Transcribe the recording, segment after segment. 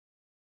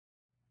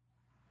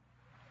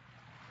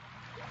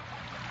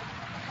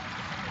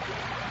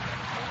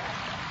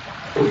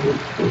Roots.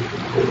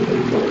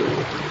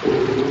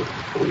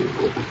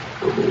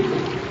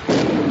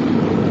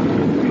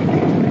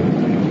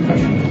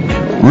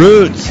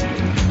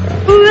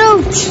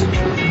 Roots.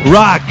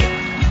 Rock.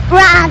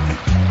 Rock.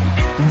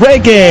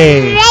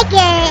 Reggae.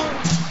 Reggae.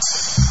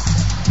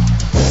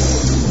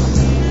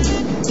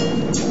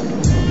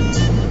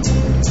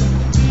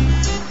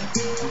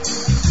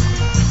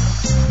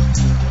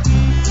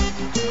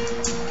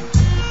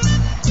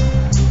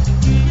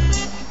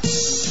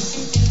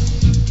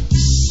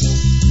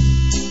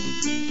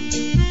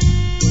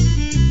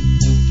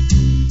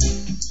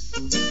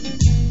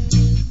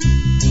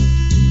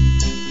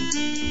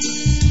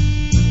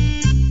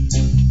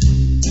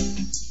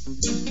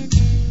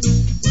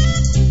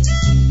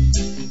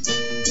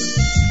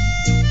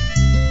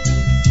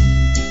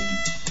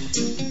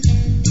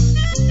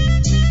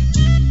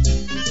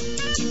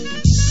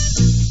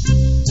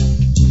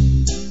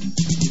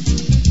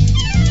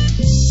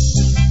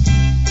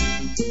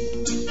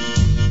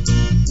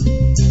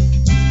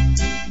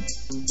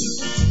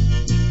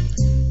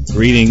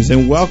 Greetings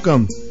and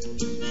welcome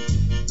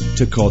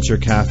to Culture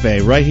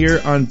Cafe, right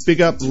here on Big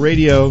Up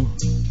Radio,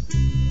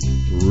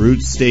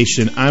 Roots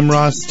Station. I'm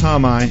RAS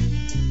TOM-I,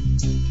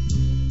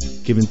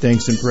 giving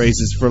thanks and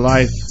praises for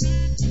life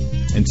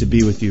and to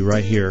be with you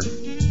right here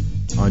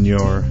on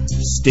your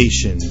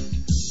station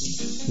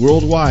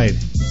worldwide.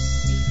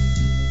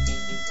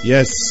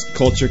 Yes,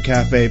 Culture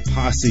Cafe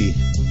posse,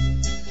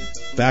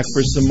 back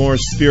for some more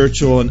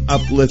spiritual and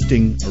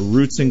uplifting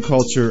roots and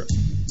culture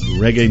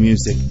reggae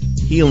music,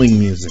 healing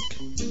music.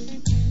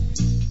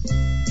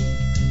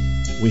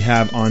 We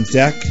have on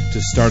deck to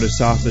start us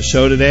off the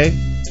show today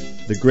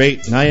the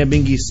great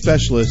Nyabingi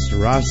specialist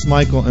Ross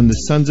Michael and the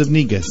Sons of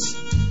Negus.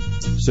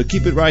 So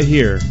keep it right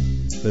here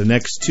for the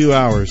next 2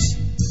 hours.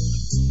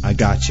 I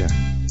gotcha.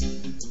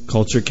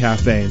 Culture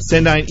Cafe. And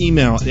send out an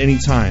email at any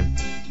time.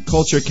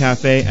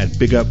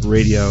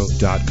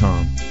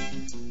 culturecafe@bigupradio.com.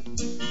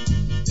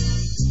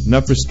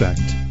 Enough respect.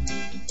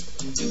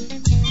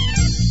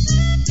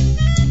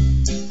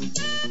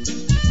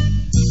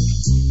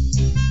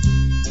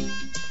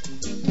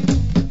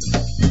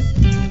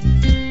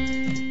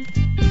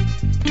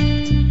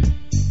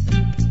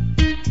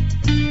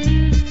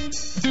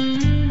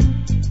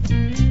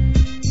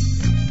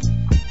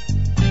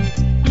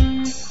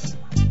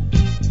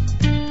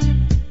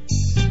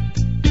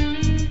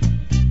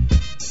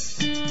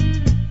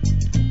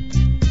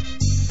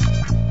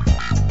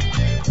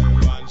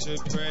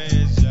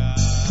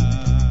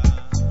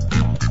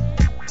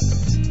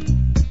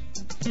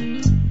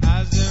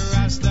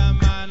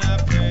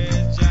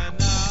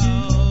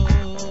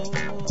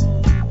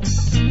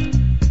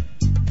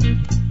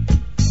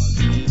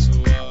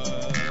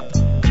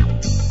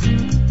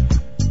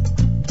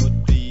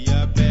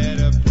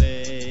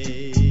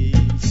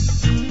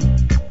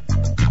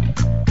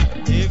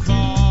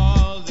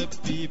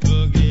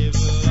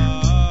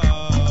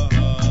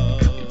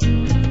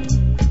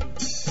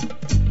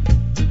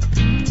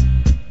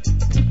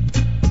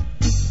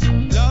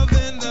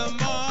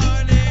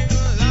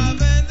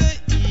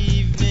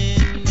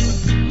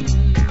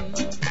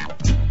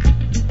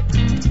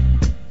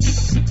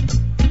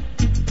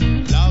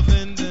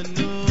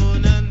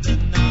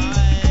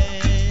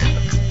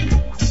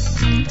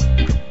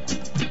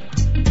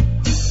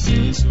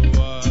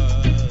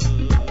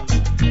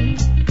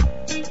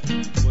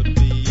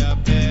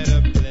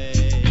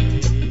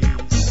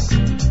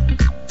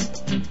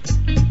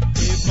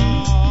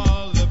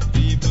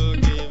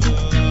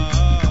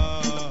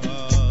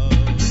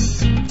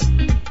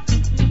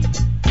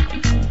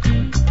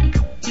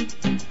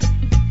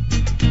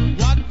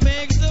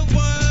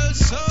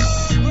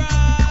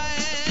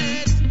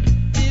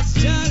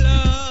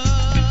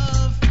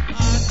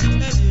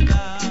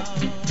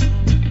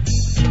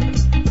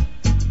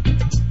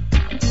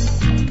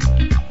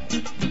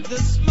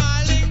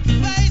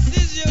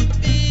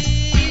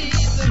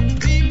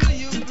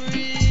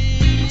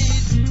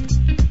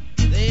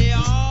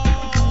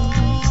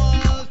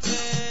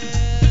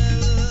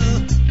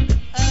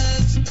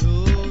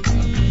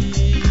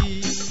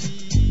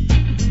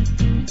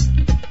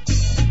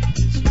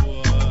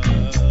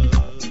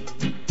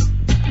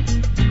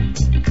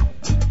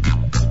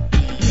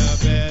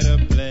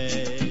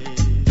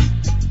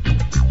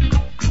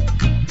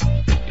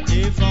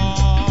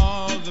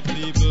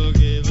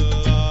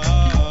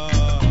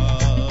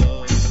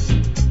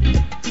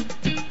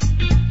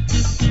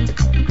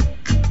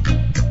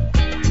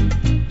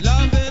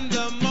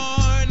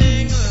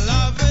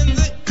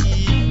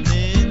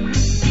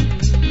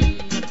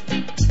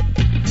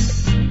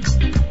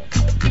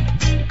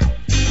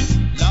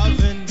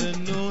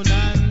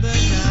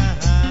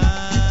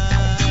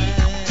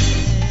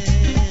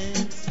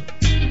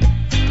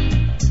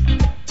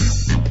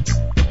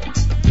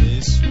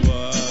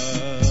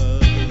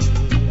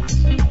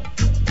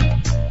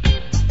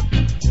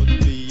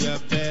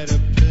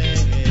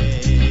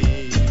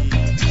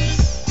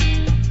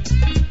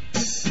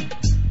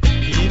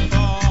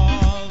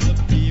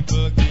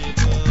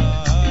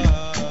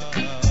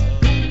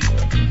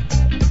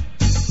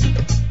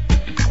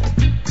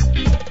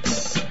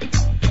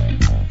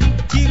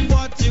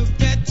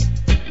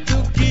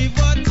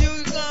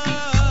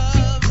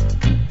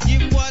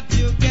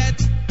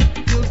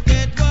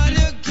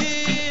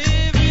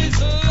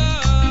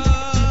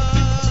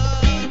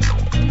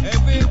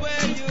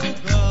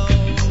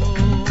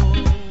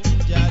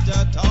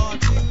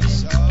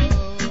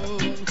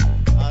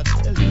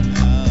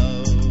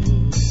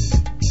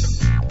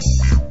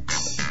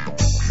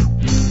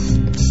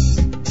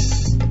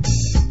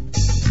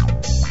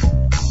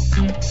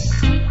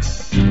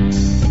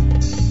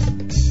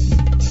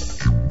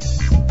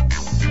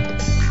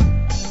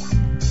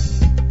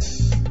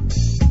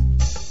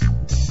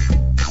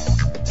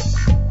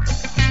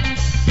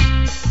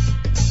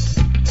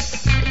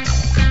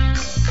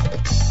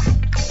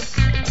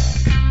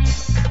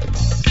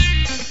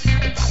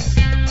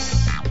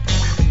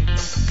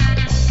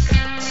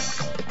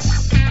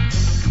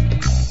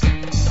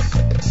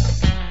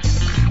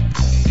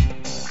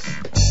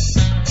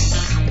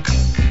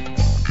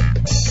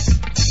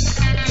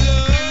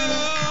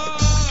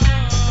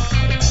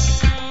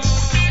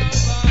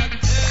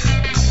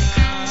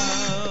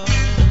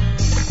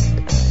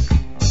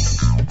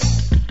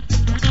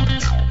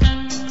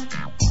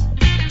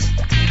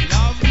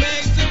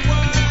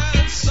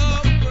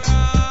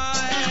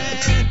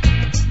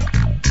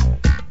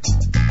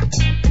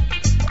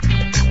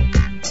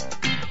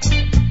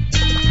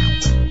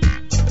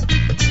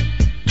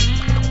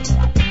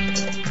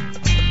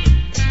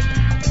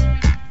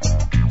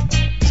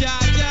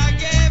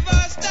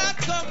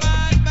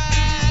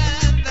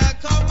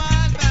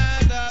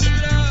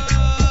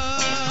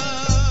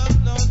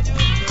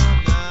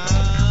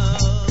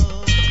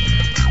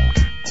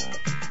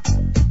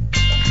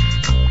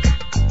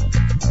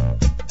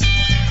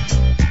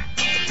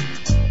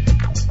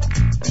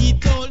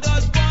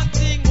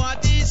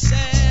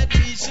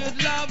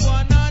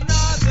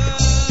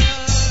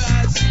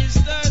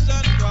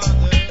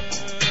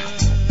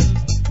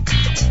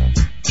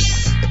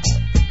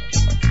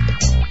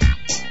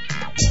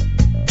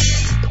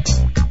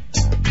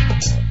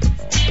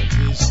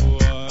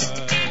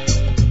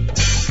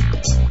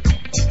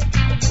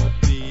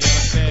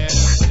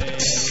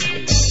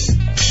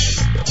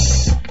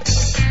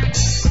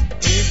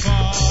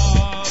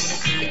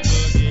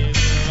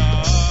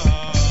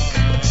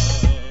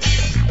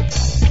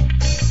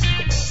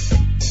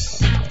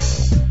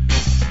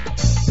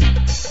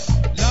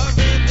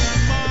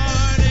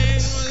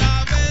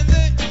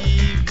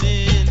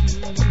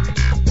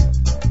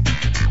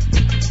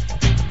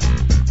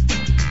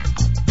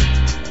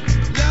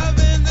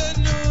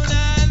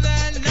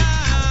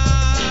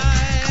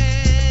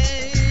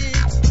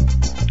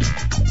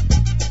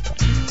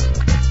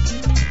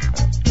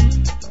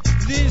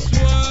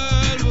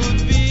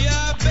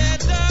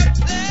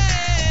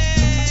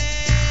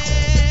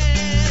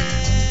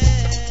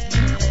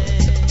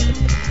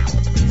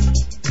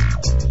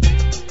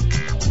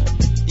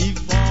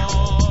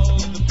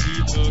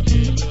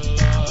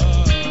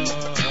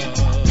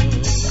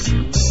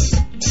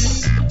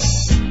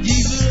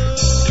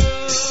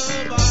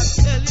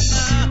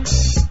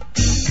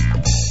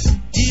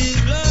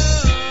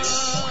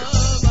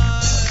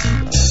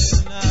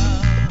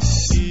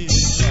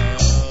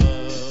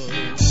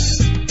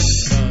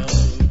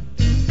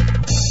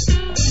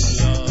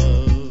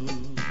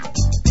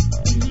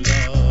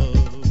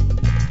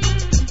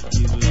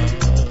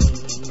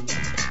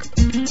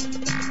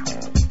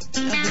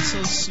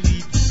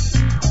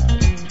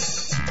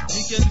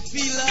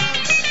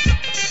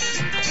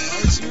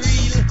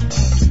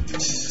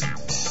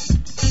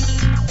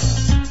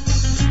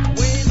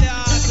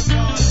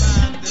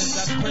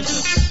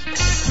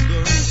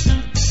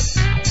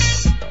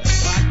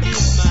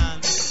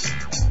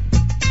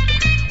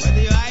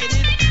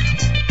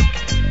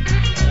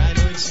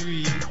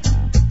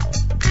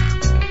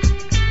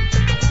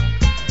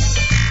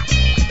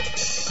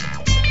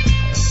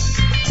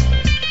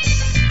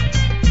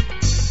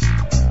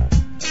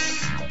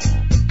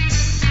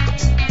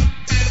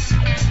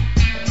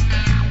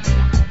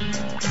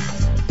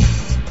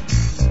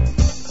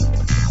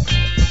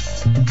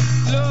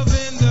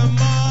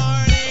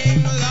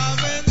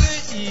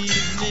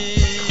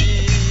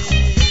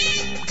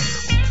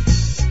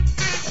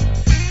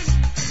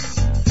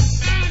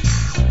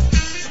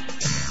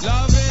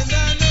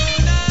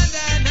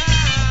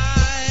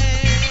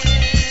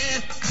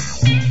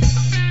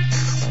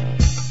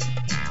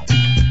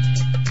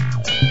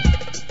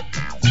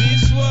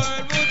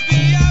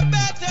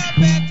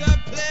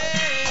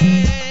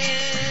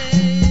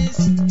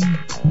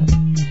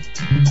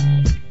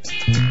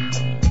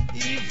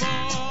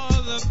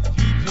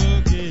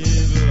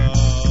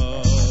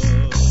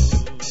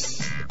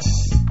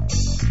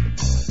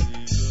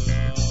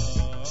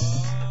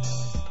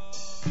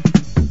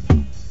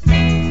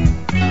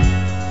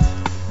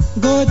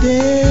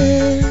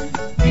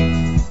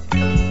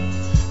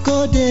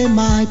 Good day,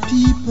 my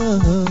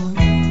people.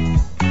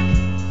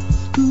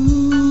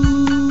 Ooh.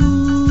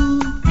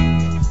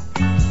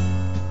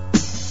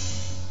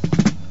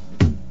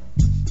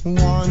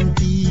 One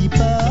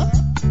people,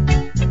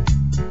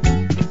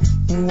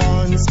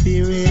 one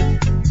spirit.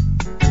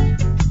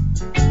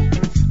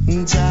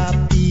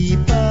 Jah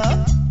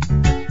people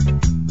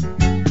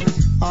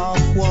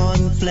of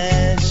one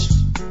flesh.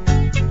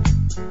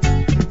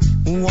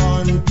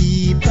 One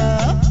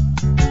people,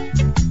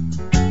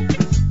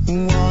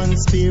 one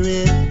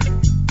spirit.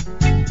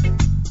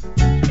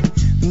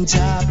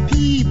 Jah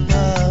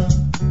people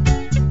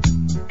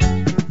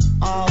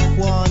of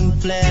one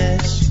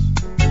flesh.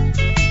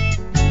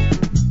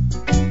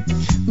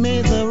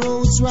 May the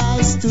roads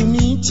rise to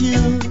meet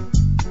you,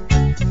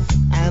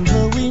 and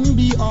the wind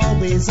be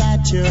always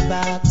at your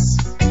backs.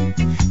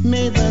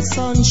 May the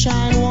sun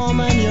shine warm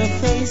on your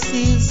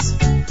faces,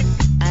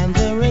 and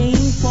the rain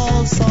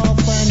fall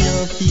soft on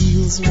your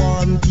fields.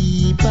 One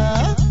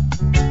people,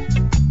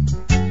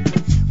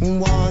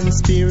 one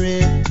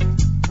spirit.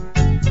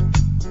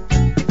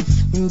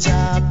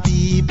 Jah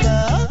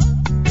people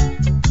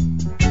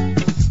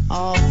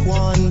of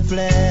one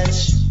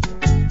flesh.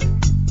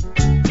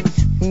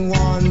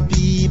 One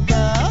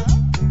people,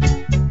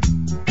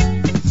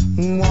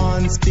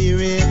 one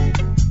spirit.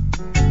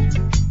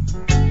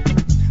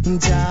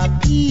 Jah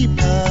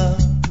people,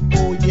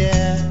 oh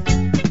yeah,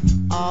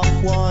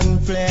 of one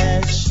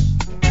flesh.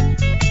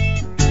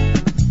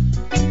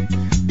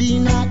 Be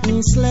not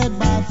misled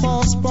by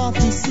false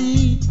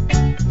prophecy,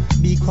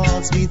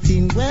 because we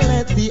think well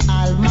at the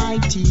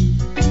Almighty.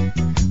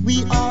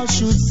 We all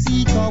should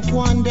seek of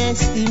one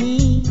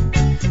destiny,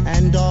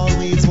 and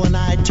always one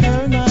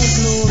eternal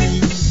glory.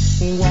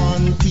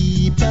 One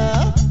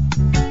people,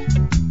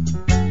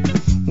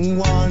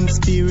 one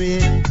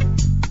spirit.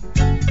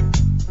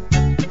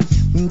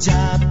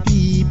 Jah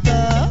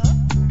people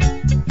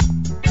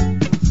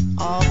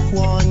of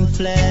one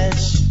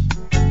flesh.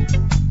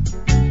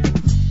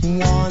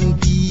 One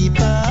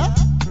people,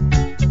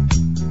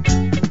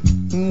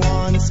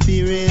 one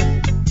spirit.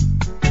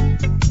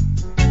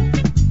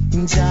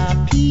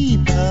 Jah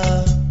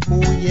people,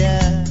 oh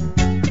yeah,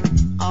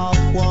 of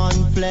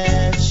one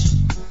flesh.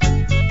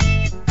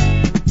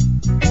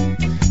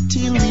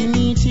 Till we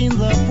meet in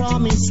the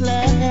promised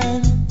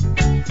land,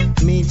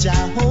 may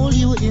Jah hold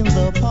you in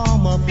the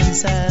palm of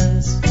his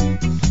hands.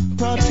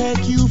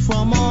 Protect you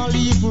from all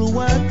evil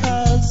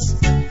workers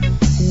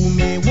who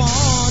may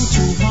want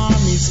to harm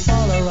his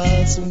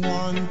followers.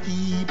 One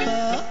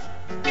people,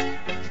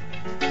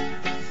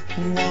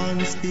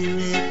 one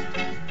spirit.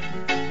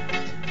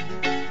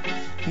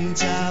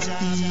 Jah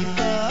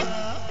people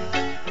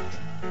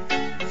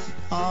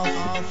of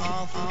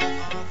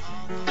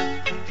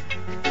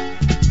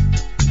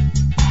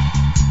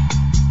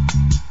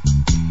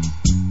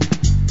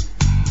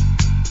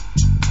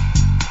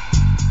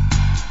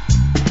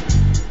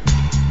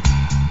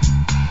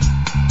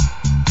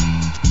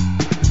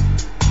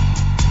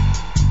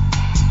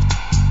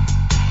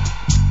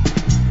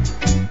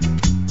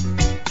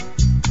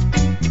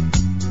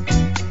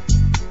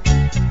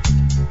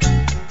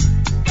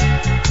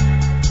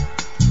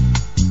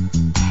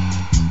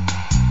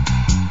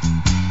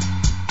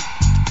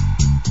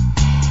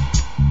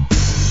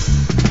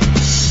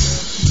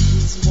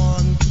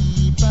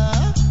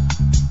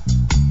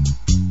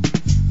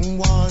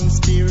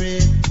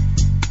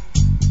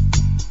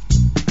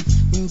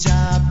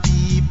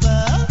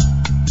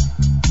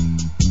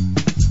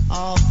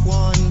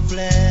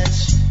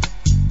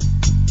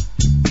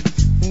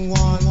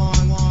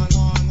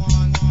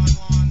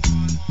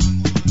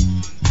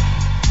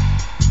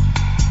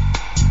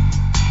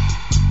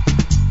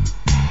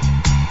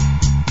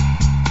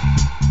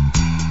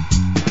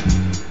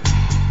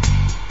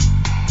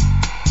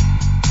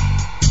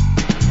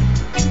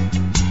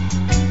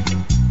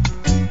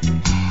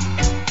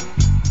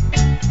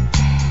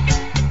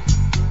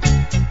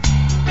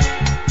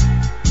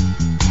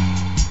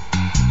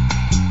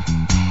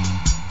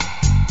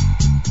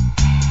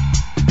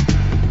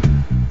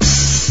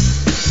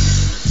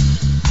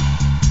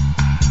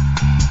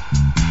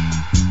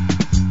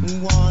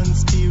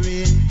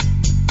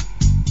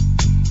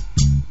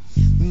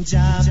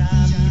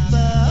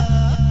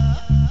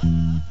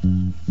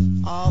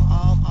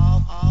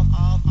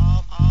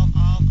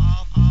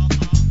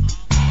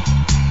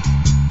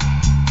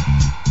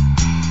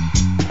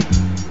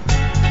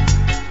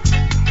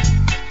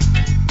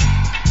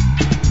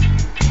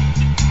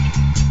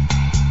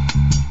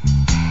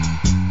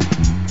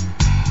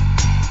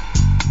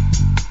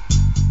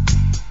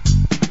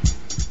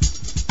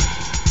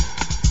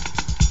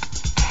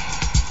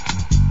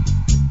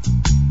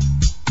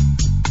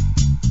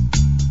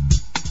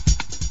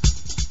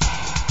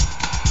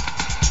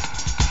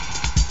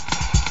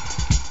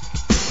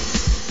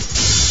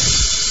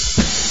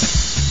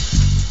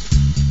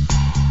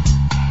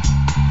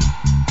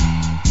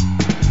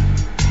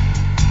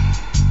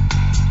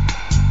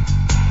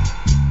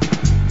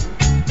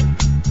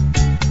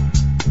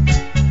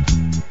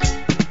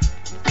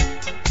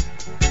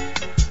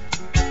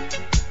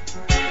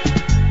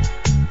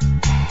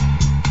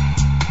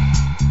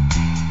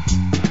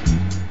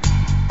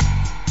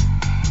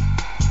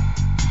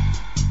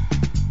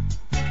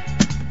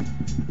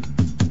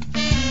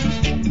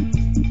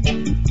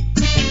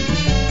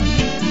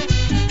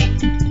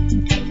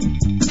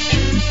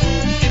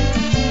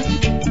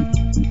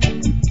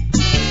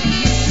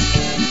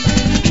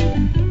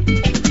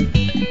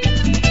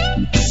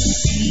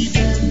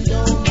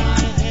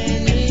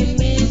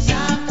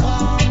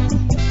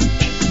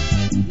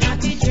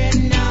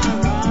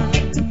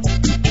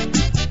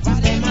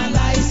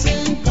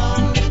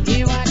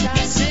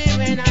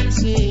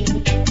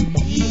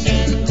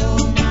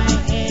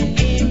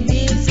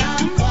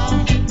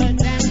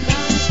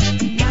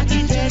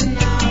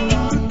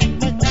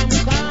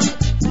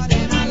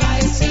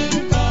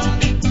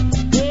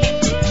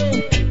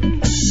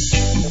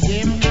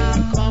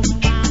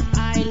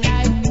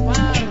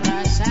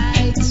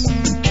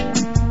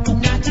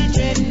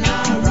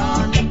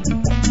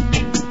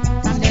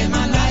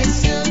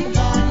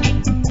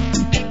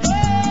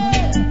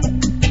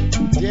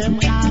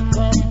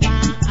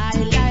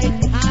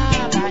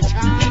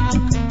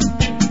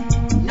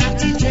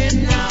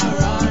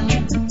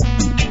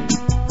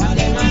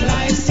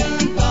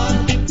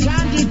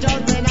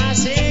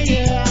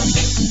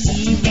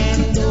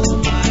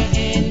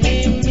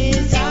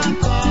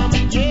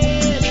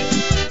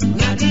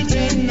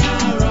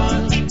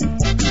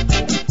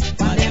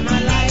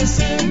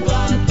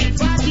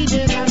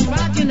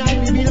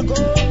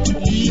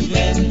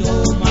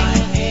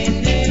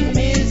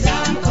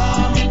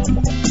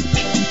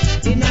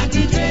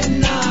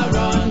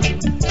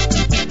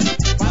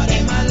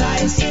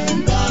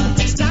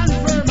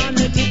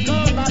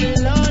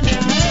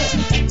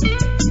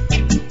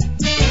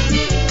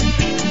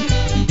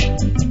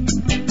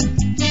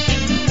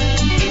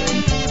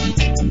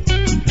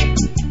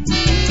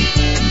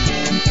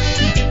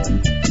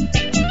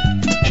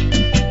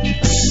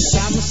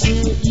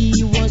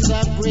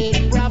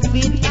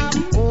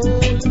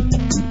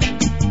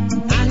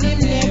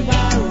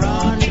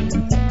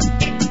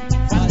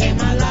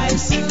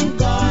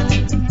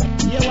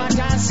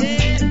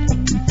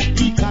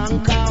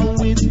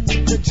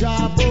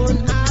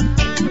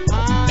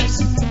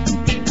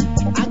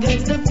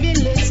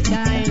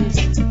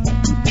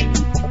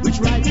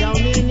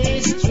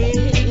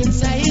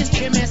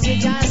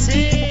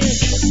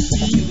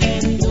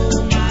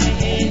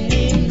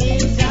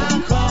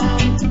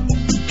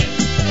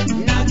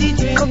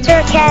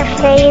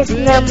Cafe is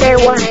number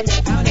one.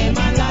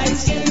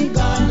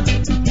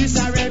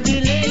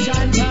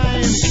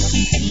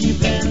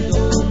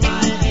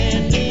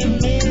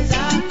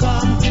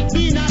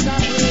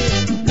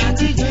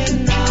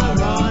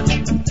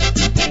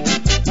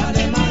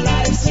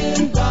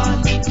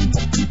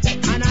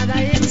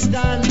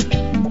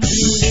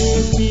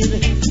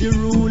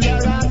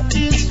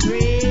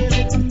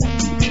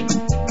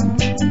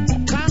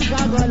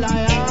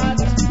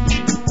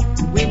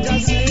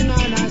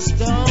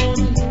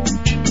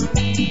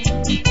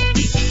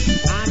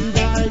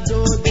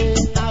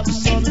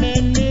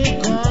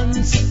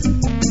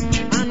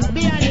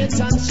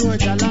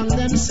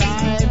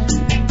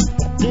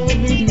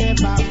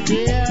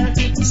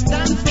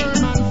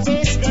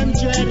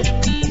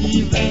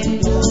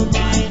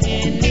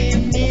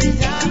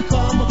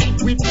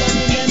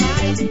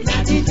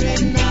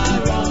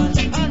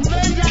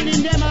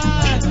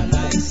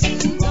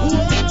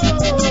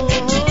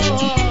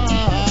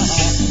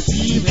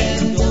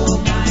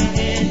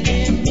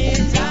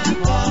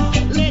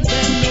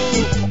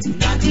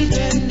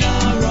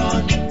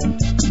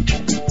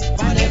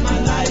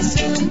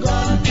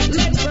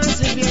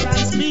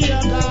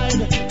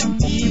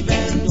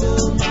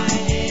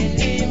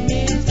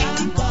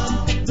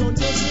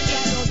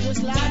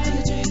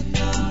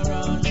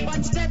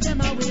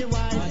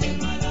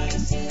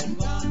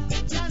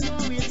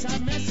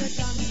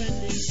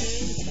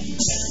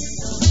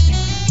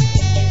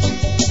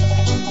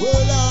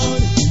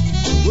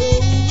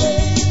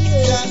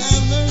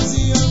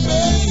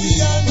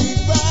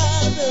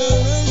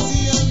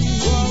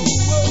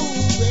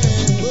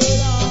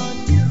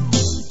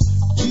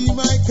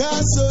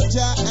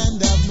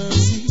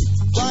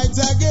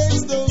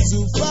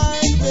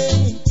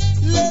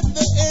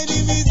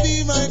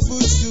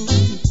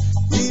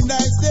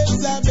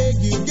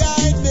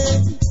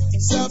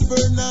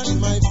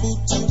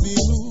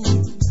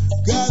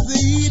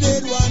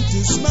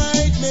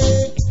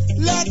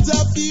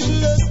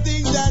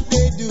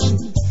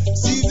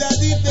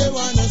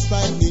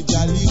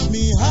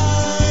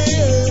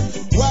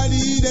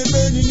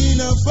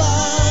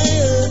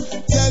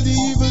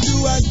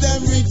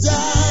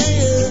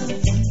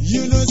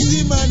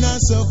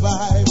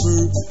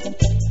 survivor.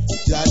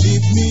 Jah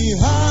lift me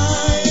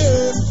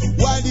higher,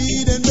 while the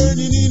heathen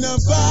burning in a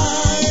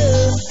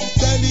fire.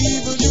 Tell the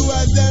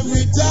evildoers them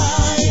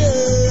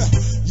retire.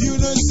 You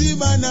know see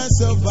man a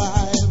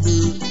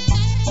survivor.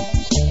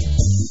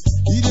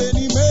 Hidden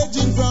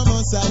emerging from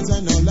all sides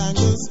and all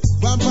angles.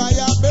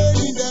 Vampire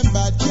burning them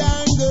bad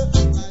candle.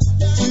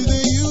 To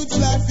the youth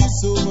life is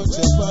so much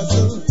a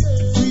puzzle.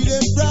 Free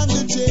them from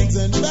the chains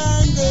and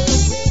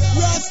bangles.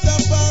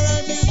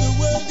 Rastafari made the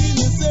world in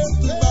a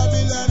circle.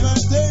 Babylon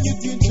and turn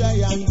it in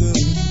triangle.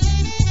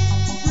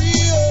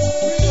 Free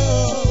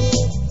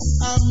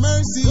have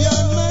mercy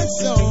on my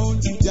soul.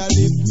 Jah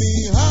lift me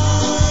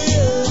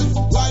higher,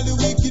 while the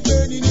wicked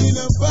burning in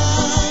a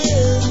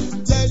fire.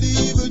 Tell the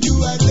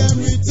evildoers them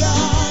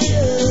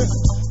retire.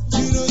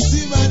 You know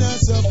see man a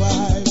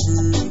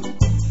survivor.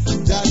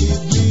 Jah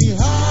lift me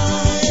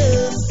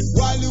higher,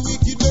 while the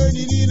wicked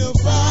burning in a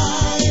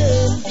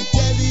fire.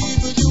 Tell the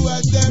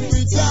evildoers them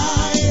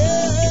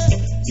retire.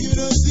 You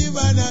know see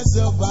man a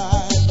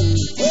survivor.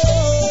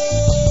 Oh,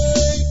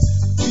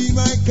 be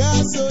my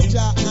castle,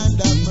 Jah, and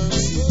have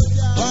mercy.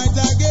 Fight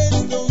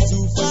against those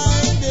who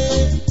find me.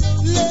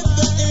 Let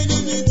the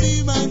enemy be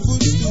my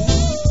footstool.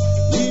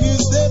 When you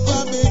step,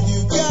 I beg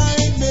you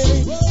guide me.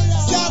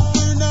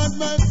 Suffer not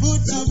my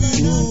foot to be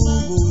moved.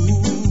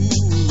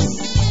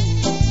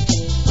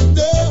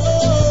 No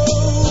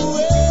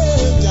way,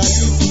 Jah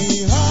lift me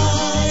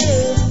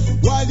higher,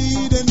 while the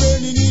heathen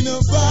burning in a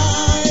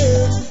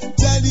fire.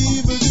 Tell the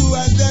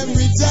evildoers them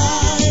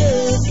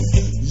retire.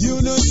 You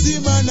know see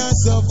man a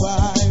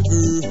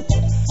survivor.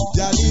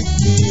 Jah lift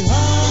me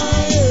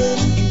higher,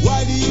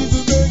 while the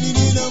evil burning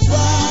in a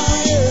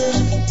fire.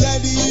 Tell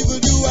the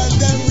evildoers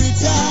them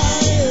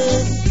retire.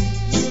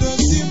 You know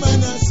see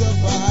man a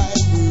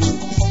survivor.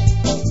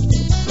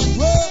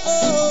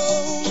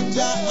 Whoa,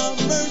 Jah have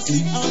mercy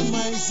on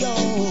my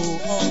soul.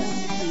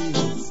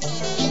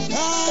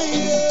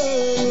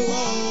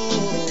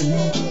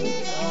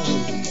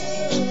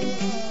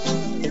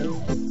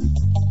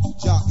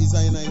 Jah is a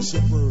night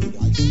shepherd.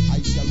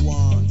 I shall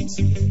want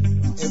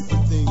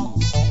everything.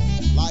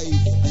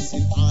 Life and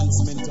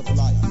enhancement of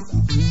life.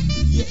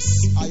 Yes,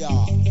 I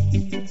am.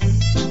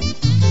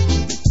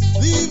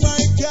 Leave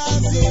my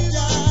castle,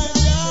 Jah,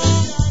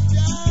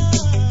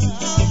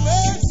 have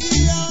mercy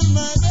on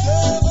my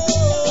soul.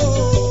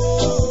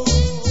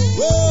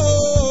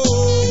 Whoa,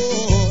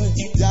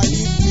 Jah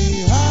lift me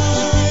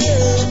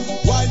higher,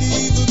 while the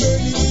evil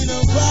burning in a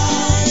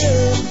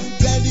fire.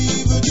 Tell the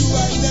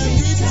evildoers them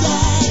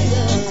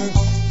retire.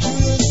 You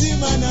know see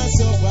man a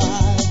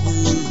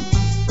survivor.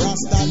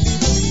 Rasta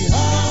lift me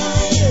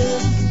higher,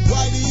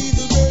 while the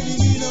evil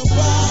burning in a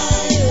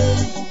fire.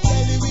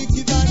 Tell the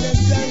wicked man them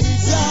say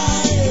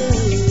retire.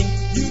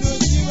 You know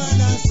see man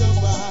a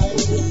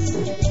survivor.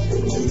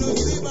 You know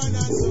see man a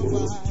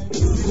survivor.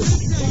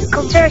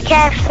 Culture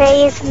Cafe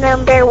is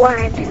number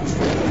 1.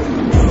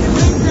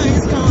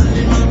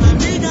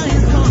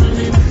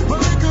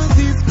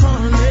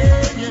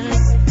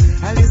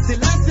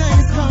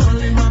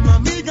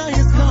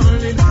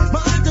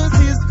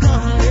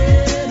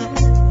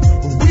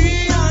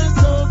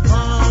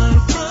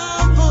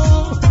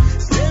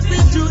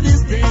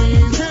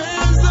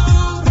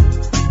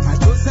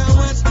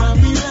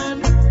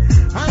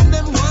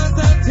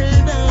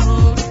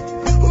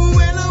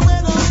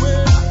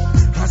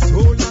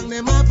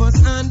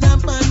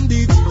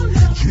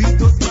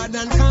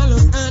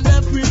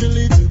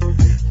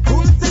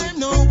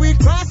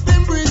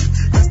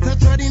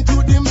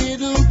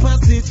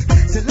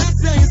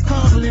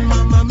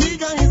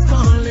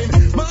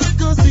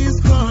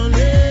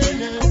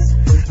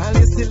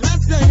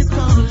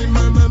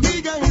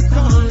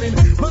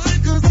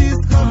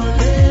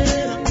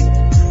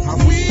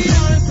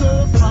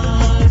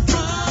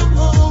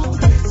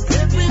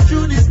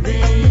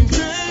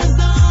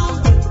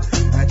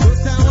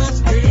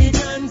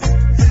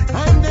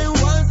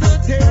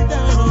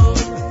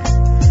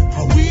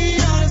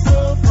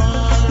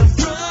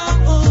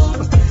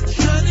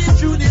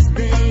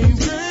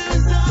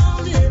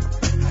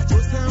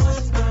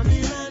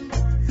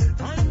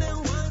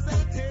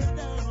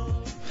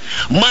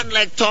 Man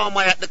like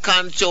Tom-I at the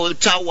control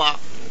tower.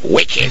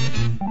 Wicked.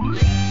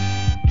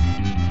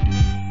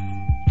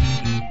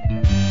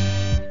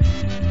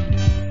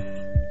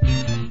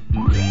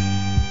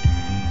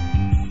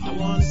 I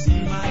want to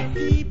see my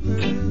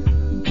people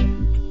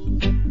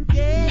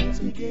get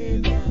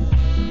together.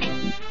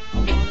 I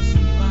want to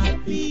see my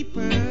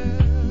people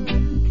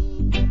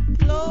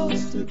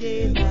close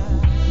together.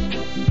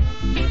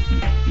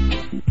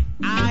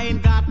 I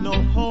ain't got no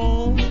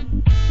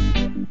home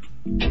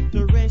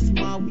to rest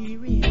my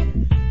weary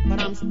head,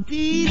 but I'm still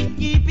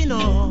keeping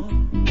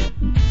on,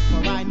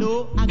 for I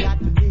know I got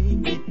to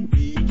make it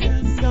big.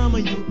 Some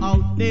of you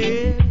out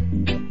there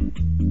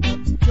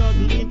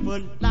struggling for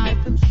life,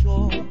 I'm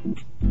sure,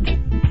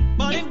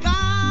 but in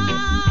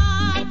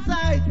God's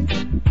sight,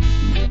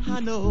 I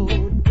know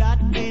that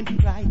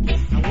ain't right.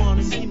 I want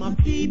to see my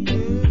people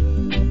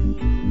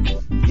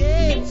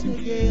get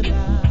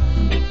together.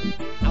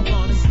 I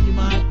want to see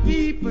my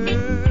people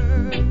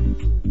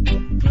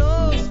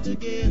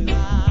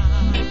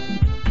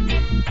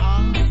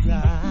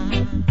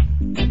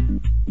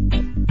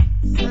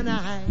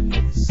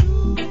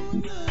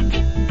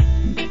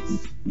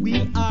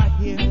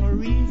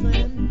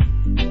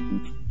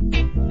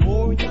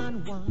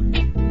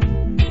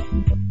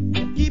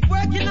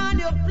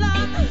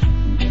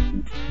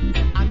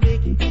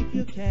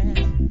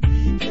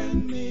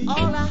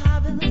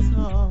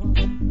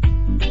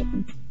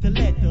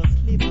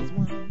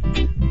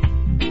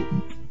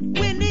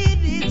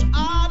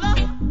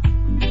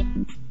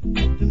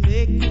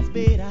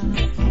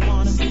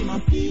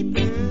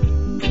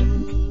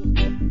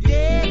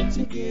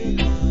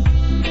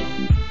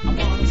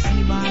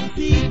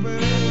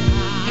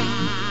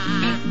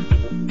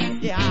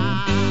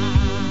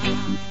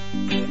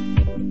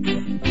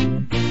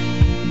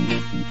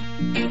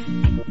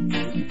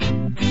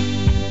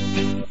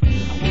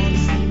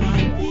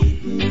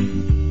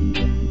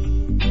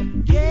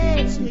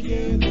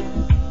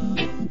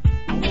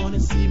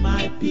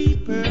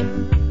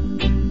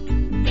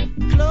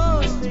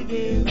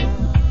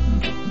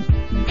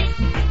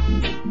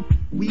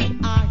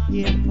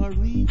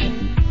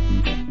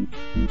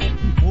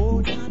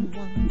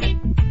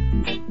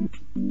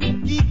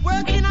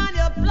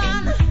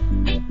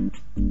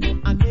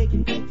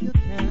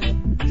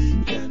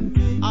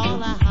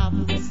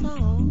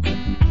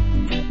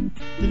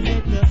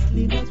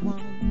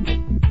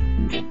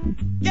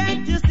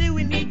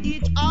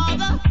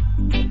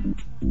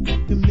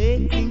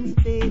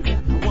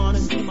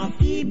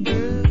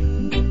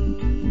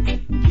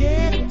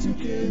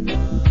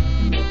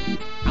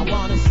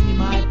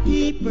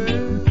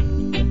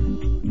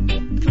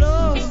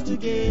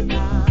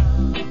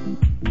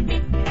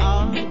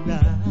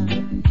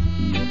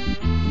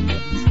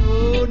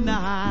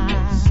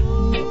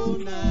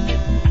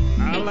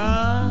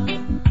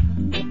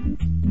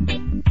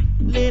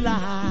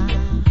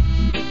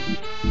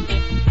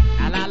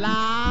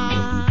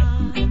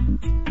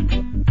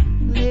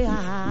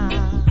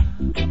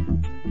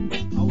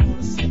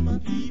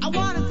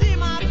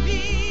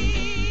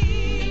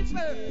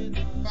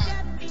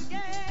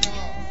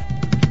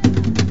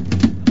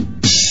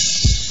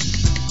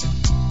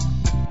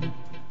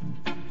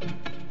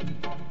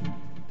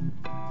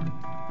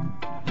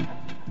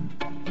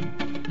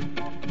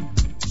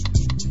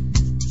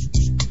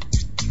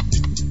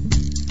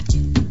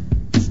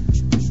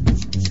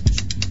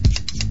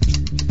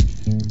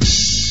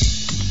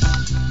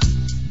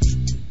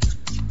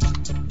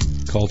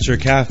Culture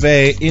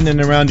Cafe in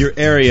and around your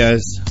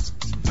areas.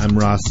 I'm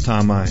RAS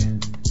TOM-I,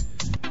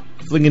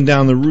 flinging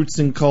down the roots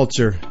and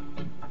culture,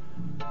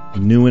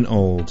 new and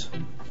old.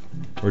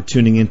 We're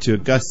tuning into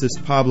Augustus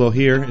Pablo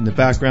here in the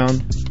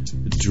background,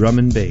 the drum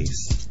and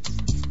bass.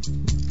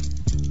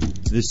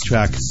 This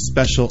track,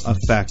 Special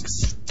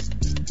Effects,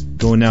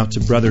 going out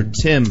to brother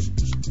Tim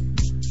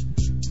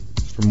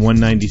from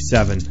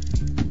 197.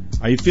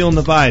 Are you feeling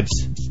the vibes?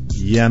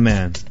 Yeah,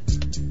 man.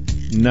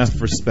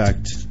 Enough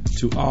respect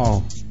to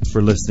all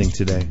for listening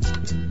today.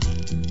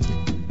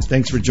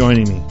 Thanks for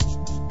joining me.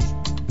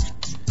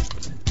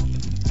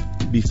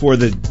 Before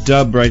the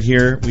dub right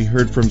here, we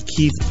heard from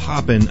Keith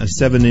Poppin, a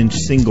 7-inch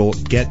single,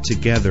 Get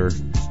Together.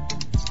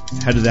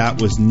 Ahead of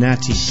that was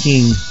Natty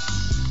King,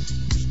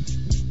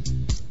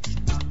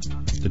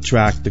 the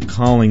track The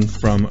Calling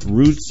from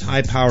Roots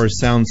High Power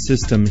Sound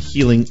System,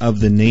 Healing of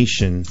the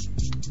Nation.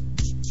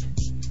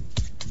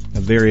 A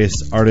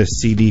various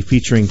artist CD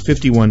featuring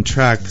 51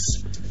 tracks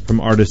from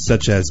artists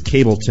such as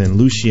Cableton,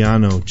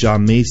 Luciano, Ja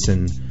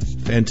Mason,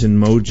 Phantom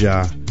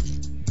Moja,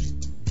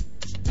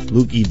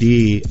 Luke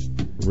D,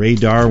 Ray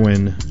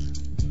Darwin,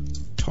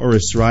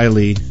 Taurus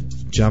Riley,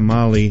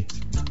 Jamali,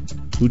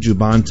 Huju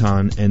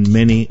Bantan, and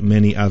many,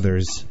 many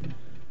others.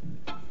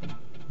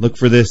 Look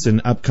for this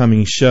in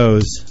upcoming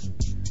shows.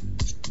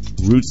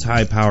 Roots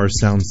High Power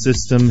Sound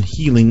System,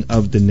 Healing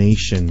of the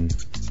Nation.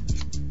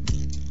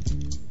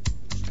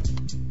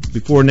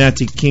 Before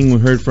Natty King, we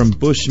heard from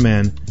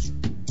Bushman,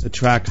 the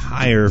track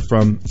Higher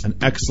from an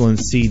excellent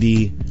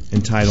CD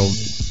entitled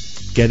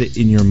Get It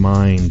In Your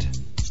Mind.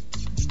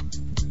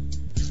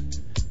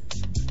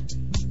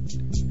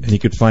 And you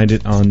could find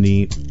it on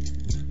the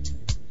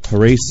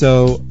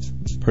Pareso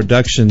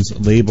Productions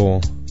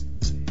label.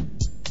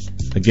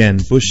 Again,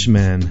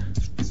 Bushman,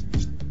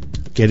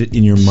 Get It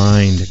In Your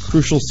Mind. A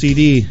crucial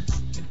CD,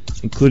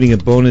 including a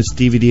bonus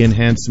DVD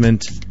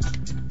enhancement,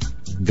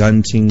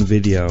 Gunting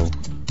video.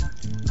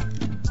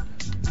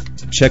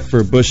 Check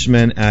for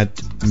Bushman at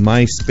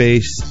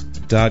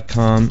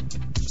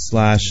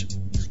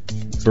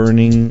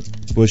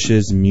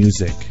myspace.com/burningbushes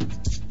music.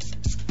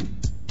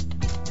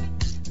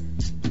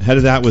 Ahead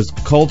of that was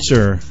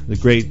Culture, the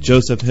great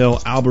Joseph Hill,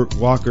 Albert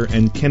Walker,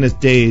 and Kenneth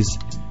Days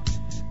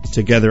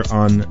together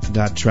on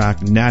that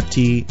track,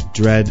 Natty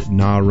Dread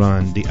Na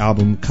Run, the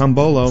album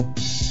Kumbolo.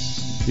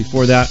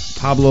 Before that,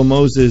 Pablo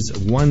Moses'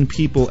 One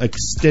People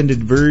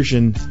extended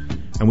version,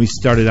 and we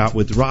started out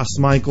with Ross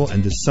Michael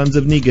and the Sons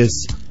of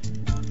Negus,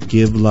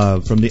 Give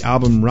Love, from the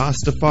album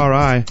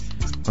Rastafari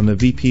on the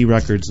VP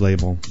Records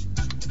label.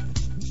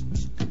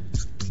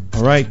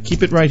 Alright,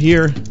 keep it right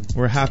here.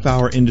 We're a half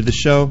hour into the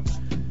show.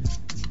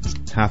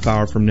 Half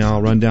hour from now,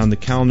 I'll run down the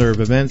calendar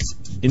of events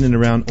in and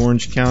around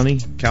Orange County,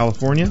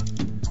 California.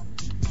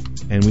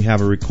 And we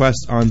have a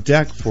request on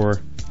deck for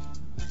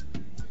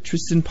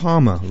Tristan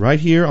Palma right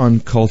here on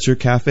Culture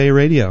Cafe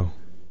Radio.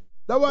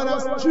 The one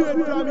that's straight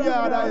from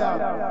yard, I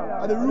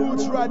am. The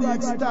Roots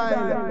Reggae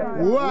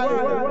style. Why?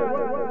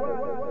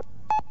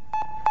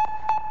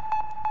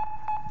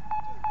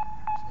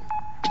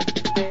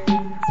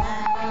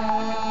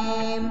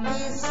 Time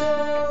is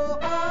so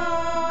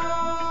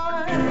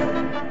hard.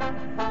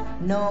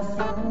 No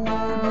food,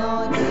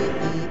 no day.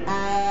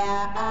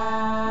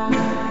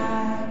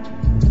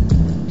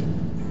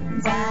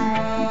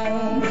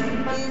 Time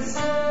is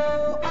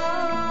so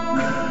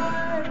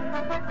hard.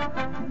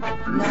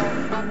 No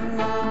food,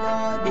 no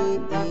day.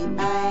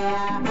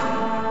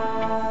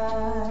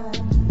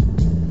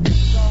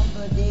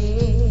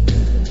 Someday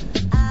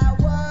I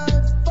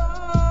was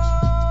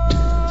born.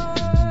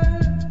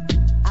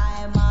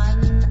 I'm on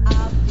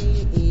of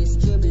this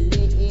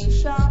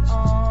tribulation.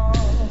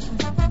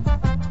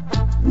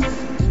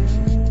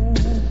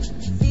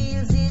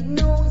 Feels it,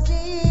 knows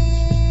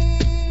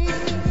it.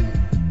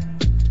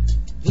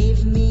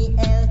 Give me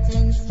health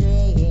and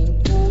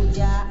strength, oh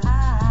Jah.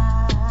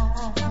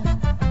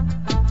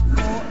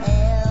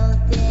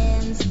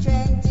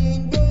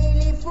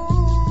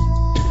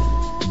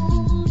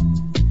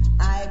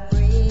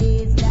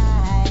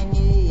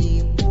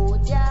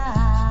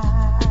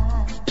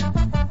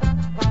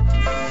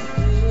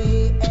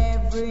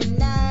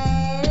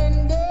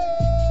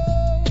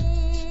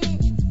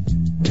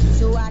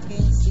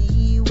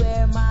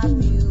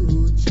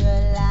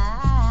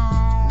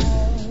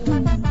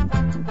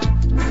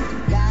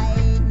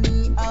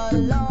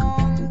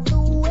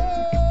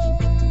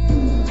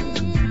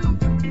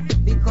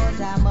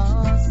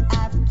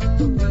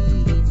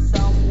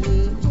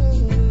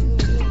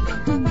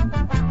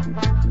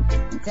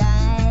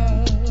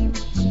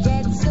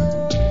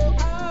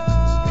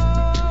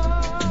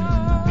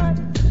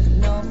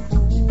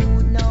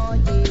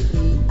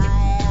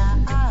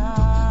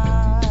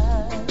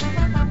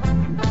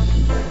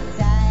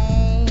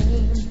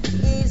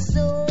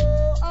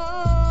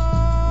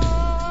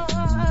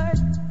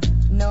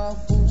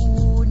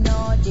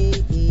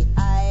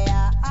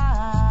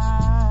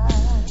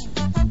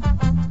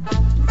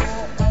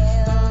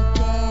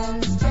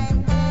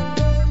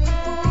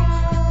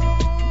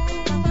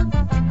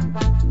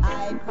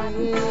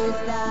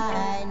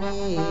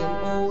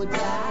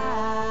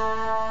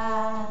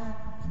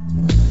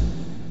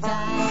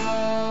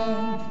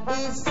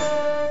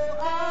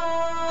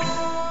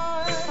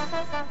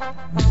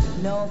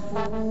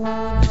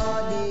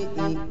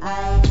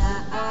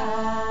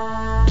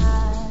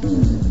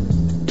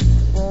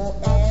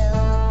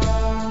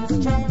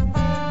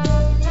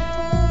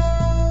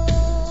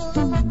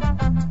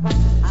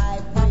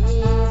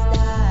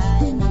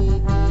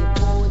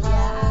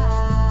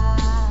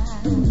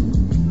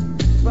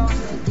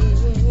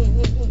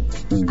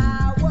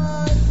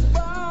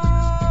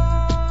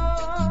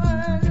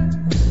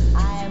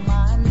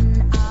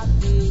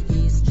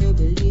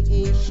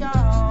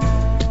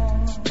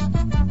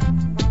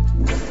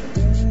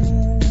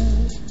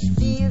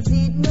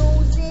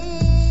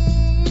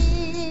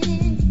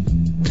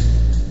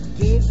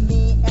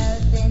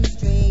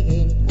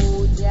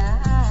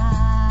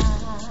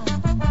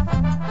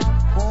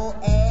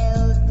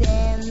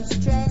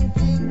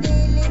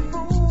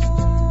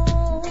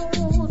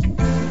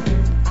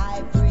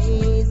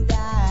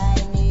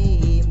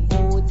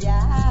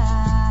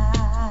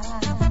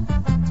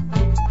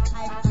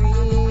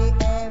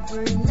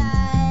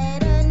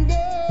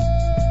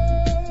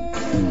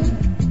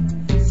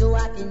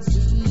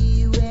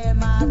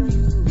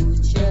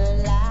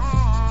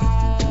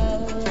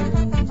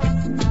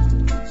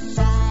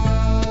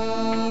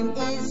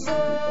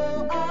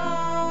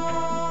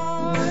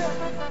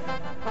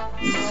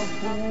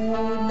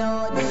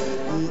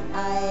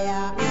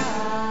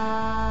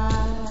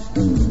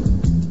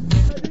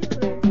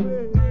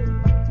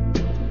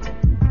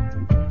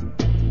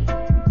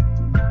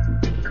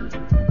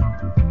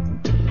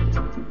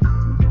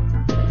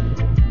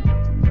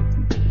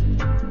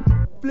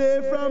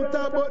 Play from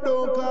top but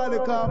don't call the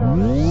cop.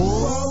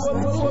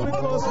 What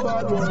because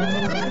bad one?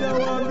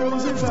 You want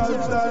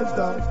musical style.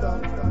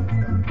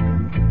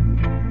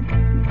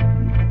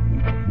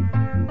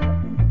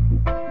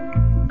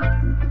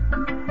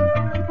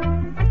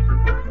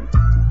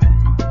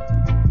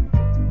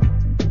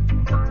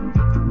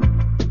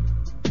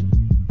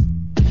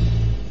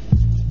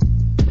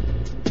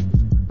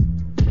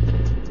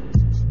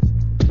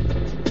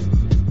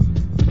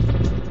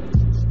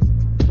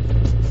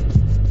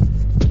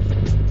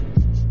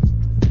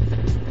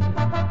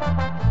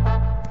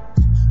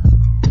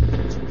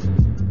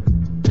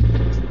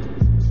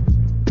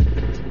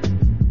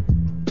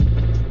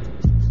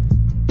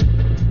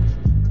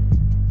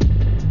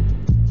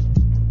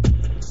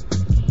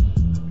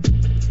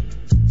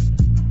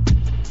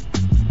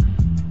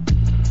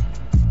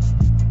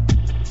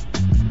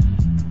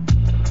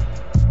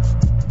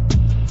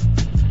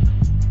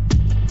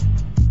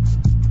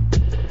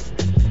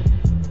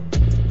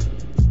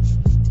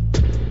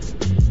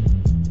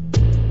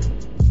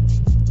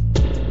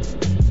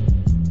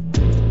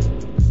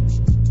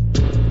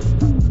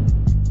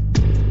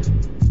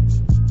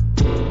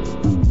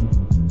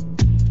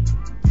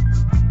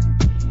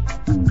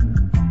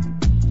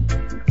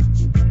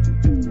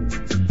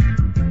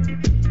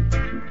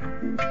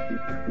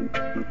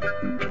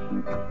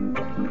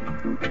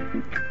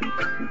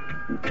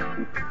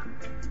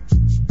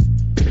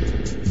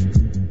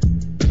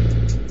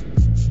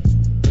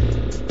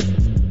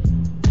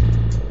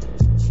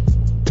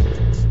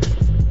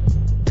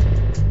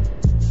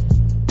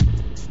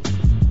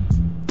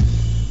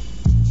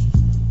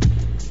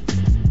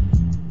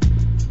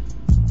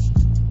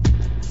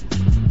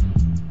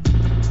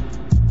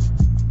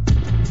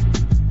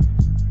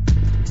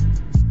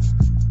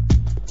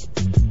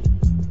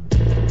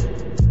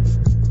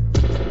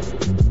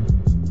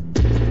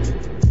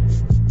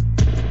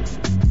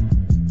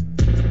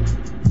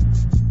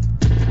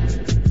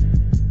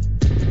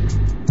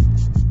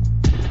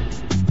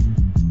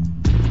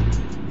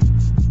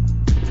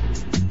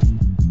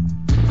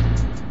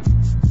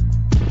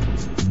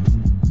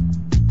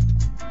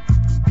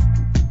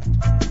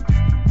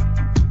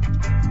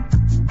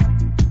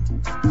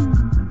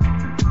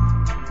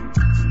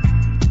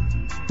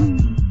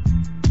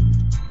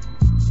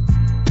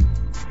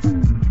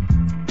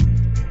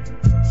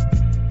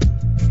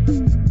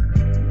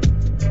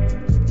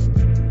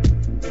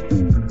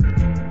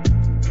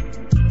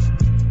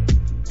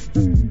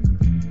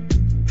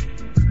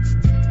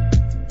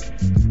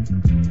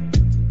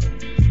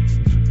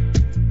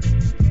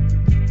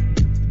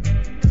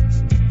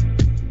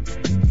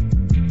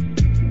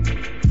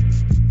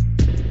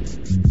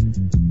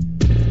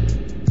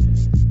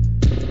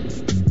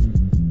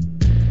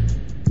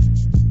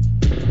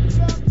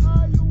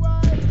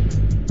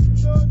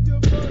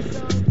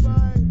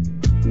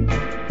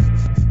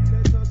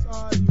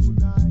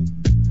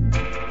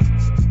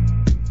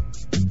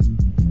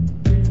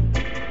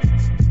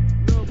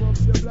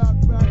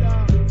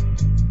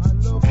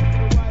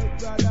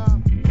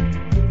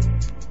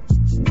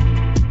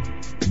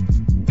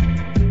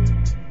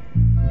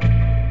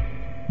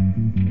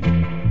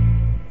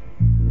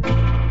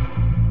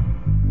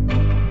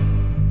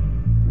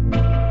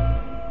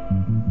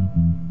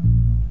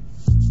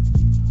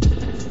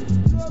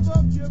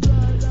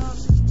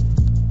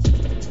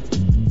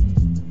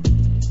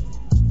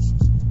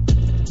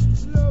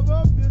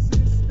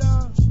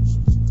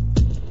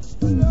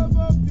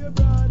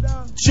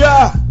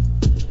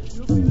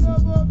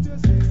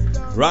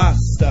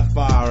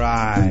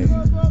 Rastafari.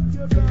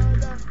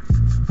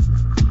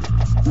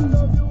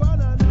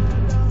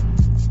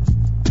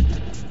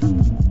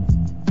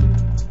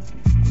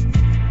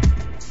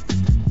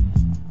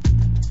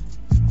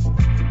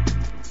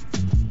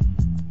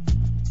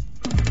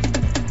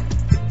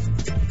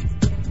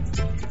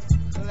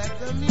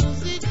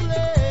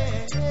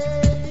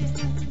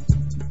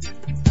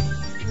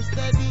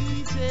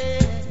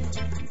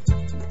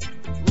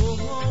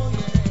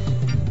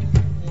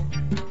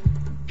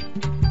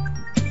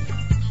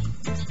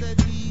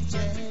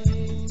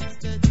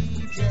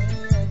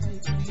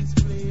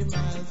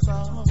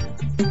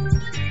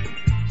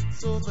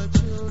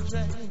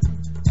 children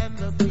and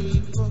the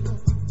people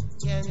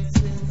can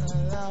sing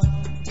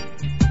along.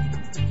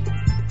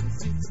 'Cause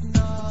it's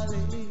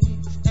knowledge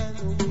and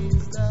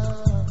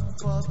wisdom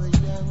for the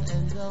young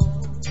and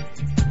old.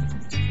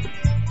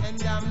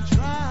 And I'm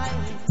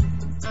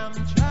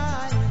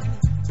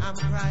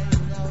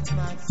crying out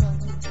my soul.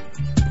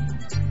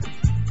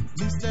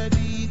 Mr.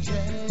 DJ,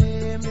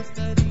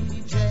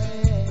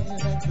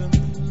 let the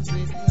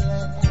music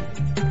play.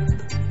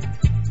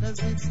 'Cause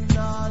it's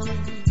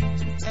knowledge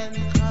and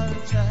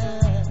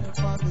culture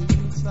for the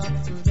youth of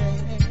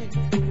today.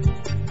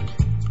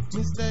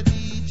 Mr.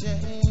 DJ,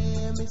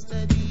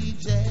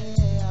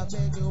 I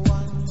beg you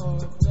one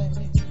more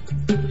play.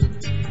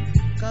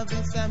 'Cause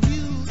it's a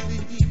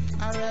music,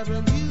 a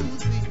rebel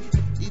music,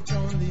 it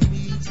only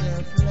needs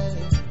a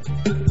play.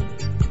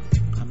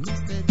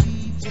 Mr.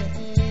 DJ,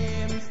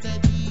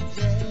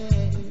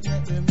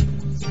 let the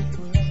music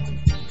play.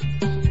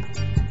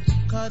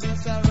 'Cause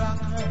it's a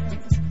rocker,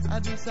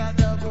 it's a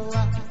double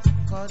whack,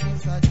 'cause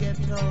it's a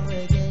ghetto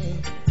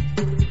reggae.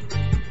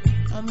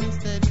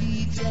 Mr.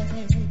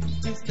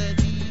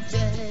 DJ,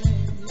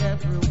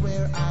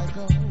 everywhere I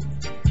go.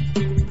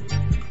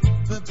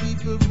 The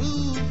people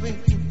moving,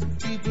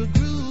 people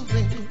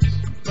grooving,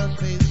 but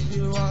they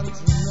still want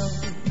to know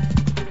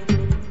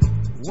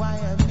why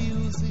a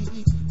music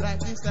like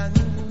this and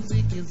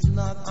music is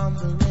not on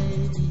the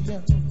radio.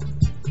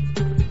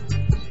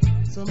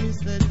 So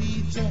Mr.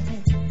 DJ,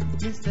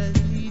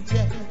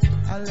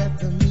 I let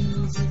the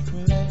music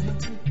play.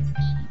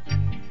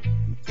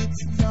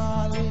 It's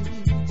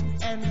knowledge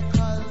and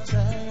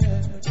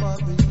culture for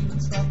the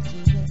youth of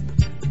today.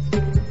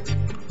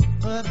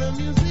 Let the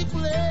music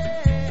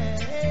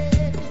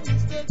play,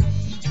 Mr.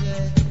 DJ.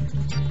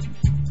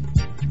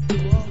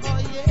 Oh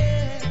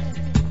yeah,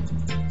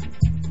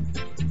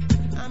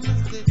 I'm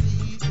Mr.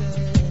 DJ.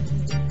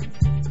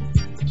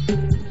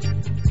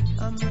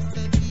 I'm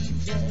Mr.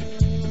 DJ,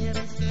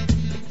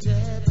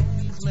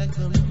 please make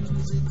the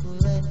music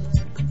play.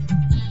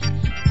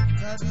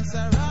 'Cause it's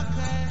a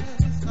rocker,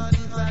 'cause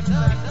it's a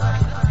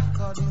dubstep,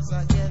 'cause it's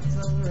a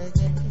ghetto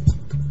reggae.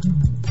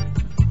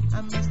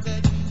 I'm Mr.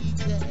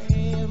 DJ,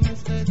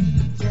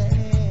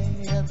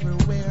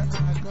 everywhere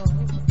I go.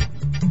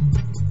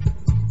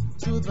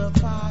 To the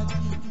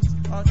parties,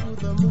 or to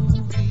the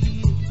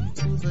movies,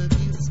 to the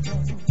disco.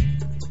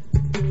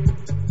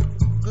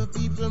 The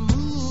people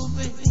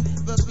moving,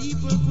 the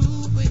people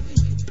grooving,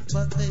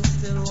 but they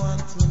still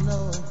want to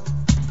know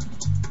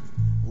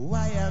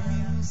why a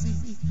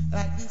music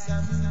like this,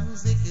 a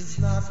music is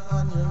not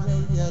on your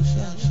radio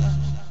show.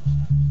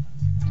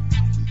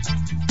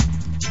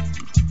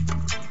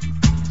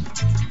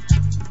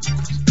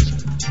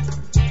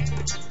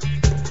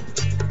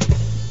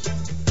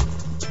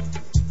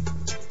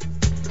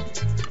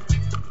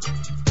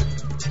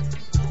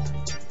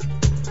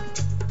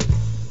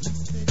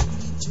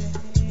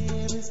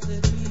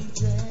 Mr.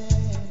 DJ,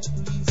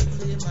 please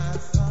play my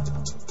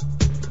song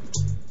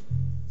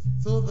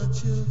so the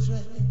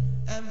children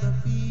and the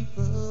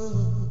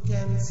people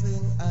can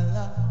sing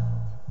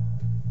along.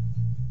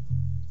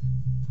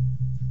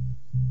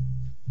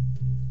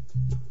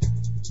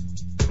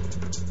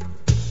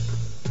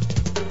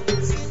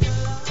 Sing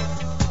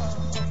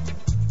along.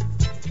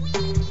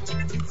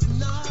 It's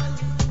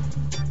knowledge,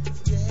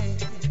 yeah,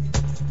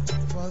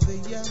 for the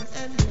young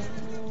and old.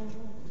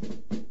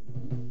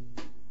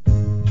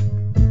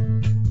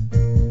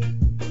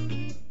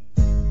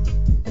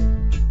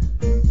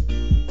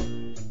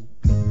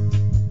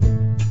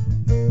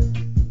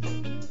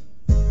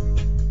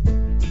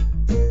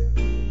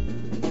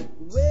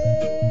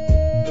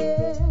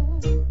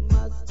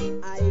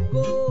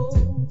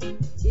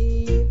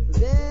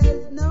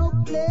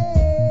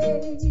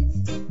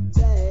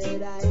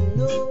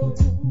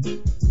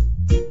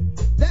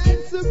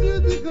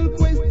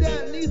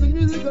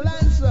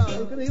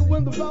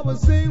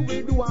 Say,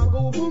 where do I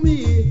go from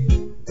here?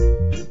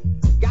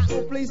 Got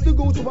no place to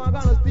go, so I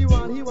gotta stay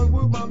around here and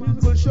work my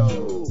musical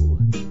show.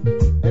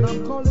 And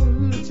I'm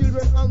calling little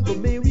children on the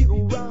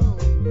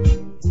merry-go-round.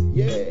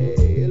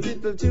 Yeah,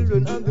 little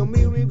children on the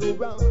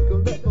merry-go-round.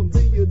 Cause let me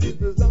play you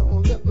this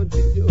song, let me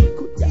tell you a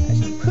good gosh.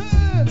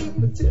 Let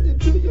me tell it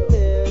to you.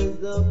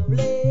 There's a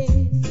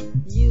place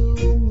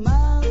you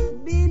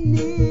must be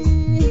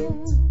near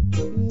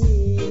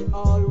me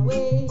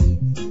always.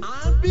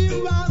 I'll be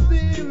right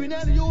there in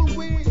that old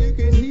way.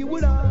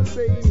 What I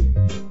say,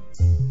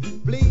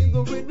 play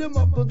the rhythm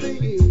of the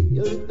day.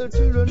 The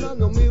children on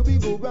the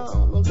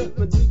merry-go-round. Let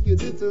me take you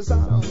this a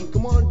sound.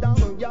 Come on down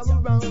and gather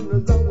round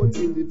as I will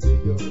tell it to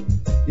you.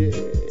 Yeah,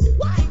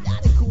 why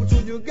that is cool? So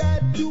you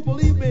got to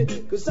believe me,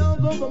 'cause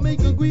sounds of a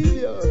make a grieve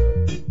you.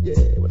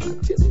 Yeah, when I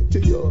tell it to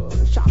you,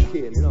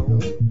 shocking, you know.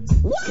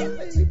 What,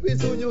 baby?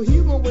 So you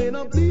hear me when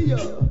I play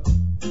you.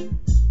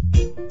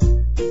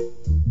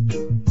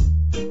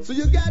 So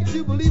you got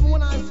to believe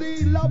when I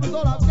say love is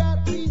all I've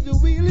got. You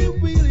really,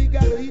 really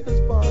gotta hit the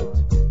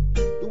spot.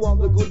 Do all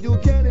the good you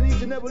can in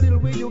each and every little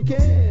way you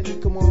can.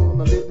 Come on,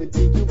 now let me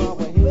take you by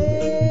my hand.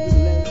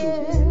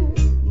 Where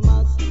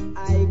must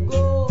I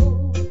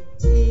go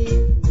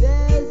if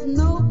there's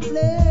no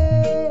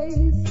place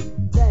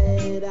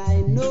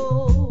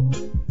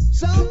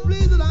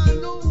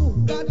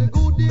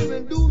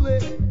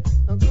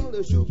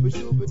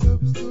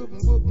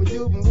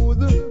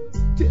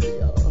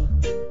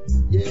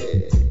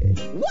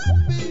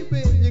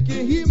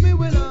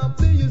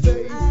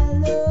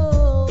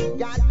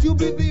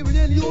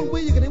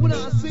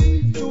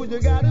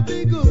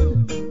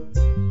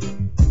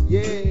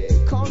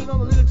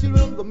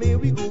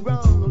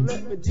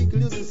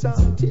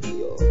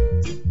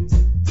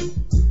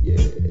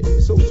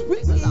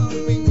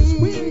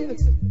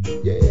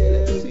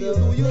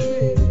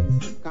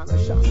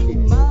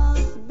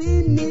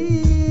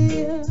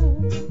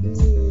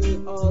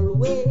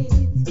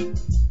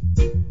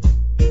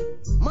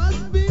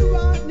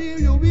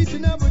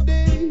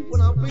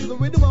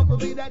rhythm of a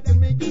beat that can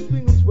make you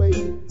swing and sway.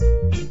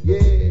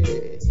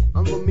 Yeah,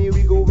 I'm a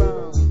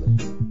merry-go-round.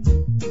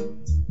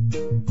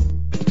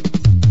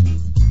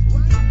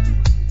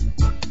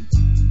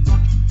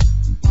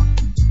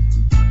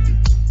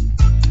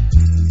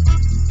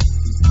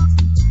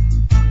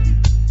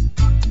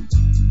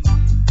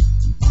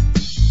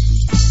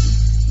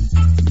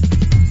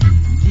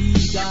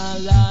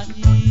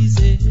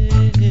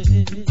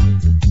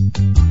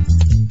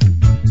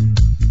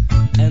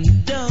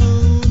 And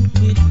don't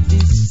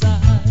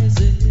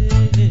criticize it.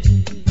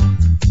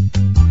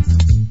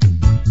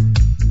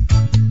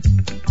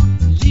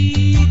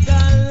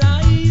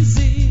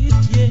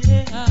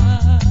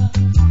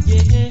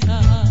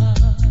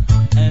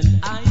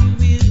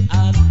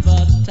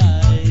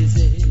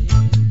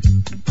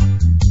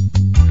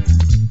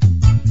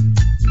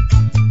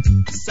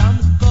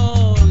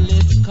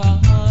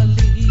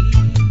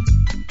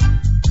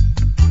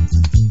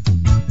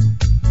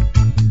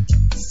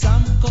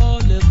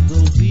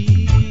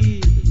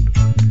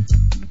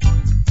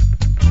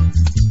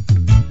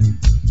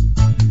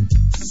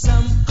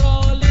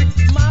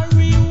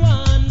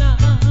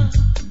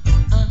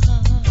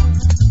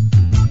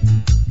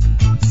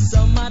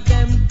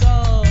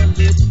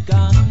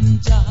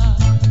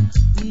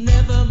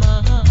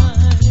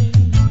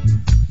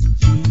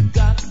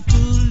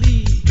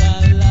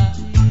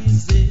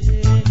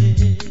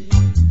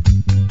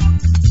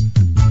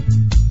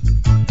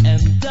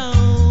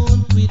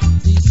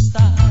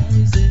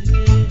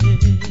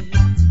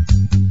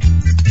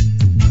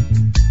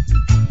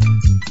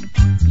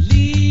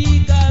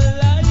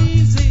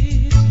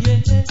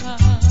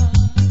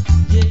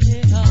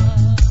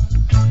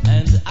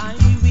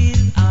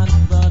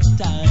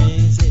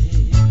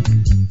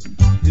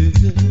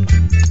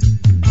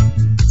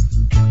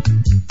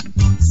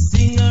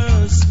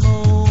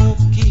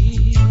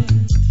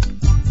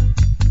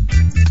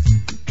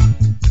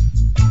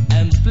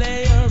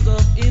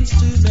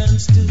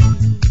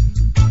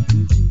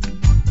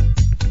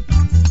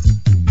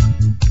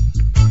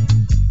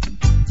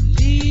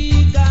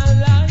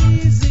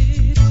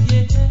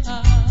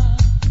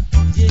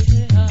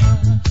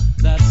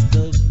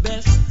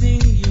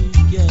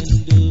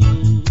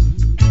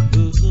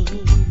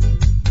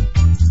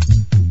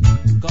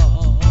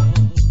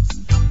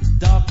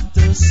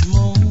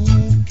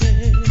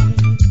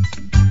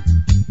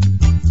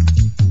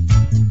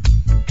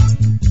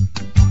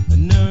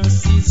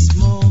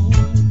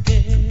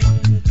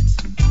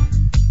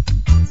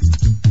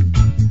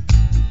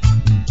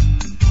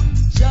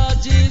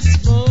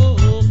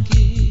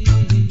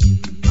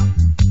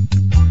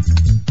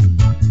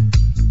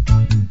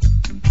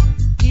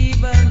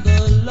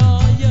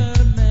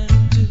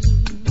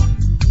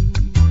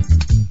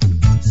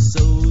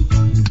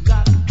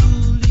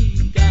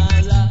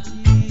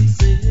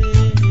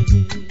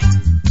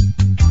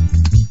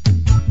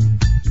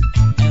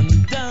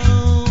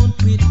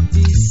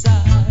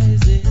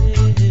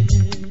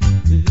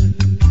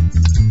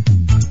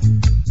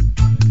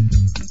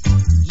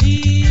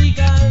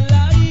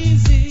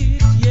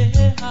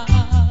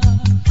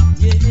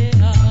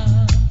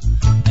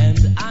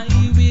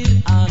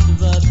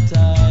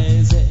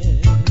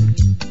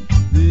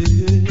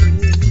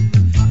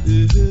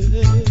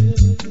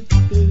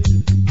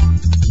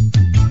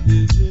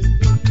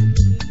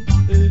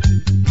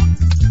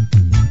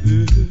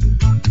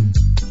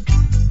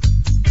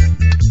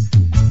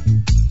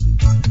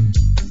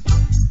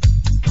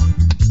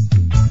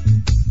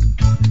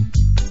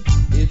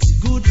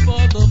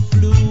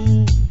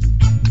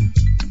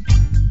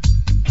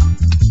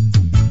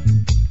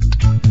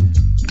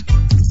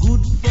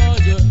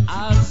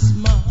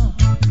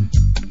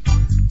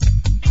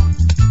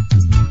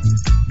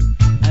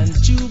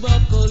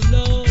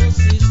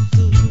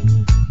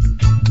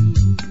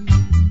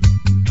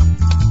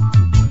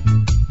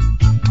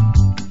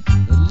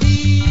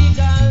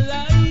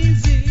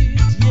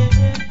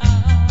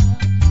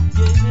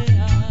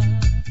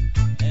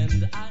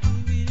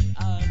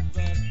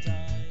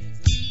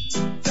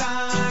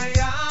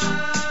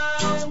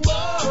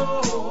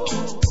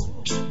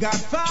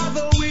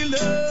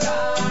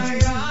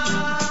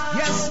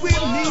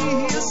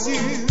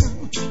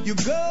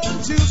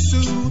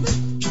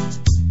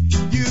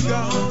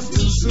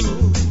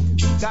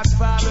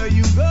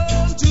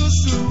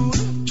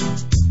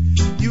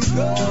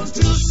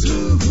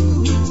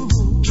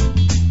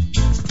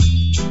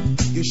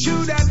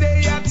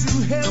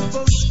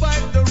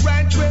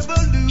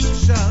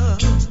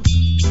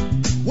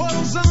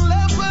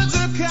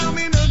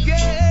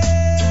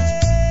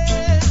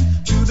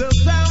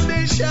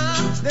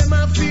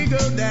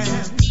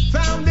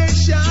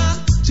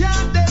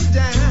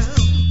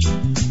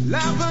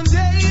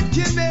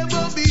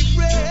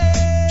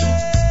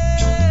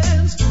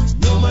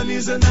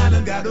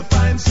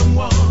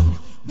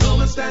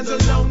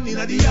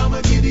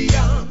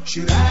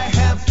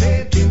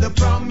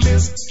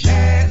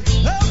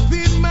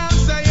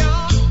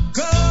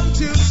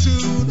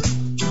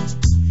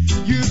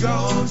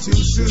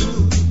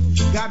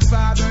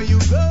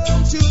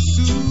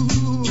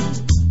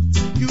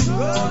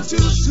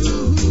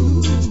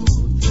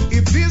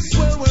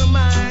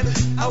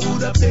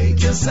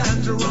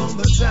 Sandra on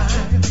the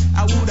time.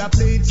 I would have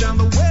played down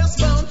the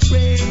westbound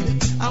train.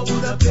 I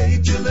would have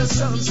played till the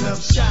sun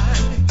stopped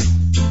shine.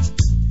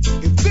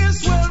 If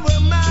this world were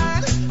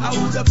mine, I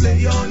would have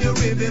played all your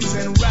rhythms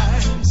and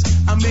rhymes.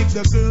 I make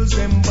the girls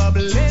them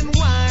bubble and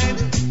whine.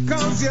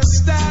 Cause your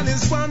style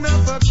is one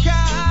of a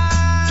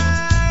kind.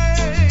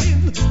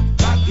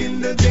 Back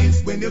in the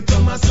days when you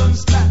told my son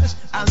splash,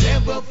 I'll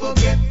never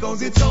forget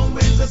cause it's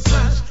always a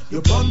smash.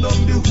 You burn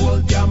down the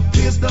whole damn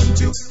place down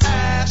to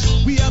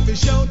ash. We have to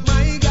shout,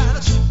 my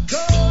gosh,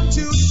 gone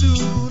too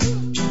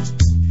soon.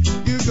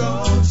 You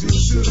gone too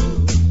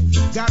soon.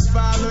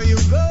 Godfather, you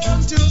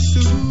gone too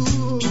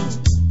soon.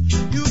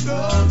 You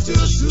gone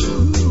too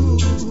soon.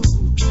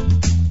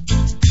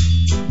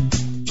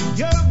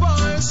 Your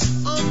voice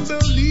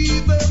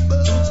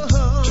unbelievable,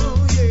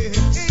 yeah.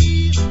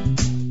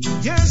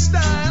 Your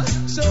style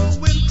so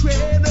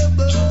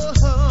incredible,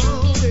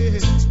 yeah.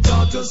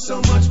 Taught us so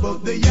much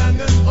both the young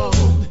and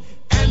old,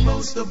 and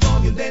most of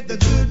all you let the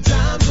good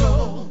times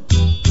roll.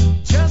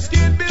 Just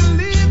can't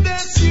believe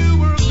that you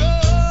were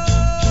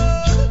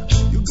gone.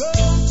 You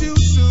gone too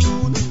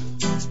soon.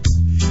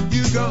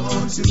 You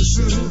gone too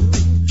soon.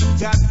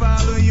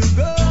 Godfather, you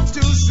gone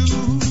too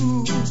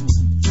soon.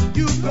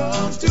 You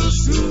gone too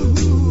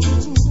soon.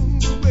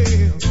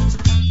 Well,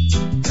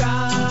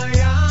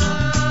 Diane,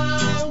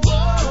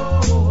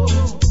 whoa.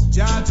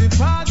 Judge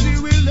party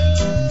we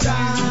love.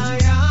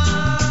 Diane,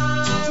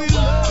 we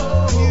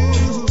love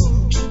you.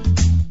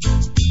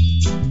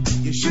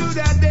 You should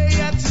have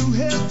dared to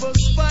help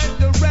us fight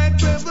the right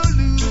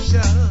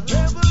revolution.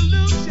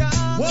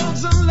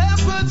 Wolves and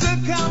leopards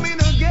are coming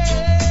again.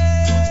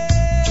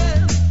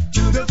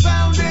 To the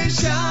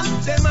foundation,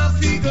 them I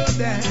figure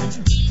that.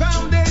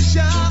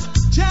 Foundation,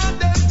 chant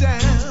them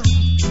down.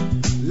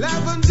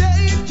 Life and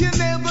day can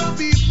never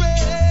be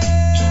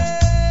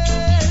friends.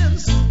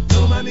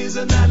 No man is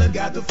an island,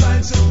 got to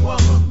find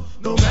someone.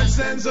 No man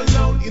stands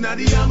alone in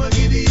the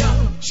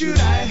Armageddon. Should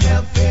I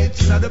have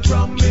faith in the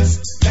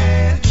promised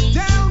land?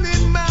 Down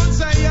in Mount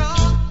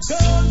Zion,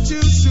 gone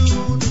too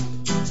soon.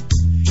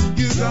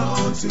 You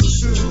gone too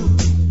soon.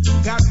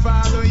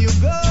 Godfather, you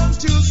gone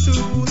too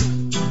soon.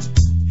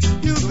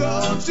 You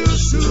gone too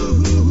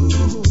soon.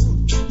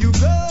 You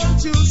gone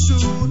too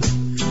soon.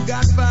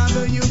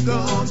 Godfather, you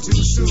gone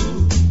too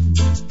soon.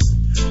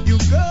 You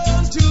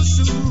gone too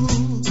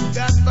soon.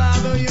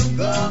 Godfather, you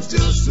gone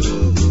too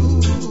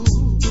soon.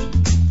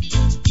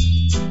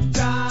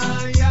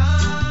 Diane,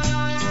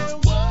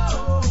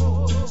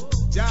 whoa.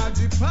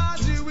 Judge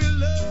party we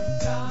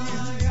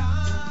love you.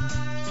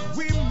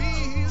 We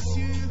miss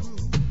you.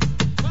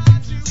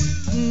 Party we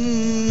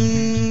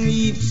love.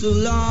 It's a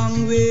long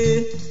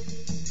way.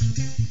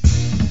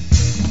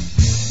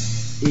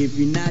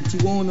 Every night you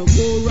wanna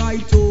go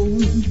right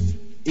home.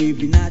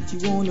 Every night you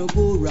wanna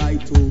go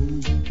right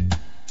home.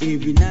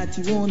 Every night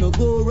you wanna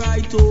go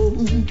right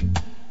home.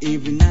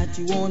 Every night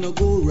you wanna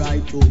go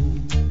right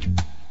home.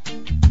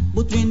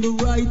 But when the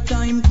right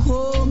time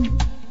comes,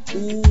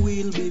 who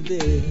will be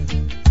there?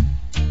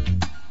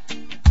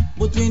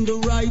 But when the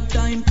right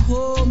time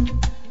comes,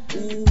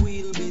 who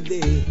will be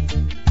there?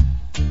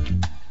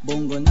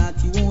 Bongo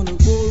Natty wanna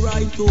go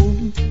right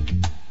home.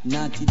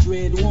 Natty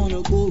Dread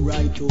wanna go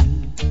right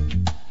home.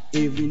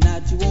 Every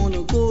night you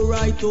wanna go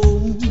right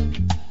home.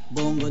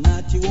 Bongo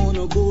Natty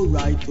wanna go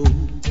right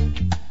home.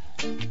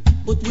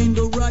 But when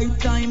the right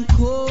time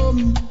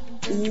comes,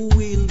 who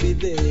will be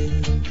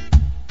there?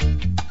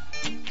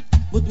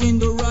 But when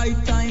the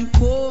right time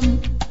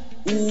comes,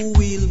 who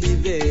will be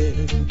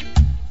there?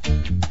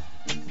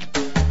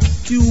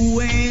 To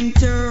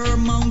enter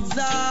Mount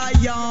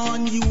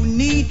Zion, you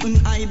need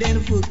an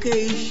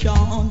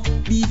identification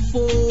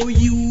before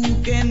you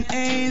can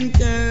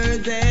enter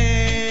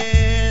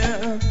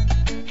there.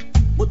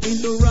 But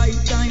when the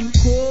right time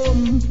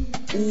comes,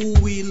 who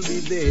will be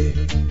there?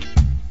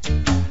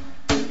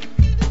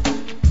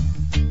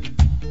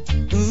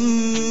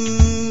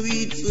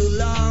 It's a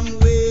long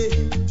way.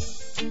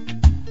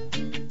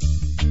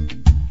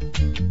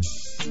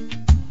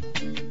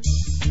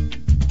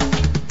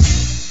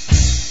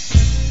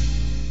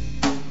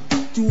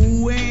 To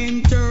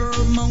enter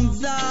Mount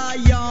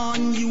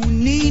Zion, you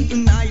need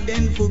an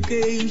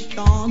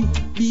identification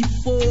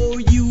before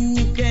you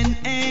can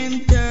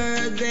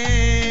enter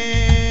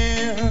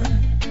there.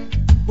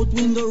 But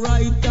when the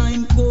right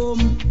time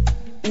comes,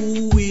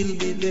 who will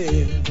be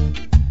there?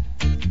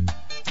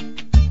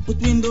 But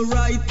when the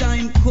right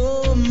time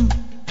comes,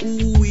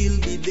 who will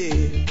be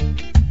there?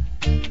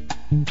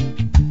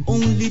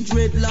 Only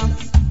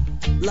dreadlocks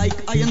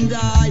like I and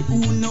I, who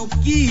no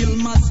kill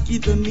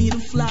mosquito needle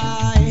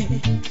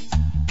fly.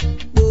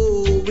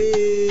 Oh,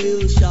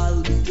 well,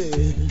 shall be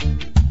there.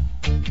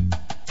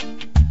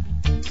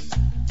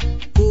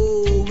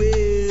 Oh,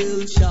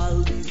 well,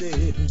 shall be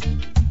there.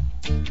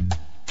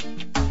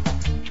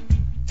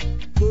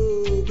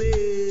 Oh,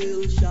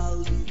 well,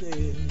 shall be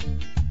there.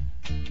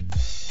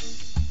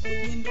 But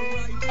when the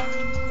right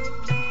time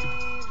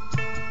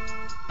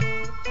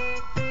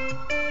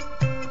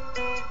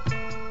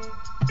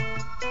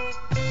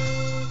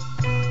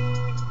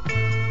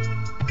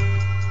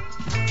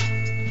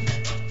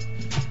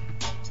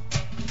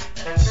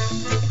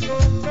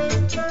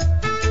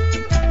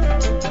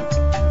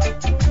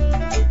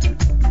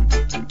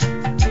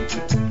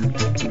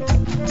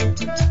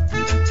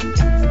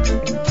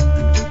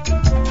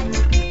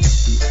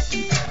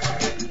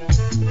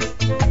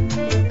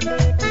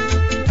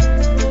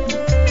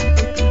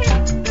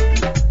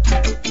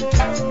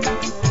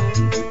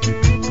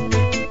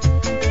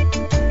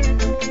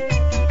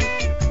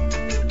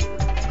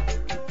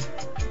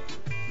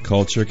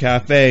Culture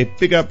Cafe,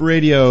 Big Up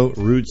Radio,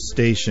 Roots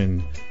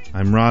Station.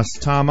 I'm RAS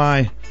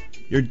TOM-I,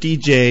 your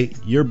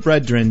DJ, your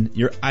brethren,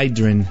 your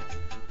idren,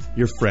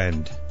 your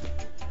friend.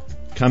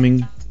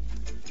 Coming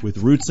with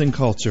roots and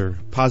culture,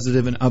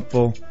 positive and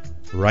upful,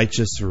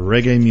 righteous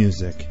reggae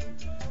music.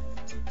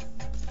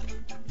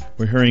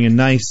 We're hearing a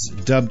nice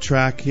dub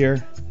track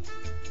here.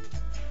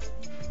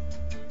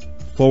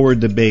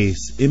 Forward the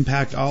Bass,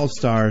 Impact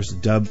All-Stars,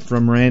 dub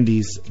from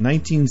Randy's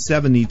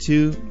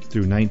 1972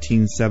 through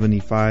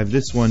 1975.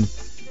 This one,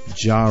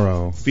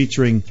 Jaro,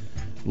 featuring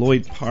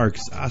Lloyd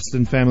Parks,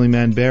 Austin Family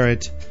Man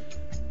Barrett,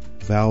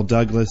 Val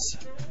Douglas,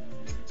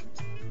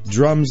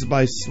 drums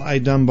by Sly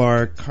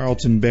Dunbar,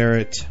 Carlton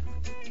Barrett,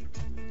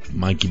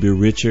 Mikey B.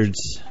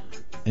 Richards,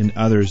 and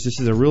others. This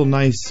is a real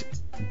nice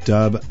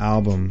dub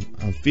album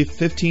of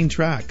 15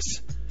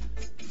 tracks.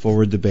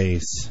 Forward the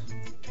Bass.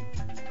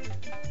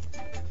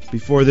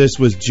 Before this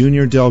was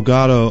Junior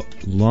Delgado,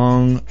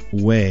 Long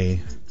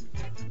Way.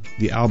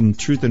 The album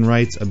Truth and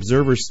Rights,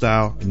 Observer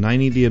Style,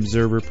 90 The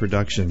Observer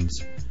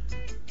Productions.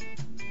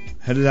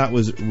 Ahead of that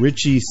was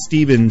Richie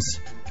Stevens,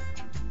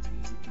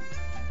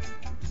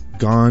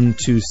 Gone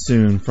Too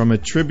Soon, from a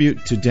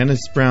tribute to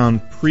Dennis Brown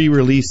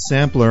pre-release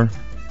sampler.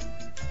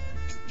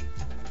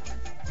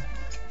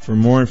 For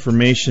more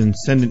information,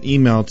 send an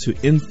email to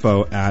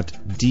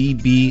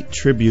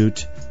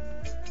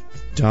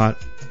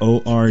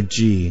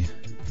info@dbtribute.org.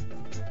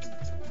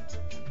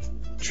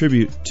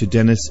 Tribute to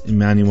Dennis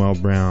Emmanuel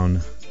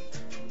Brown.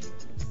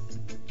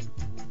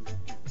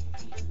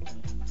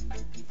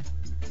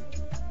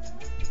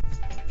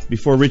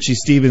 Before Richie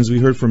Stevens, we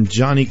heard from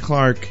Johnny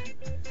Clark,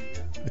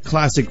 a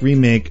classic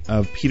remake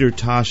of Peter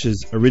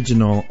Tosh's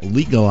original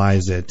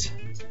Legalize It.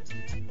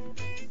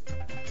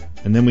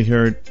 And then we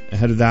heard,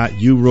 ahead of that,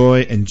 U.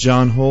 Roy and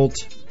John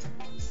Holt,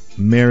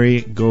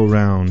 Merry Go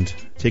Round,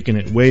 taking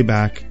it way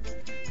back.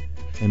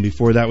 And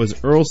before that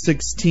was Earl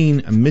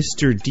 16,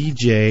 Mr.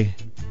 DJ.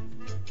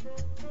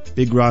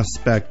 Big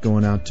respect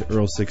going out to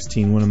Earl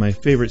 16, one of my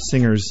favorite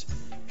singers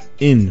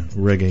in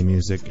reggae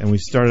music. And we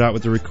started out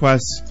with the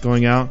requests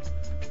going out.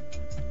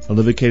 A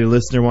Livicated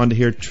listener wanted to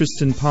hear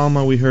Tristan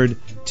Palma. We heard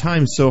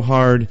Time So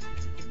Hard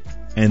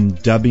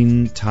and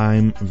Dubbing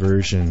Time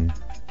version.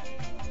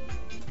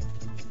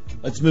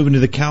 Let's move into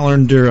the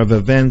calendar of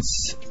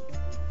events.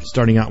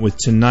 Starting out with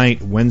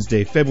tonight,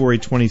 Wednesday, February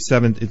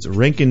 27th, it's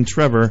Rankin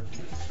Trevor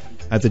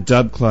at the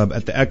Dub Club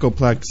at the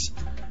Echoplex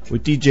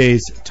with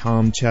DJs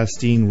Tom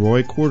Chastain,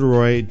 Roy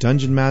Corduroy,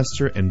 Dungeon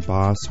Master, and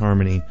Boss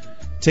Harmony.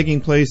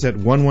 Taking place at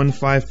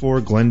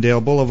 1154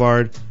 Glendale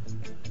Boulevard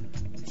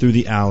through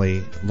the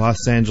alley,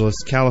 Los Angeles,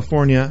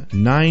 California,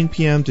 9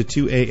 p.m. to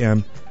 2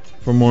 a.m.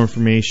 For more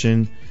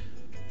information,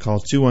 call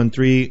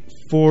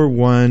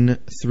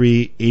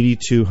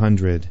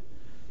 213-413-8200.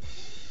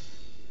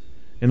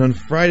 And on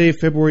Friday,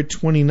 February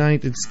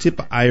 29th, it's Tip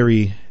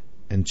Irie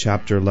and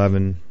Chapter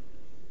 11.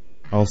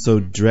 Also,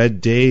 Dread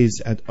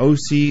Days at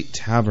OC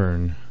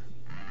Tavern,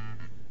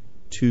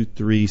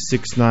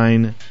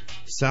 2369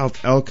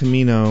 South El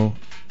Camino,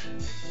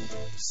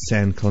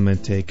 San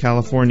Clemente,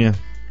 California.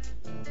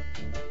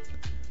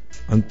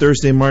 On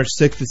Thursday, March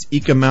 6th, it's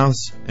Ika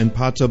Mouse and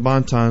Pato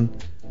Bantan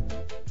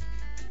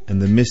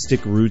and the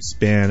Mystic Roots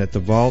Band at the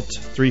Vault,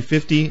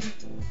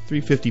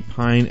 350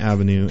 Pine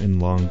Avenue in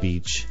Long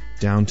Beach,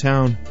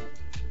 downtown.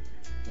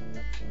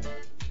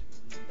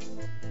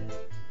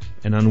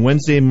 And on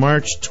Wednesday,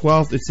 March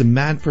 12th, it's the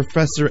Mad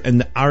Professor and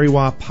the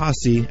Ariwa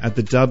Posse at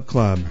the Dub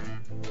Club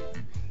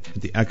at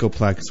the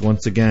Echoplex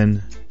once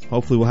again.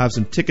 Hopefully we'll have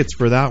some tickets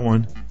for that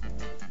one.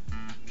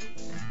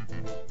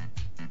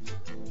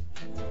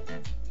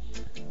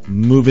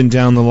 Moving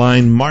down the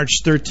line, March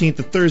 13th,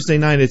 the Thursday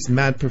night, it's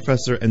Mad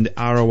Professor and the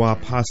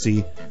Ariwa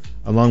Posse,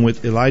 along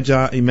with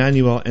Elijah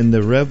Emmanuel and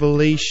the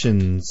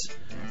Revelations,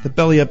 the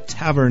Belly Up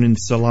Tavern in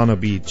Solana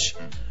Beach,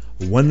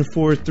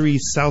 143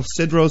 South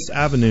Cedros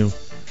Avenue,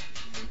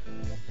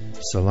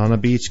 Solana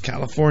Beach,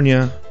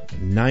 California,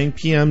 9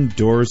 p.m.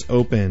 Doors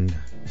open.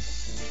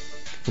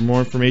 For more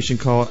information,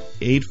 call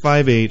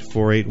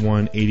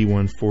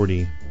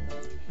 858-481-8140.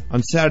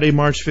 On Saturday,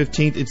 March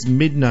 15th, it's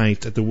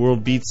midnight at the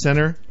World Beat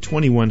Center,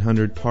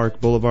 2100 Park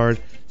Boulevard,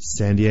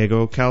 San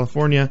Diego,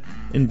 California,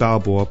 in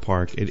Balboa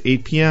Park at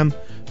 8 p.m.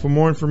 For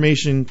more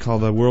information, call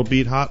the World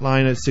Beat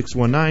hotline at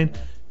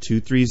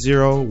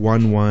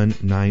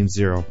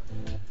 619-230-1190.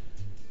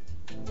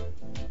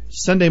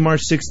 Sunday,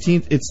 March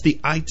 16th, it's the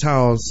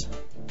Itals,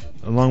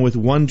 along with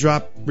One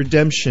Drop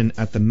Redemption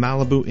at the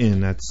Malibu Inn.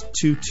 That's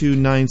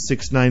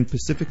 22969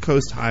 Pacific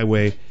Coast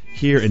Highway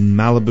here in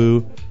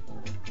Malibu,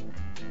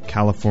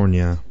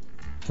 California.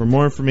 For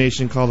more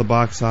information, call the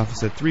box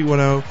office at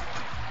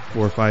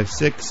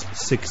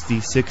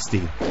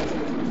 310-456-6060.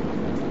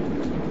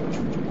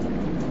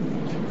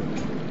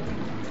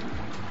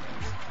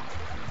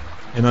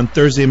 And on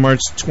Thursday, March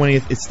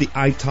 20th, it's the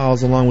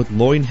Itals along with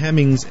Lloyd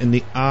Hemmings and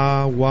the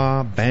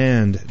Awa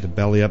Band, the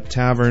Belly Up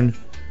Tavern,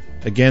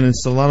 again in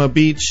Solana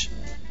Beach.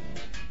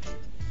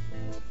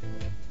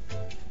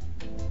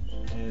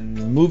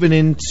 And moving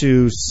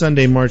into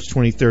Sunday, March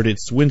 23rd,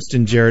 it's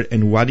Winston Jarrett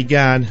and Wadi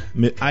Gad,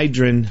 Mit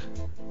Idrin,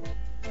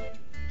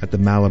 at the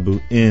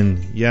Malibu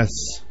Inn. Yes,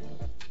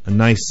 a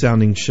nice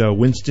sounding show.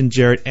 Winston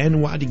Jarrett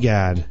and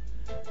Wadigad.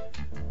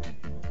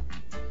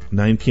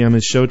 9 p.m.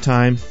 is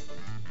showtime.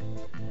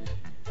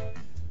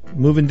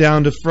 Moving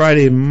down to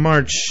Friday,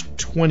 March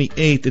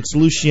 28th, it's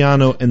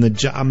Luciano and the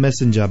Ja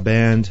Messenger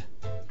Band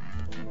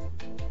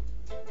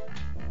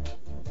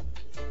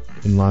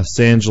in Los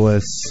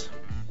Angeles.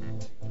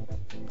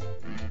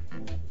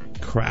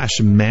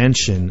 Crash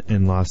Mansion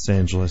in Los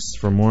Angeles.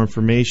 For more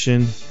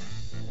information,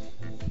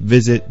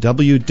 visit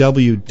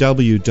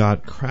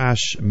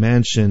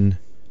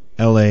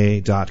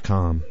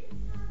www.crashmansionla.com.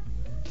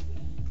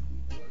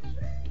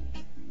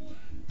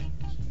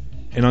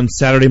 And on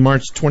Saturday,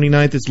 March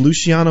 29th, it's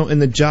Luciano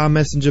and the Ja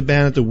Messenger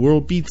Band at the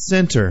World Beat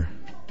Center,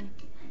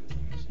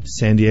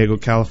 San Diego,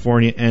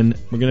 California. And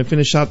we're going to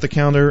finish out the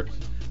calendar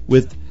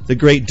with the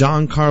great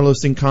Don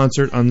Carlos in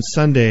concert on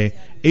Sunday,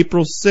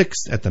 April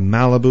 6th at the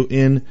Malibu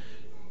Inn,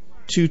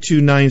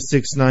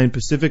 22969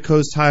 Pacific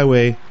Coast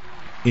Highway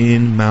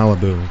in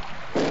Malibu.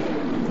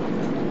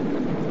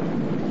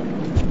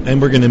 And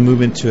we're going to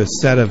move into a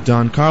set of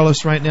Don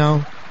Carlos right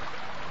now,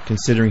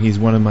 considering he's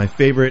one of my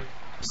favorite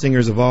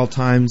singers of all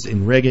times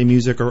in reggae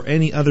music or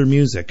any other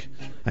music.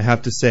 I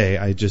have to say,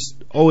 I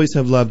just always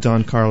have loved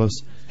Don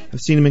Carlos. I've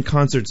seen him in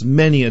concerts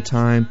many a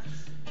time.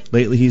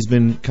 Lately he's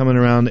been coming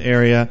around the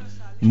area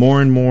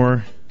more and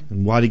more,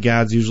 and Waddy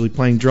Gad's usually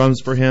playing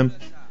drums for him.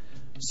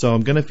 So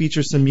I'm going to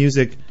feature some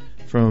music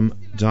from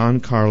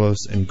Don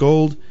Carlos and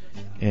Gold,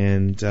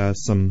 and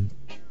some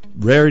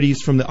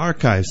rarities from the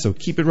archives. So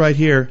keep it right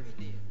here.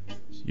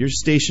 Your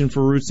station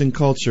for Roots and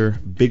Culture,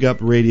 Big Up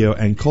Radio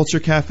and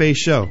Culture Cafe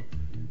Show.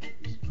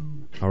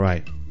 All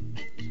right,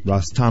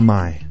 RAS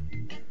TOM-I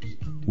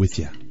with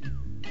ya.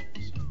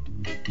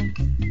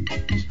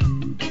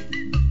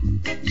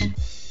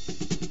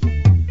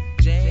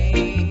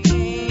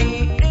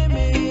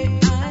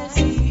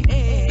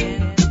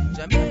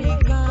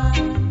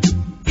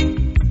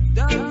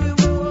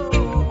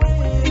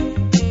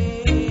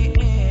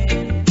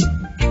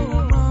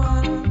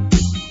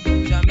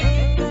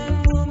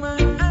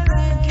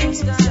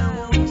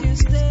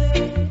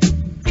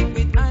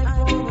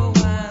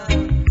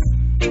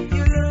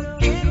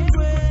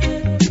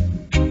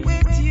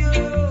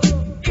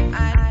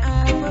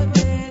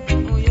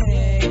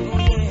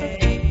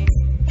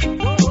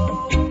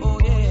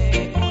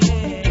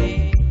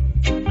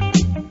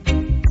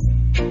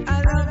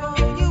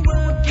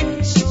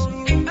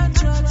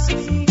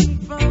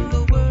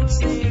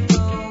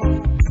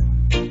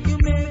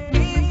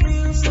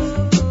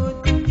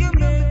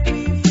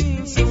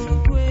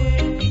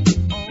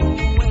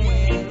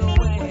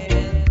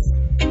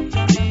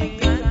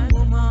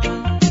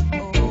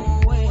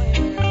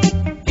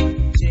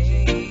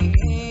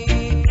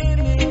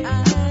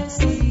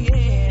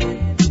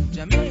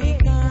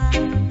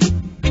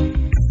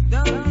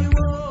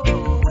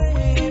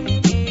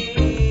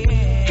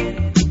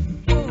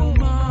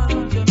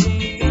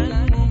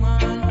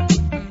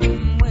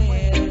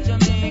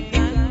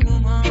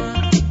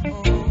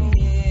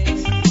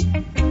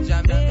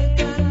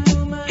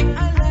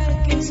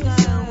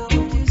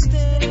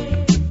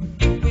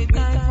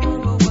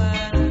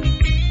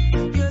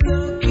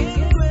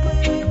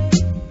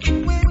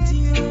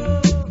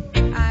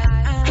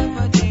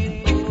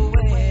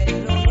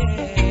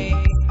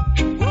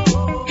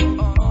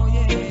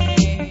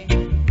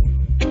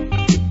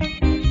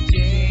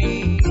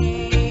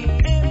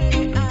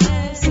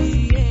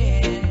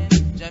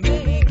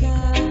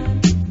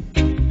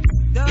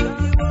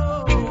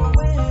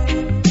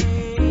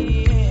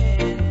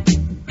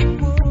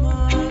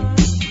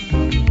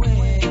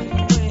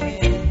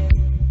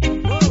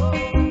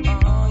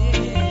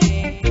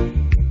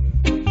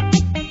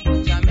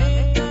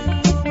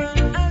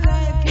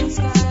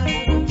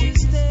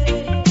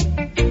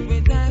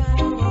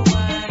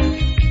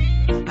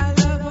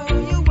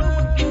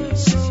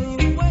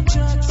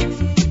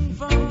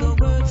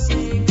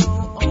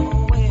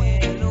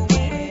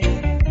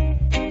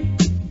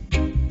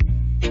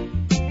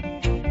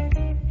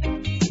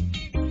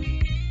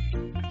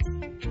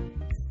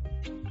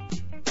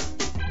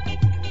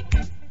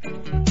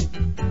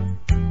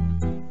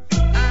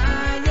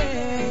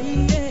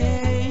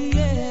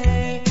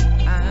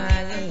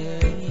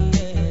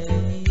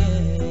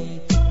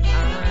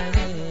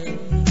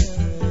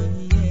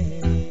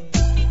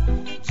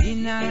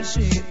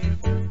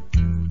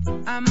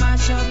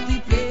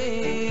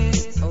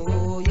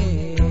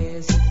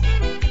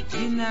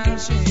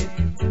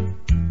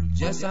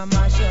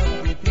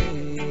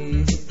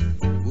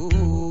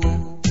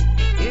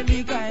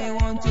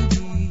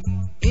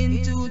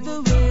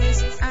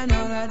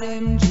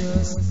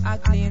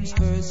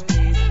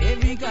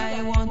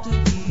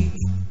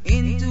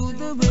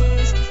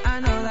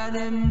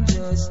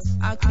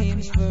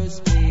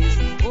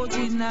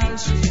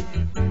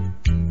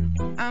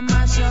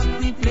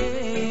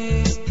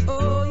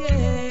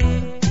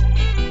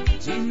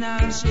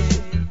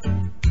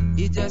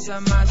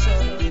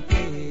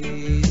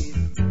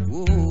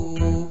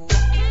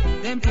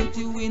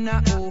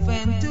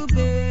 Oven to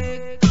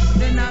bake,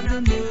 then have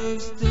the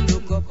nerves to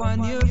look up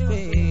on your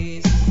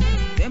face.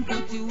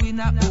 put you in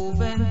a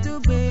oven to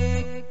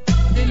bake.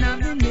 Then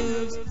have the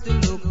nerves to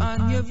look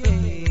on your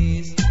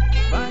face.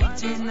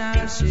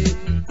 Original ship,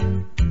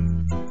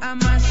 I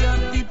mash up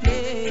the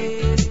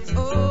place.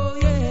 Oh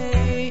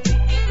yeah,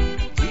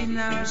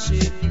 original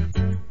ship,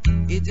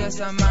 it just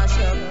a mash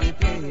up the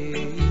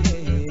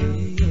place.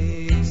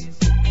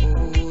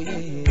 Oh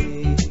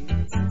yeah,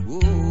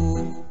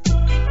 oh.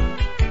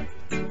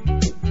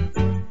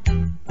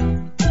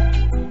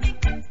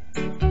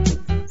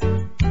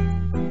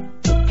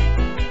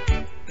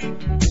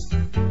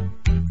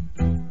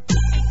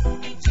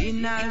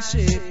 Original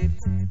ship,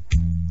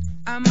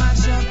 I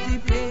mash up the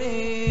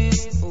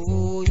place.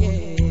 Oh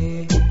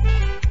yeah,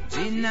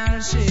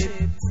 original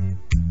ship,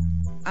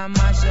 I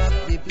mash up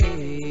the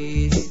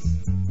place.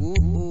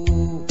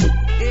 Ooh,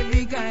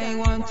 every guy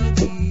want to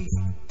be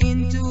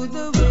into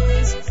the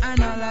race, and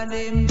all of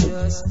them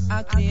just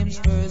claims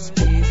first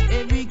place.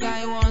 Every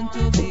guy want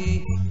to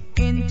be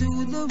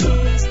into the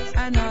race,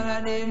 and all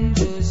of them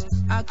just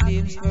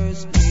claims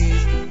first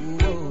place.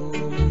 Ooh,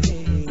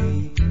 yeah.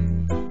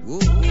 Ooh,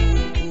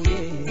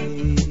 yeah.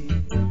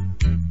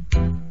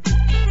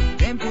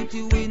 Then put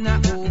you in a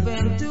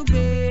oven to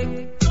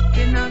bake.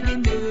 Then have the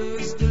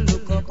nerves to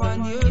look up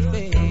on your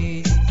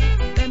face.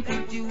 Then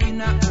put you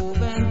in a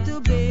oven to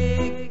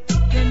bake.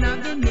 Then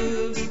have the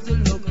nerves to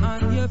look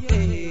on your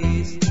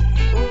face.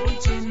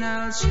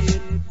 Original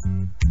ship,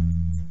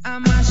 I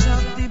mash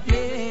up the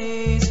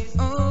place.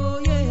 Oh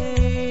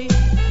yeah,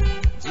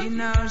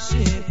 original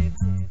ship,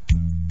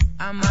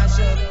 I mash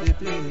up the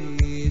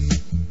place.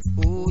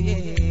 Oh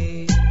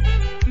yeah,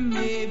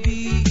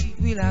 maybe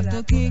we'll have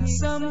to kick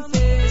some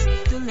face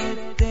to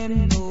let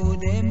them know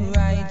them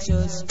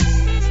righteous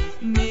ways.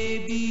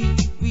 Maybe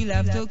we'll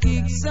have to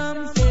kick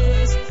some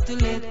face to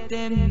let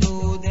them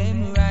know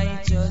them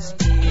righteous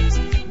ways.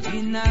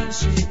 Original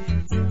ship,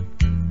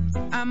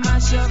 I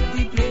mash up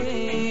the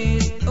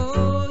place.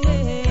 Oh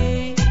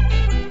yeah,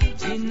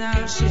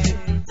 original ship,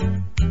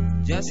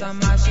 just a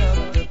mash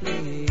up the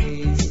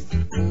place.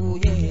 Oh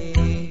yeah,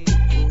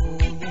 oh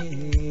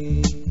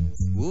yeah,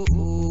 oh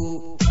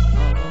oh,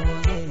 oh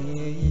yeah,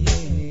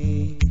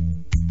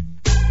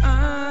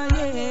 ah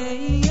yeah,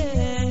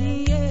 yeah,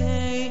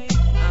 yeah,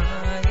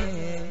 ah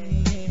yeah,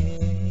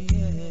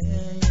 yeah.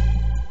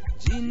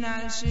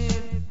 Original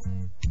ship,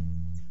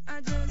 I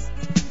just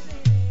can't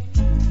say.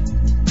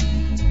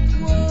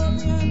 Woe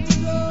be unto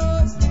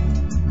those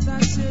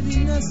that shed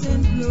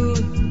innocent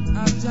blood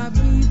after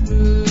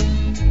people.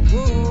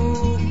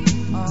 Whoa,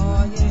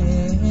 oh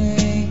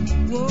yeah,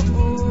 whoa,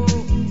 oh.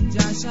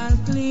 Jah shall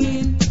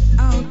clean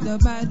out the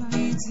bad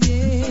weeds,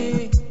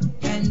 yeah,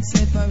 and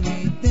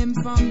separate them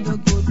from the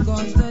good,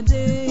 cause the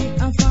day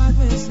of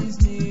harvest is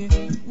near.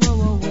 Whoa,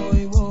 whoa,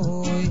 whoa,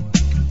 whoa,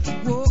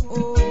 whoa,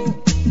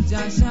 oh.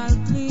 Jah shall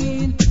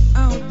clean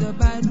out the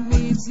bad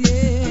weeds,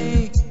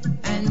 yeah,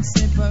 and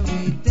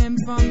separate them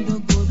from the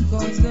good,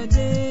 cause the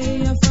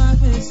day of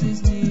harvest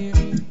is near.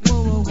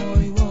 Whoa, whoa,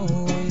 whoa,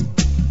 whoa,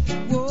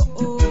 whoa,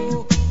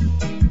 oh.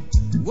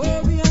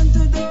 Woe be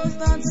unto those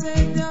that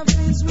say they of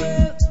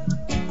Israel,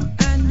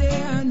 and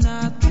they are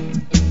not.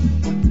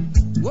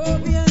 Woe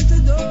be unto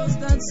those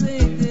that say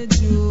they're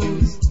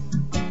Jews,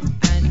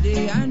 and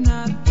they are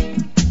not.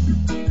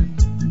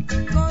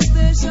 Cause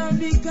they shall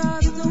be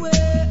cast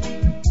away,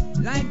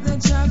 like the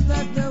chaff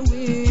that the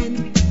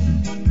wind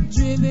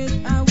driveth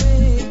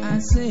away. I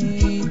say,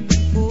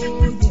 oh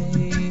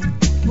yeah,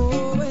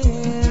 oh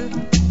well,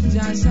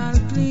 Jah shall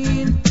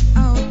clean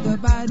out the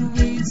bad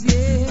weeds,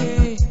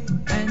 yeah,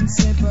 and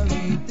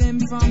separate them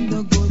from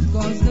the good,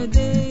 cause the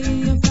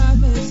day of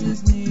harvest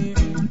is near.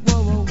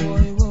 Whoa, whoa, whoa,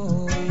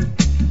 whoa,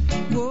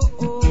 whoa,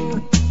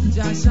 oh.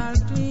 Jah shall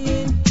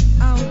clean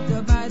out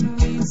the bad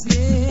weeds,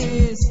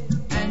 yes,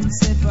 and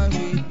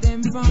separate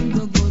them from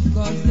the good,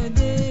 cause the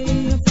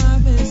day of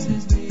harvest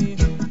is near.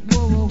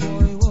 Whoa, whoa,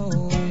 whoa,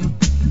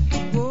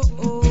 whoa, whoa,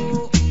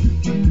 oh.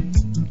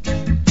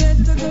 Get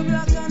to the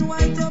black and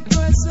white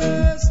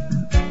oppressors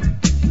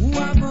who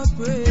have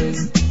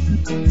oppressed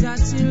the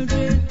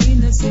children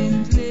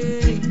innocently.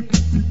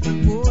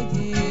 Oh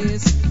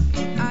yes,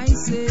 I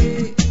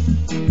say,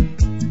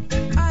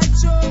 I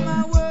show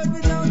my word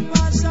without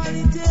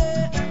partiality.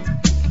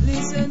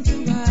 Listen to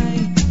me,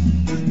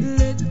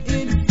 let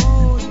it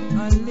fall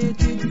and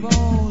let it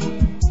fall.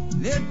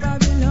 Let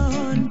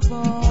Babylon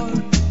fall.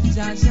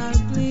 Jah shall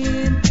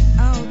clean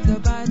out the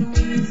bad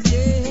weeds,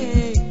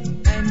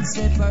 yeah, and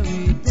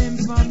separate them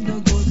from the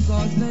good,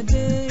 cause the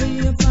day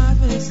of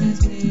harvest is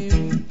near.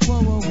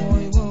 Whoa, whoa,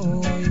 whoa,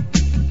 whoa,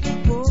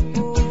 whoa,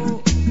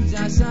 oh.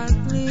 Jah shall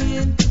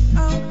clean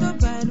out the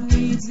bad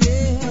weeds,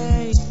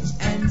 yeah,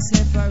 and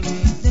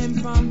separate them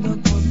from the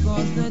good,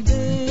 cause the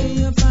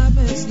day of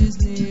harvest is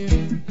near.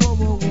 Whoa,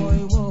 whoa, whoa,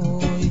 whoa,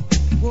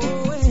 whoa,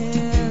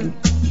 well,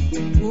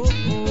 whoa,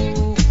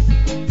 oh.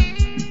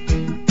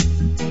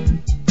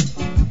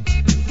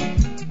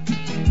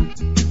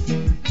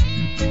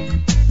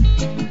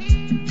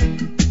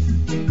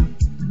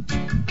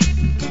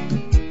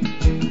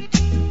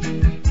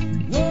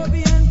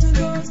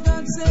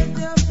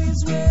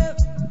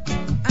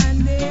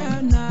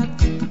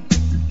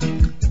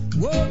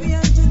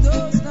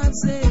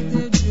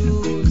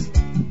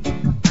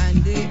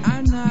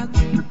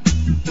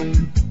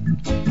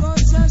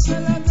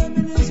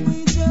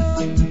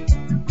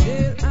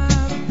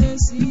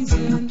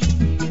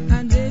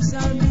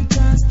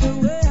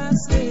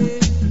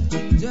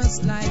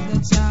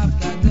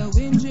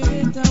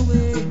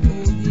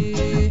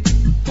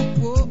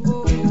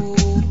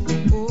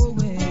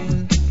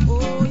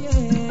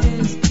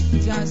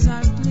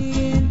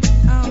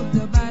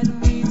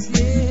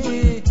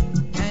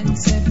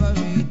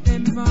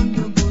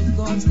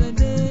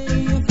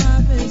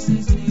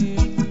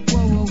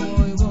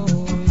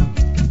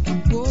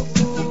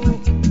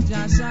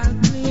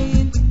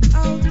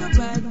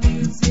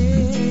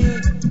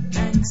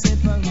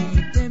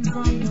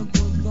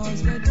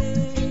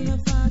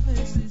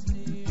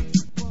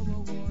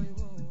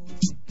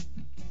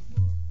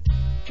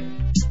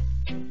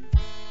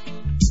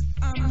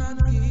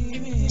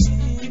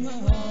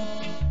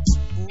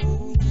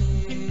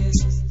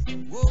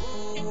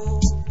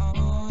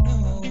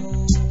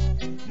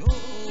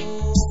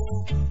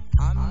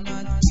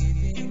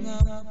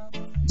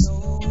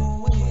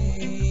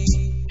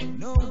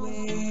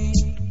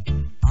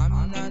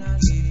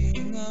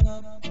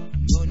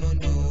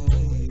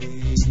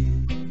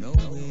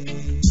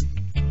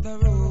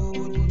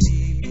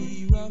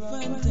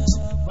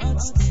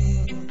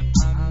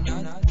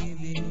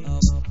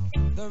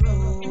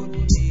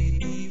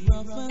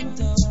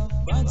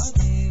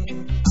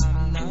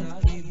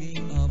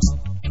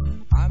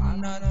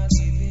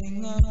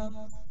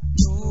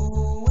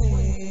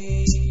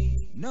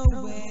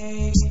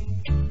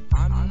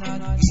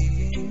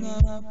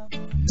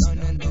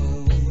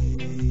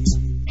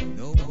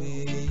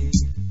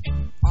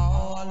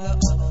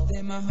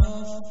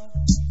 muff,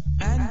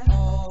 and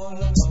all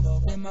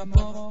of them are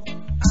puff.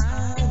 I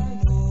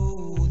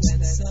know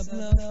that's a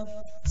bluff,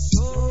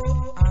 so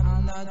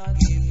I'm not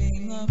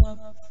giving up.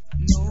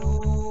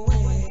 No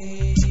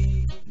way,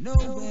 no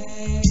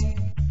way,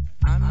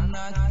 I'm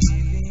not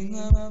giving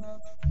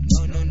up.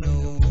 No, no, no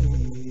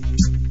way.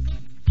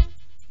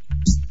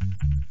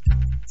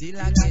 Till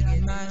I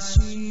get my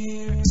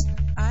share,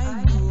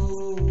 I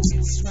know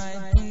it's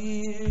right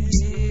here,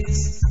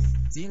 yes.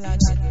 Till I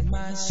get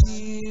my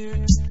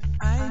share,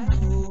 I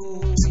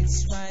know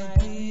it's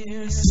right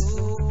here,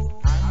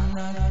 so I'm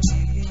not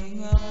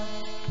giving up.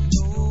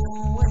 No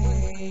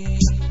way,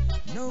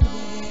 no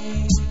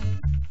way,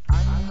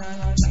 I'm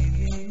not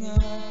giving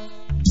up.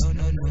 No,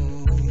 no, no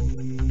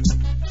way,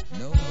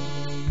 no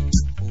way,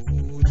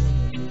 oh no.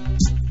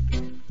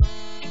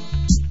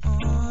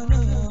 Oh no,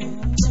 no,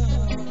 no,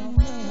 oh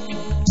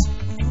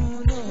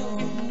no, no, no.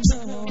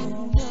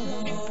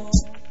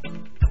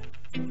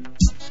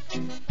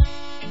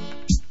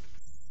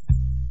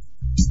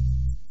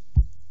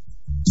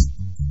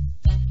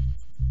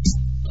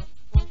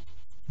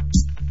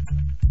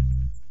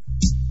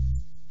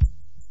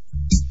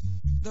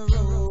 The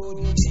road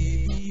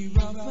may be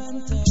rough and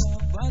tough,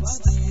 but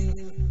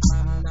still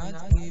I'm not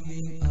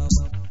giving up.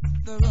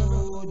 The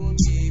road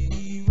may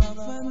be rough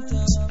and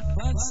tough,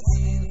 but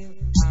still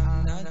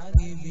I'm not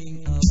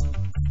giving up.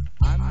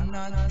 I'm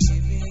not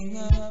giving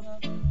up.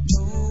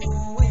 No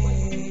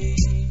way,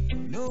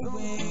 no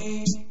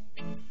way.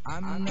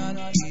 I'm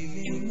not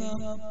giving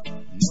up.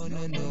 No,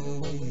 no, no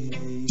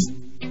way,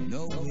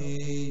 no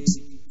way.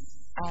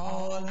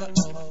 All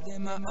of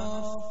them are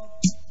off,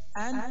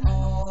 and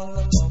all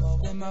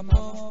of them are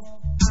puff.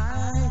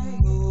 I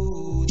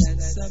know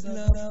that's a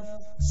bluff,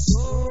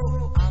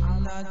 so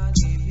I'm not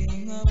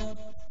giving up.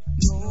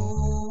 No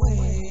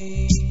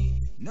way,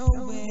 no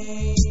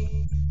way,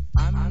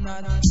 I'm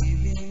not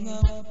giving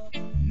up.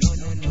 No,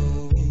 no, no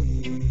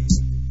way,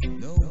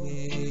 no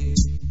way.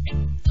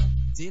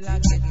 Till I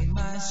get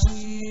my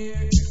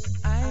share,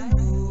 I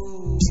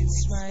know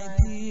it's right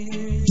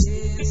here,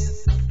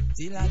 yes.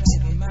 Till I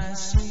get my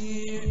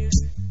share,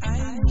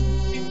 I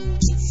know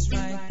it's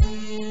right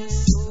here,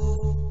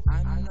 so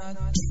I'm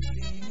not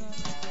giving up.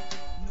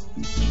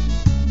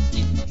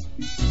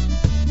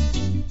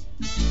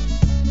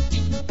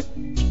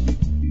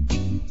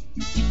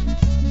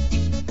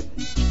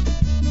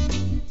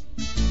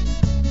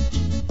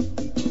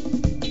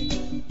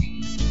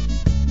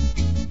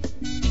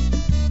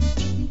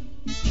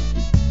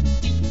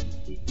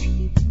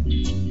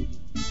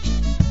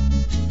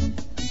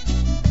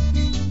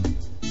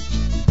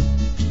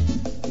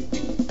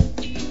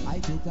 I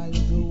took a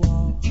little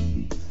walk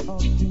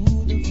up to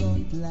the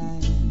front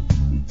line,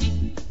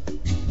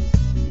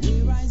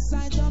 where I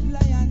sight up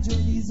Lion Joe.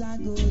 He's a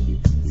good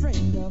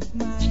friend of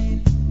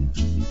mine.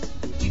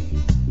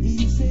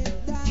 He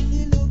said that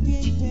you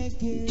looking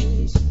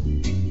peckish,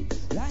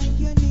 like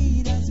you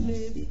need a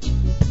spliff.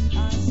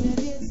 I said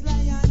yes,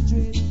 Lion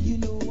Joe, you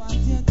know what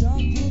you're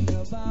talking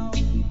about.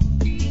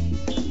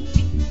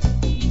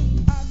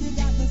 Have you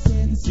got the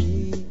sense?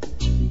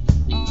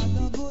 Are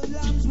the good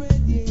lambs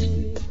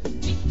ready?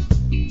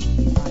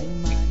 I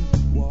man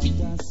want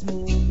a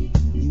smoke,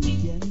 you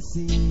can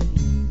see.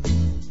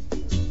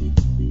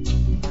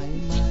 I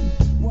man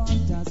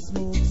want a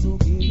smoke, so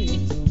give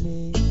it to me.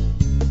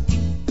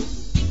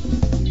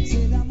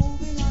 Said I'm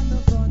moving on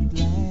the front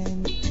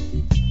line.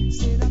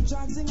 Said I'm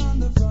traxing on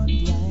the front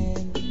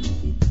line.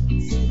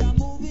 Said I'm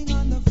moving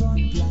on the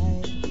front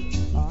line.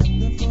 On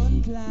the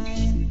front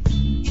line.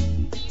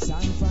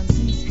 San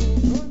Francisco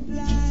front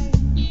line.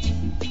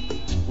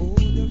 Oh,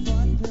 the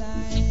front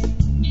line.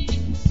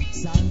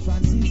 San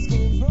Francisco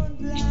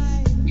front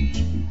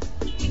line.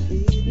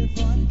 Hey, the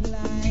front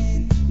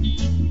line.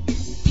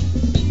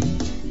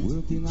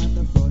 Working on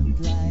the front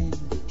line.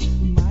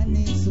 Man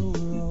is so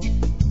rough.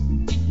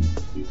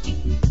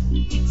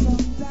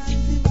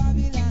 Sometimes the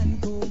Babylon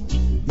come,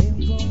 them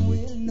come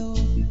well know.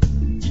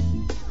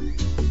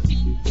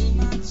 They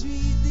might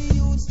treat the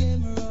youths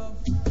them rough.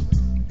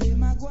 They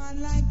might go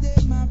on like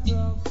them a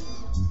prof.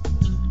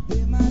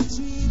 They might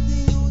treat the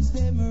youths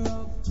them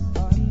rough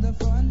on the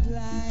front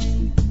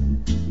line.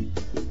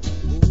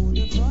 Oh,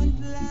 the front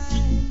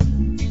line.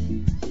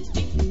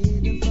 Hey,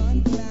 the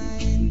front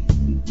line.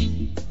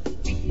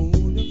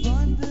 Oh, the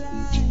front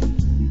line.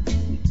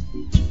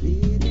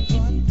 Hey, the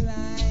front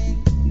line.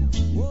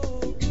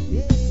 Whoa,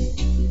 yeah.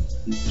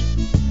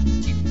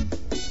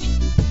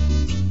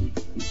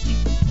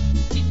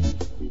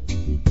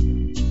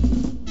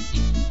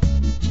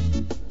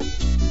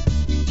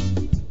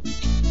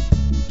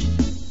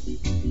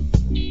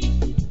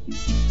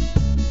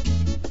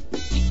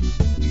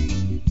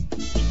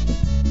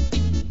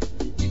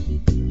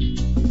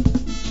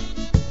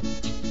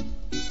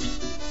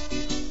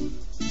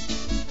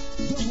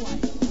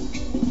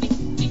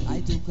 I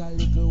took a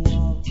little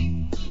walk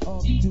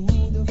up to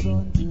the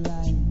front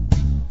line,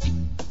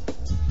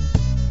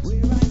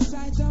 where I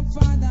sight up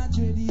Father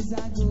Dread. He's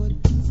a good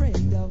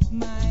friend of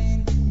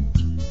mine.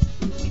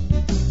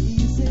 He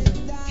said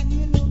that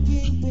you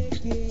looking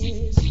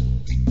peckish,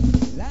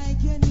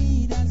 like you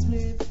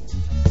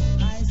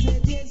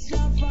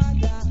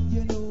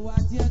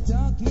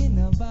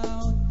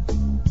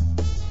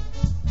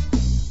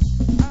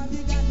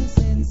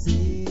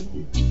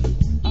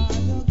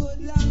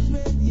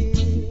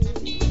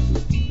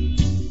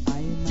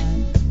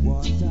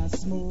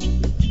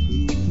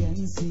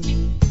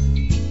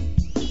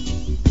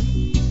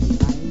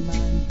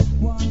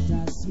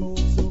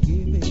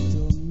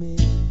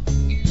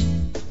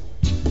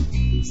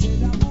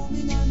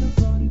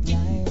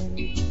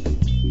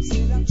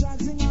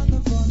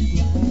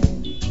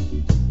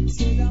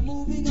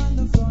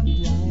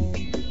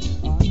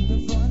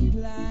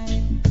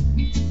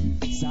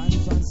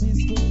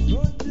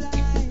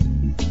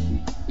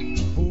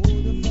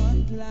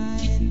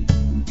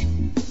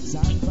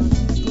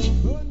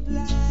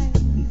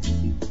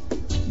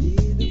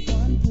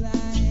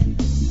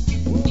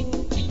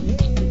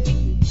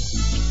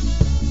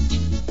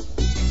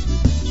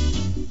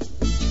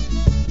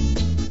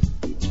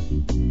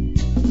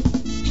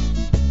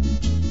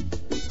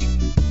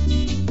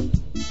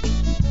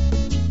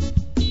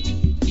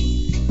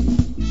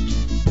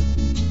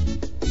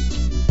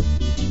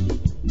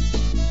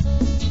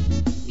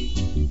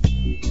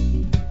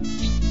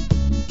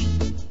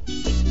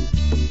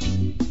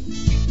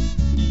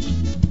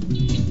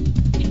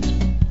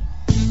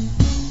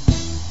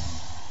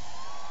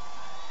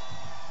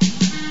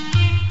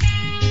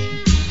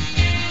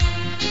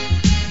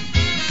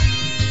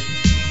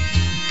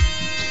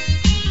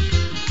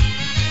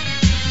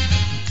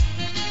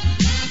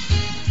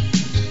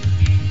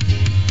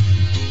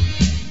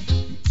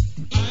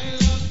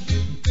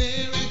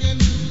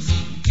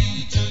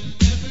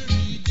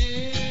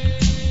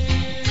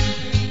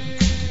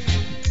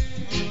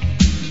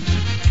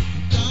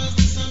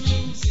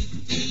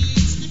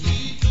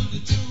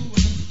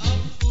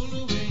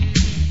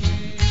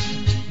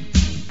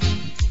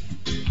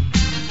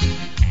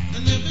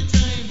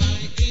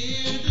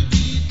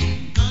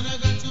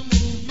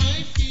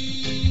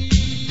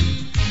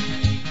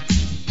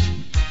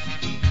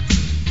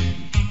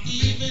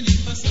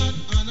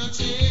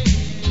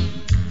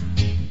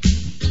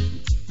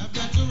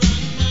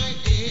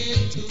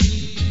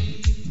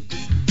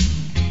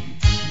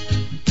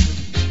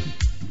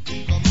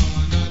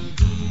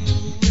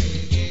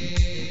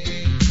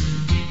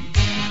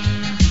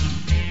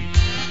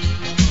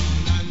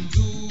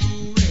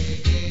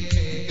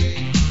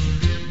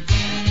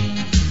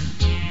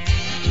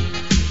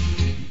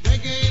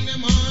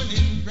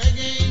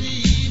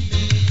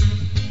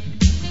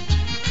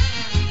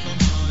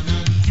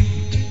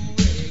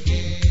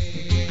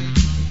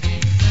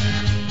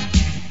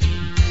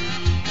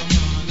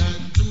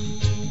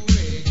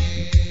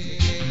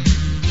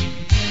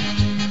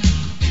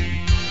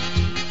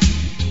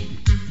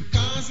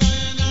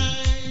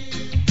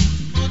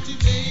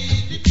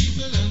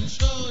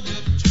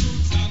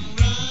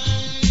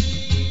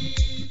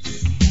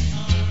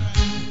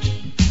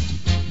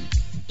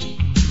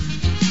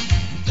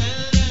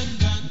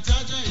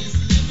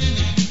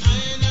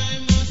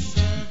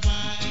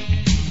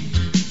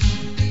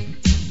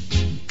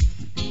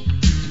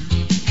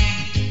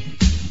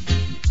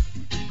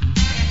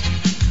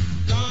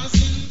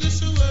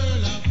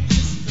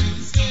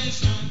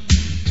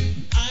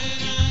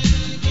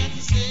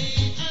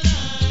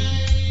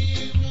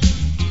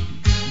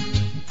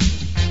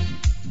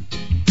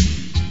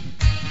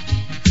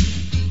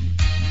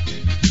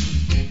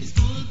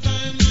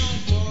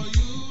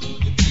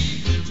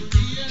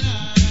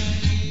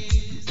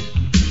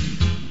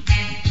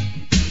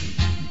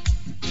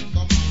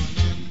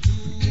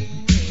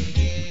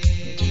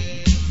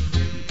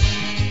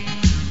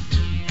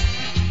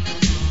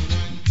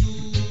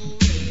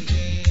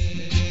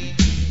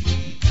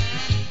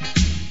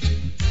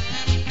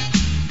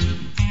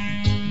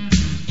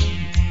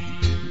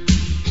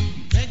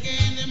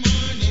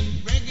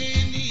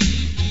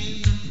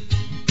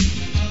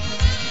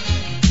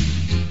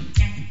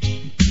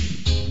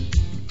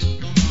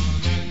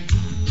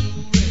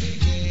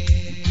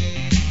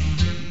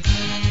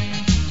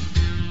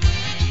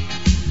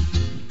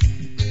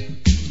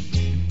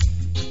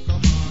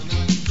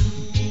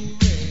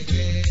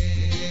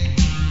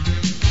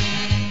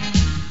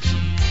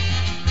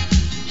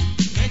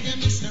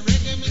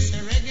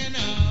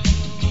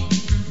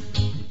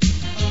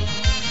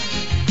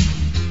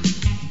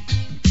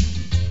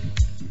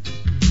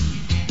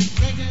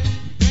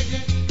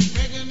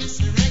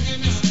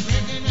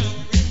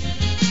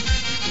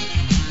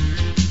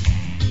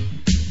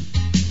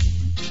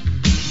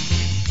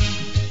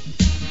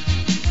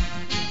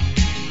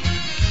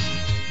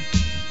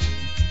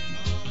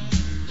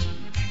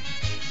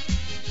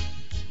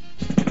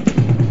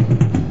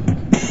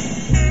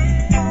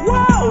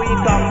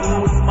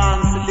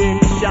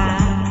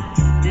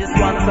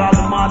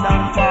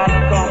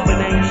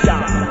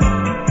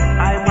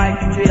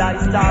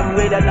start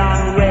with a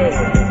long way.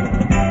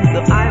 So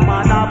I'm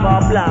on a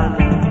plan.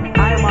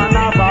 I'm on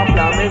a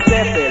plan. Me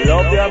say,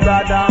 love your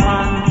brother,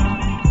 man.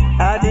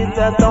 And this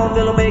a sound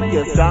will make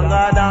you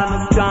stronger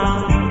than strong.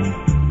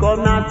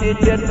 Come now,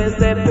 teach it, me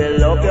say,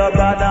 love your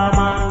brother,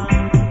 man.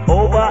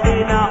 Over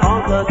in a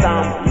Uncle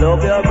Sam,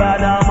 love your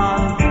brother,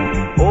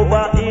 man.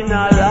 Over in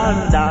a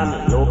London,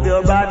 love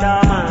your brother,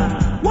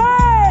 man.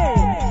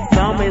 Why?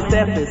 Some me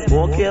say,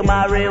 smoke your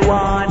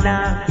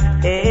marijuana.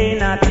 Ain't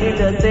nothing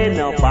to say,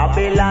 no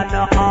Babylon,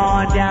 no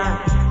order.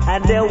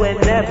 And they will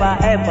never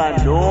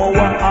ever know what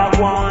I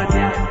want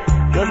ya.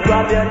 Just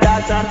grab your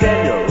dad and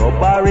tell you,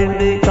 rubber in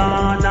the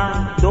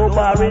corner,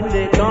 rubber in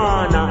the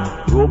corner,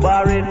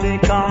 rubber in the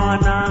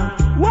corner.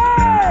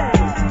 Why?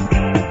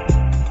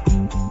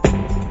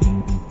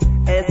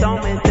 Hey,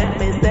 some me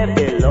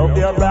say, love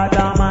your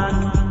brother, man.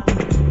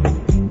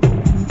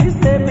 She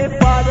said, my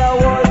father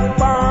was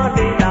born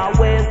in a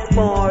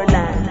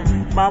Westmoreland.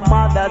 My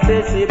mother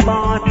said she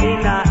born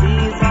in a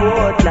East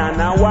Portland.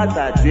 And what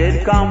a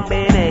great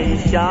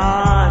combination.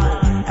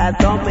 And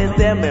some me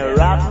say me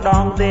rock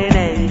down the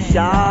nation.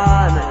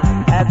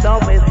 And some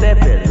me say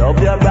me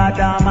love your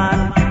brother,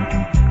 man.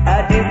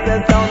 And this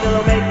the sound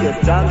that'll make you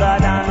stronger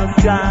than a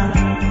strong.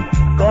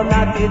 Come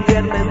not to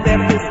get me say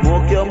me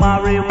smoke your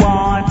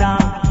marijuana.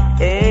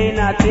 Ain't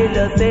nothing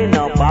to say,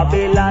 no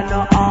Babylon,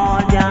 no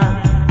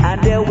onion.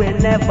 And they will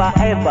never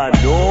ever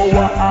know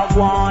what I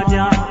want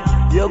ya.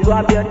 You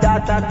grab your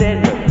daughter,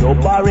 then you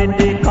rubber in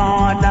the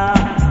corner.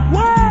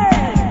 Why?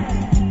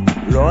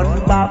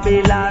 Run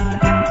Babylon.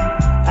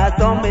 As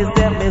some me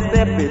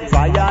say,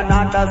 try and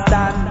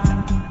understand.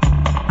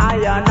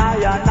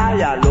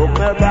 I look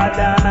my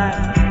brother, man.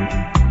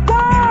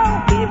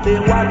 Wow,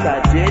 even what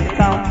a great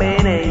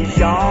combination.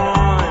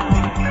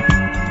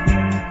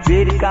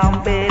 Great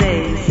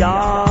combination.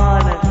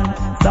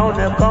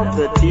 Sound come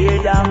to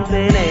tear down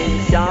the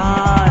nation.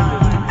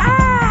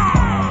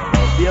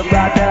 Love your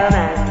brother,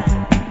 man.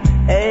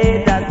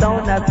 Hey, that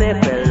sound that say,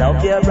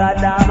 love your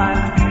brother, man.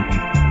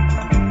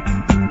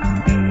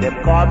 Them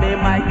call me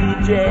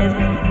Mikey J,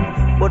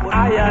 but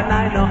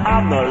I know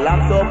I'm no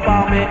lamp up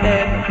on me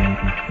head.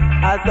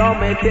 I saw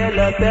me tell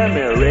her, say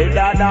me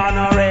redder than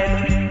a red.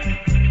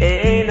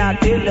 Ain't a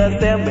till her,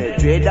 say me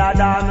dreader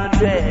than a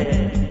dread.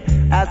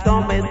 I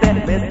saw me say,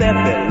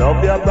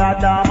 love your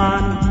brother,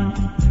 man.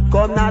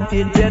 Come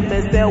Natty Dread,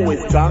 me say we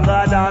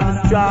stronger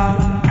than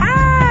strong.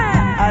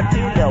 I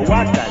tell you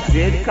what a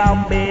great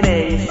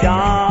combination.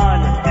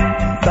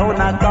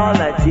 Sound I call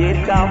a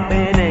great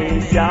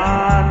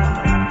combination.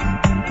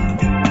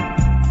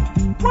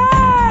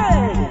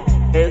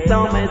 It's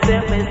on me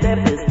step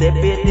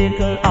it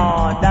little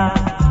order.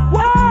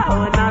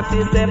 Wow,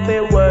 Natty step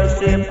it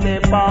worship the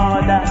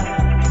border.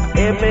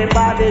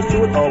 Everybody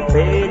should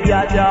obey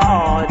Jaja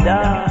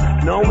order.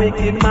 No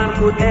wicked man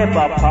could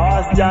ever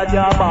pass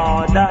Jaja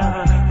border.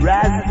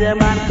 RAS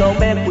man come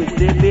back with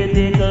step it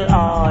little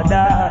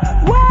order.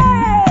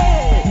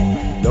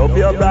 Way! Love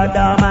your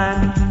brother man.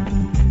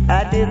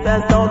 And this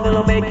a sound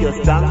will make you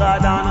stronger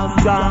than a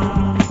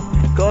strong.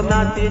 Come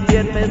Natty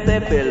Dread, me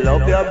say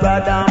love your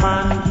brother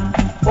man.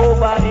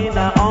 Over in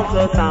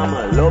Uncle Sam,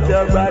 love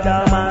your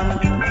brother man.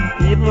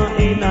 Even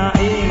in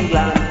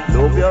England,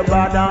 love your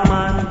brother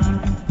man.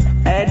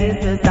 And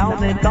this is sound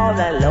they call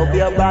that love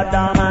your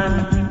brother man.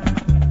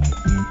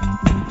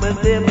 Me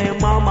say my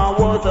mama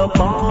was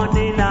born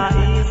in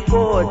East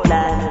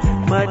Portland.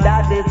 My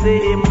daddy say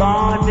he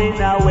born in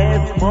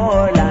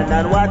Westmoreland.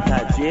 And what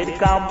a great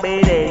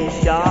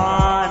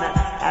combination.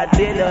 I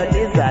tell you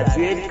this a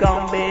great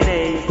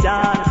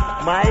combination.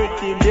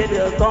 Mikey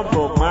did come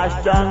from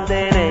mash down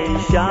the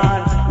nation.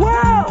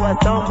 Wow,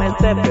 what's on me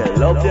say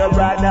love your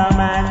brother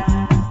man.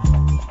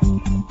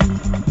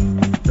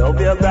 Love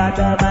your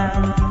brother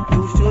man.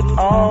 You should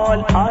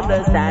all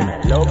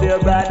understand. Love your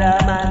brother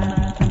man.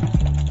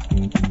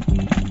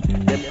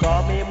 Them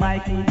call me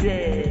Mikey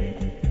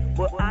J,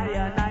 but I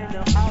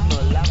know I'm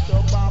no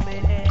laptop on me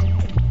head.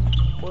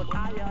 But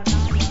I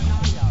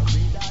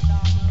read that on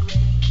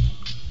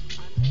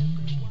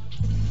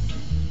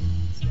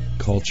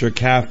Culture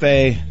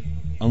Cafe,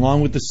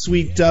 along with the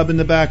sweet dub in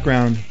the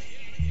background.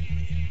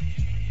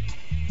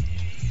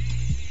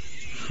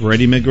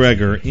 Freddie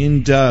McGregor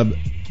in dub,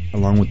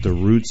 along with the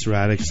Roots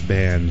Reggae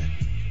band,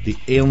 the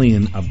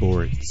Alien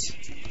Aborts.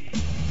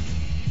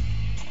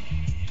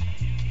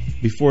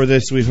 Before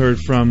this, we heard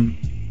from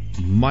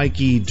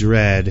Mikey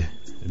Dread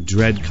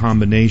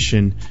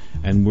Combination,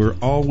 and we're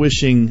all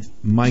wishing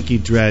Mikey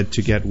Dread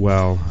to get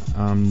well.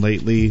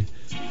 Lately,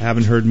 I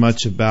haven't heard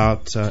much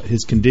about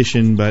his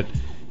condition, but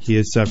he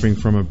is suffering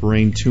from a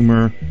brain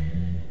tumor,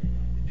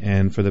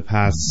 and for the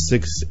past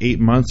 6-8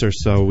 months or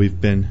so, we've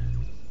been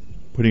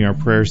putting our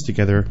prayers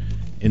together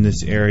in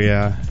this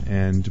area,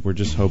 and we're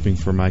just hoping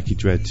for Mikey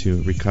Dread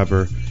to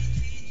recover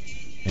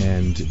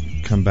and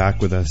come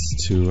back with us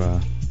to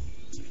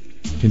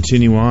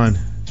continue on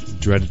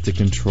Dread at the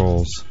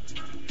controls.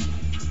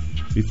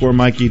 Before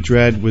Mikey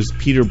Dread was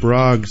Peter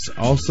Broggs,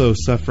 also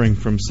suffering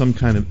from some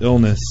kind of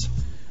illness.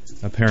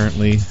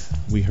 Apparently,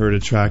 we heard a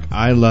track,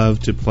 I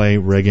Love to Play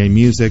Reggae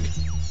Music,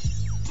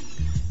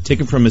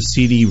 taken from a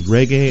CD,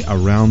 Reggae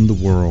Around the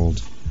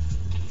World.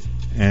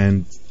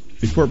 And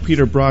before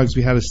Peter Broggs,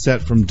 we had a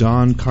set from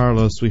Don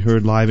Carlos. We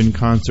heard live in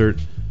concert,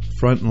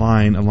 Front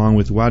Line, along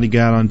with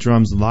Wadigat on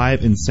drums,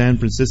 live in San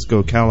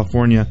Francisco,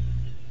 California.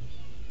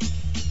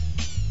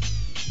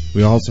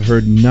 We also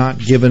heard Not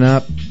Giving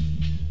Up,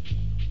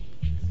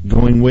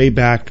 going way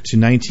back to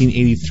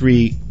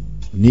 1983,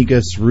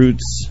 Negus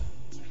Roots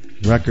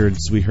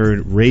Records. We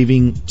heard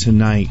Raving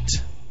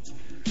Tonight.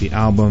 The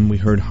album, we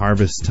heard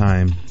Harvest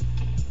Time.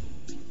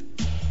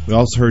 We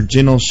also heard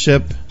Jinnel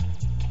Ship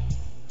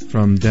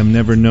from Them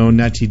Never Know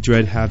Natty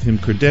Dread Have Him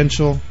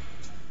Credential,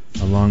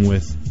 along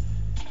with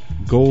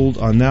Gold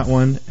on that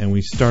one. And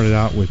we started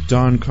out with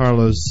Don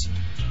Carlos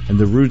and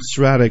the Roots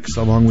Radix,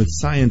 along with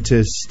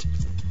Scientist,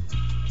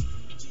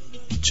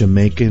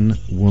 Jamaican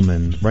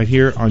Woman, right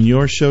here on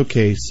your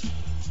showcase,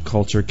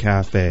 Culture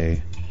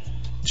Cafe.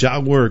 Ja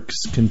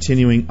Works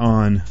continuing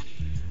on.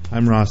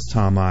 I'm RAS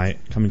TOM-I,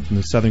 coming from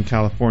the Southern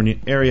California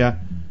area,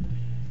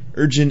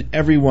 urging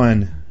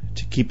everyone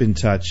to keep in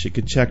touch. You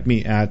could check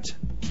me at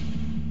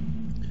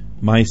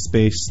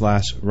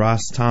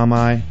MySpace/RAS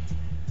TOM-I,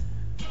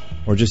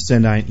 or just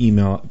send an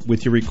email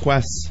with your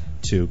requests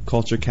to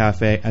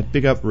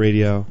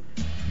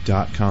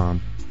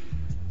culturecafe@bigupradio.com.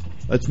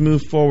 Let's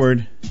move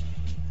forward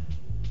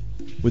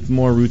with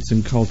more roots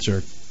and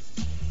culture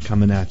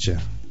coming at you.